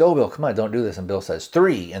at him, "Let's go, Bill, come on, don't do this." And Bill says,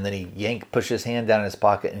 3. And then he pushes his hand down in his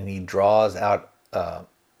pocket, and he draws out a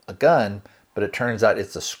gun, but it turns out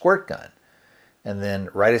it's a squirt gun. And then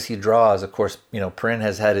right as he draws, of course, Prin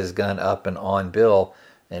has had his gun up and on Bill,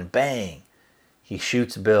 and bang, he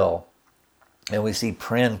shoots Bill. And we see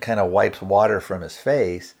Prin kind of wipes water from his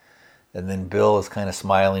face, and then Bill is kind of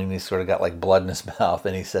smiling, and he's sort of got like blood in his mouth,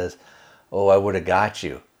 and he says, "Oh, I would have got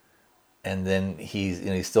you." And then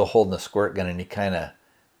he's still holding the squirt gun, and he kind of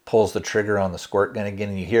pulls the trigger on the squirt gun again,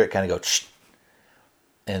 and you hear it kind of go, "Shh."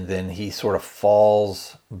 And then he sort of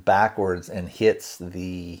falls backwards and hits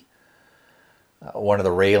the one of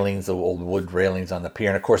the railings, the old wood railings on the pier.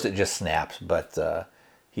 And of course it just snaps, but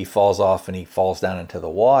he falls off and he falls down into the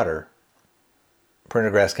water.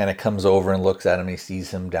 Prendergast kind of comes over and looks at him. He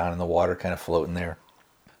sees him down in the water kind of floating there.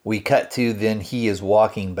 We cut to then he is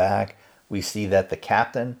walking back We see that the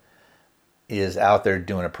captain is out there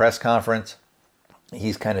doing a press conference.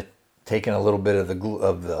 He's kind of taking a little bit of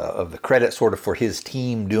the credit sort of for his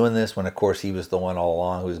team doing this, when of course he was the one all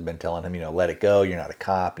along who's been telling him, let it go. You're not a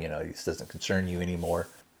cop. This doesn't concern you anymore.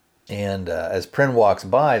 And as Prin walks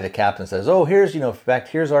by, the captain says, "Oh, here's, in fact,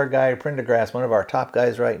 here's our guy, Prendergast, one of our top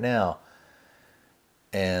guys right now.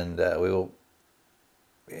 And we will,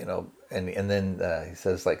 and then he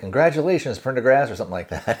says, like, congratulations, Prendergast," or something like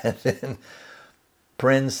that. And then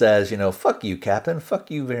Prin says, "Fuck you, Captain. Fuck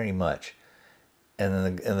you very much."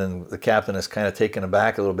 And then the captain is kind of taken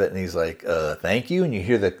aback a little bit, and he's like, "Thank you." And you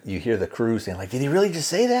hear the crew saying, like, "Did he really just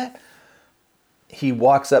say that?" He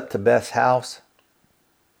walks up to Beth's house,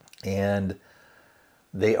 and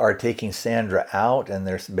they are taking Sandra out, and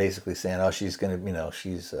they're basically saying, "Oh, she's gonna,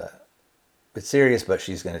 she's it's serious, but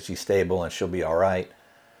she's stable and she'll be all right."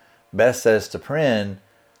 Beth says to Prin,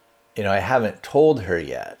 "I haven't told her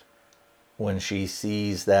yet." When she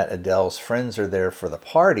sees that Adele's friends are there for the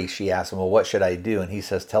party, she asks him, "Well, what should I do?" And he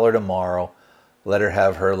says, "Tell her tomorrow. Let her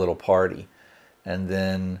have her little party." And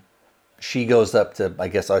then she goes up to, I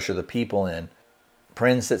guess, usher the people in.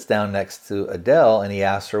 Prin sits down next to Adele, and he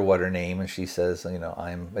asks her what her name, and she says,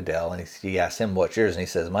 "I'm Adele." And he asks him, "What's yours?" And he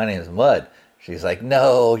says, "My name's Mud." She's like,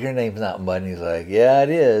 "No, your name's not Mud." And he's like, "Yeah, it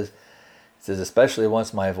is." He says, "Especially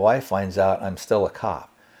once my wife finds out I'm still a cop."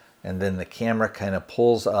 And then the camera kind of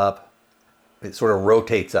pulls up. It sort of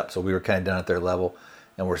rotates up, so we were kind of down at their level,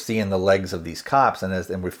 and we're seeing the legs of these cops,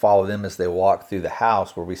 and we follow them as they walk through the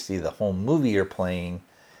house, where we see the home movie are playing,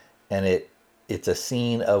 and it's a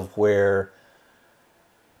scene of where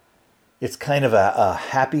it's kind of a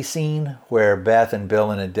happy scene where Beth and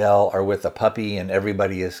Bill and Adele are with a puppy, and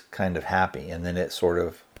everybody is kind of happy, and then it sort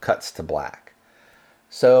of cuts to black.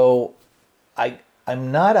 So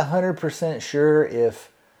I'm not 100% sure if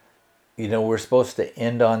we're supposed to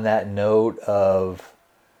end on that note of,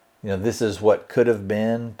 this is what could have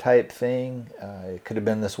been type thing. It could have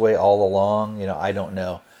been this way all along. I don't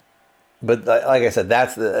know. But like I said,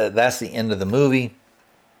 that's the end of the movie.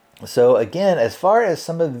 So again, as far as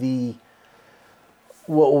some of the,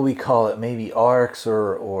 what will we call it, maybe arcs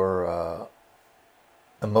or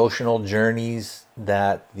emotional journeys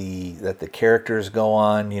that the characters go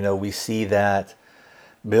on, we see that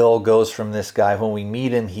Bill goes from this guy, when we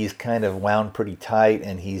meet him, he's kind of wound pretty tight,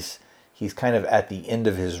 and he's kind of at the end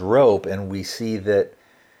of his rope, and we see that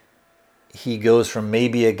he goes from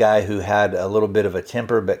maybe a guy who had a little bit of a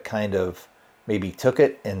temper, but kind of maybe took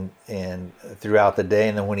it and throughout the day,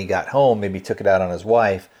 and then when he got home, maybe took it out on his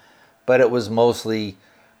wife, but it was mostly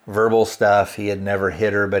verbal stuff. He had never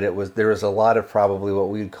hit her, but there was a lot of probably what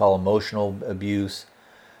we would call emotional abuse,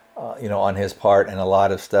 on his part, and a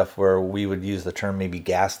lot of stuff where we would use the term maybe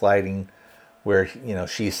gaslighting, where,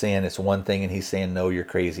 she's saying it's one thing and he's saying, "No, you're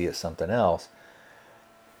crazy, it's something else."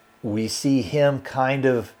 We see him kind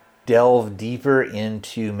of delve deeper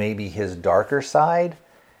into maybe his darker side,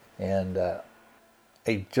 and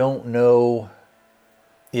I don't know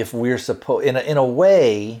if we're supposed, in a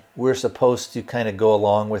way, we're supposed to kind of go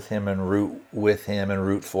along with him and root with him and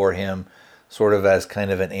root for him, sort of as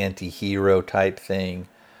kind of an anti-hero type thing.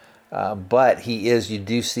 But you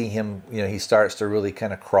do see him, he starts to really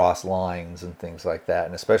kind of cross lines and things like that.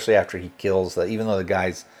 And especially after he kills, even though the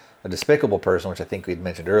guy's a despicable person, which I think we'd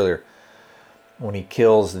mentioned earlier, when he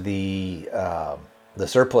kills the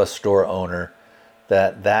surplus store owner,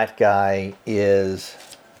 that guy is,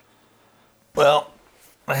 well,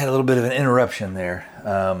 I had a little bit of an interruption there.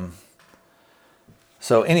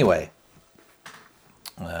 So anyway,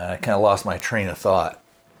 I kind of lost my train of thought.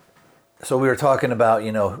 So we were talking about,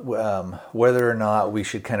 whether or not we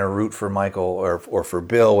should kind of root for Michael or for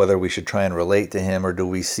Bill, whether we should try and relate to him, or do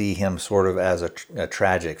we see him sort of as a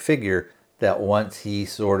tragic figure that once he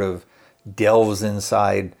sort of delves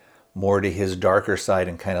inside more to his darker side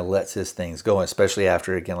and kind of lets his things go, especially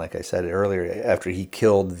after, again, like I said earlier, after he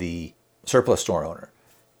killed the surplus store owner.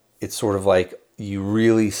 It's sort of like you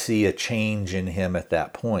really see a change in him at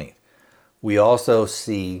that point. We also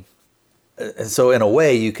see, so in a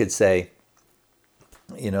way you could say,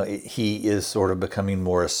 he is sort of becoming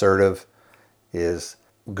more assertive, is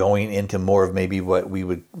going into more of maybe what we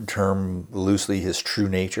would term loosely his true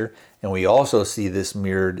nature. And we also see this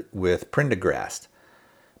mirrored with Prendergast.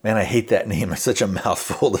 Man, I hate that name. It's such a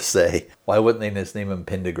mouthful to say. Why wouldn't they just name him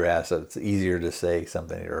Pendergrass? It's easier to say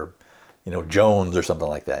something, or, Jones or something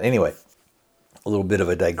like that. Anyway, a little bit of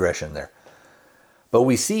a digression there. But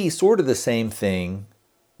we see sort of the same thing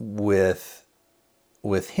with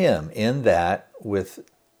him, in that with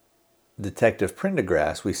Detective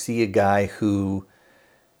Prendergast, we see a guy who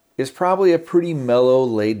is probably a pretty mellow,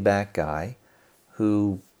 laid-back guy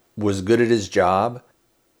who was good at his job.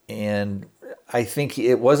 And I think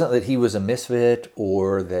it wasn't that he was a misfit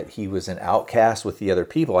or that he was an outcast with the other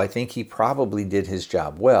people. I think he probably did his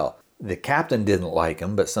job well. The captain didn't like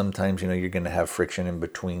him, but sometimes, you're going to have friction in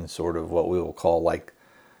between sort of what we will call like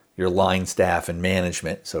your line staff and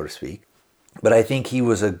management, so to speak. But I think he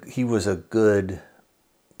was a good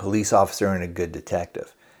police officer and a good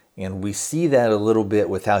detective. And we see that a little bit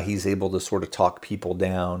with how he's able to sort of talk people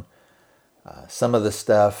down. Some of the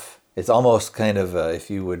stuff, it's almost kind of, if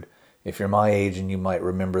you're my age and you might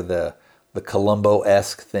remember the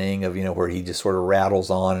Columbo-esque thing of, where he just sort of rattles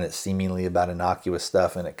on and it's seemingly about innocuous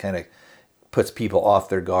stuff and it kind of puts people off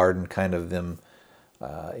their guard and kind of them,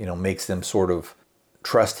 makes them sort of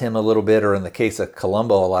trust him a little bit. Or in the case of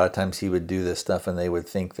Columbo, a lot of times he would do this stuff and they would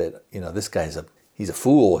think that, this guy's he's a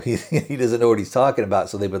fool. He doesn't know what he's talking about.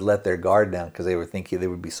 So they would let their guard down because they would think they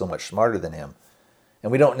would be so much smarter than him.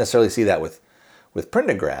 And we don't necessarily see that with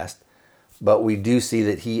Prendergast, but we do see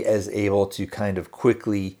that he is able to kind of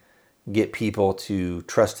quickly get people to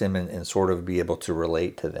trust him and sort of be able to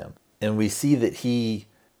relate to them. And we see that he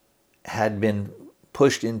had been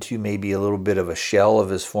pushed into maybe a little bit of a shell of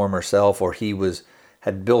his former self, or he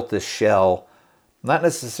had built this shell, not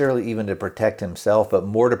necessarily even to protect himself, but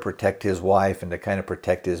more to protect his wife and to kind of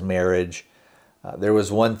protect his marriage. There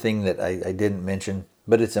was one thing that I didn't mention,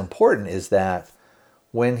 but it's important, is that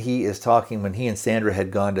when he and Sandra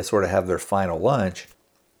had gone to sort of have their final lunch,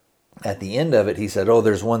 at the end of it, he said, "Oh,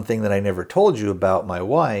 there's one thing that I never told you about my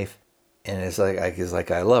wife." And it's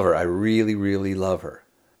like, I love her. I really, really love her.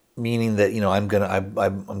 Meaning that, I'm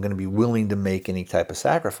gonna be willing to make any type of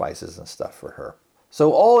sacrifices and stuff for her.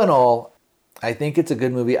 So all in all, I think it's a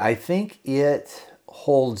good movie. I think it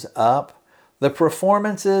holds up. The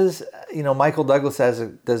performances, Michael Douglas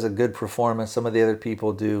does a good performance. Some of the other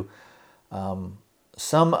people do.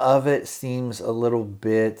 Some of it seems a little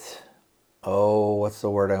bit, what's the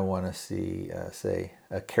word I want to say?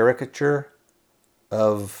 A caricature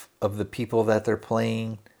of the people that they're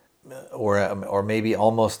playing, or maybe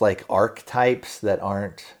almost like archetypes that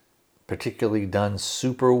aren't particularly done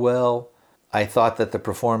super well. I thought that the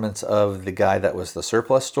performance of the guy that was the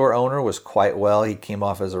surplus store owner was quite well. He came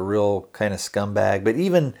off as a real kind of scumbag, but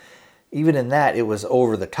even in that, it was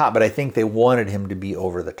over the top. But I think they wanted him to be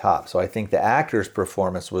over the top. So I think the actor's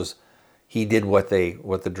performance he did what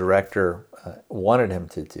the director wanted him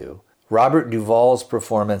to do. Robert Duvall's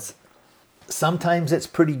performance, sometimes it's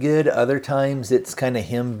pretty good. Other times it's kind of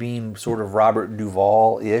him being sort of Robert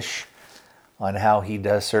Duvall-ish on how he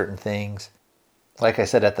does certain things. Like I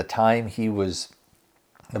said, at the time, he was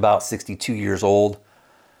about 62 years old.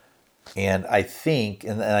 And I think,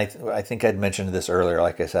 I think I'd mentioned this earlier,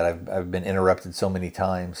 like I said, I've been interrupted so many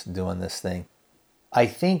times doing this thing. I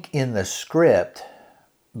think in the script,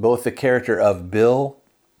 both the character of Bill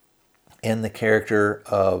and the character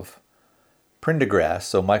of Prendergast,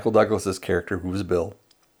 so Michael Douglas's character, who was Bill,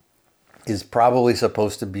 is probably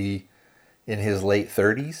supposed to be in his late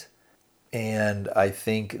 30s. And I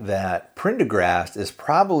think that Prendergast is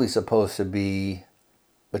probably supposed to be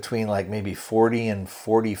between like maybe 40 and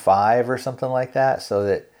 45 or something like that, so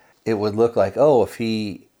that it would look like,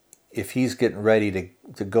 if he's getting ready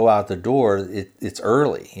to go out the door, it's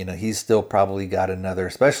early. He's still probably got another,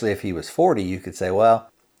 especially if he was 40, you could say, well,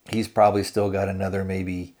 he's probably still got another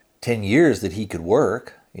maybe 10 years that he could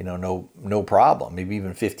work, no problem. Maybe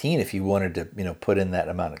even 15 if he wanted to, put in that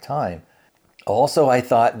amount of time. Also, I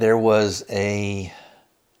thought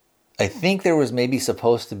I think there was maybe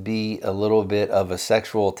supposed to be a little bit of a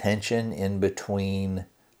sexual tension in between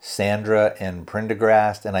Sandra and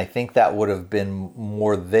Prendergast, and I think that would have been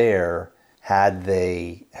more there had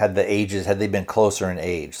they been closer in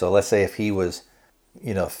age. So let's say if he was,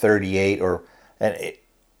 38,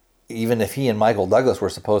 even if he and Michael Douglas were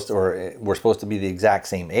supposed to be the exact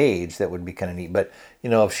same age, that would be kind of neat. But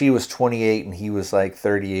if she was 28 and he was like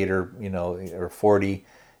 38 or 40,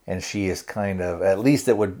 and she is kind of, at least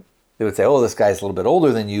they would say, this guy's a little bit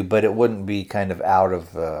older than you, but it wouldn't be kind of out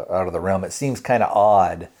of the realm. It seems kind of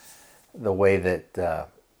odd the way that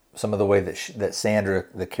that Sandra,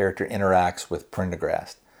 the character, interacts with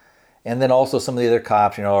Prendergast. And then also some of the other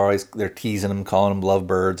cops, they're teasing him, calling him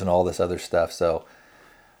lovebirds and all this other stuff. So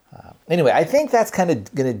anyway, I think that's kind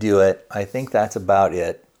of going to do it. I think that's about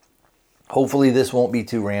it. Hopefully this won't be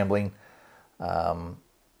too rambling.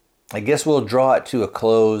 I guess we'll draw it to a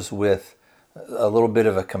close with a little bit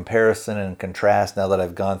of a comparison and contrast now that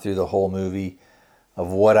I've gone through the whole movie of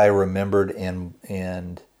what I remembered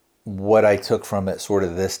and what I took from it sort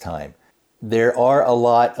of this time. There are a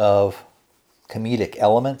lot of comedic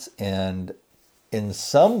elements, and in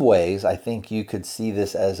some ways, I think you could see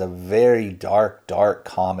this as a very dark, dark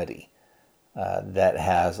comedy that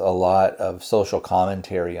has a lot of social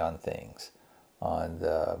commentary on things, on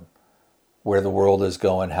where the world is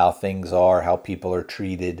going, how things are, how people are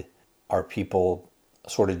treated. Are people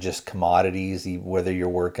sort of just commodities, whether you're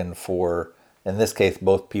working for, in this case,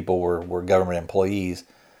 both people were government employees.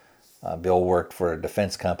 Bill worked for a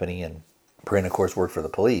defense company and Bryn, of course, worked for the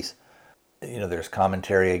police. There's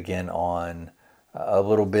commentary again on a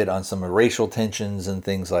little bit on some racial tensions and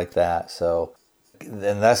things like that. So,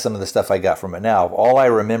 and that's some of the stuff I got from it now. All I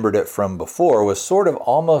remembered it from before was sort of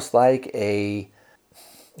almost like a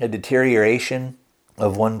deterioration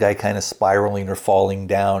of one guy kind of spiraling or falling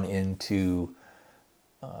down into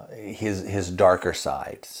his darker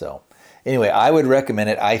side. So anyway, I would recommend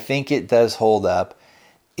it. I think it does hold up.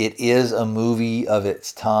 It is a movie of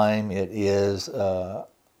its time. It is a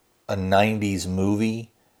 90s movie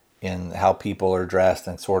in how people are dressed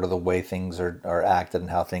and sort of the way things are acted and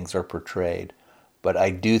how things are portrayed. But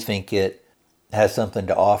I do think it has something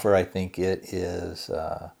to offer. I think it is,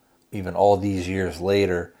 even all these years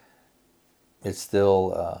later, it's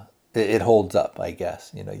still, it holds up, I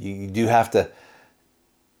guess. You do have to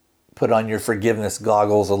put on your forgiveness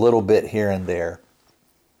goggles a little bit here and there.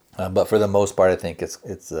 But for the most part, I think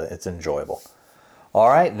it's enjoyable. All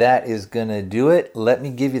right, that is going to do it. Let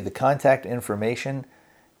me give you the contact information.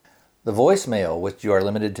 The voicemail, which you are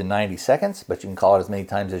limited to 90 seconds, but you can call it as many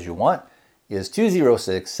times as you want, is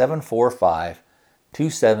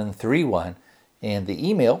 206-745-2731. And the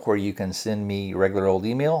email, where you can send me regular old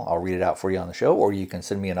email, I'll read it out for you on the show, or you can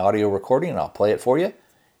send me an audio recording and I'll play it for you.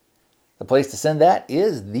 The place to send that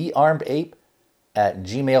is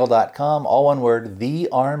thearmedape@gmail.com. All one word,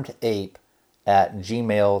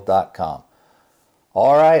 thearmedape@gmail.com.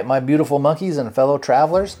 All right, my beautiful monkeys and fellow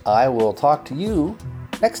travelers, I will talk to you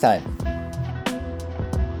next time.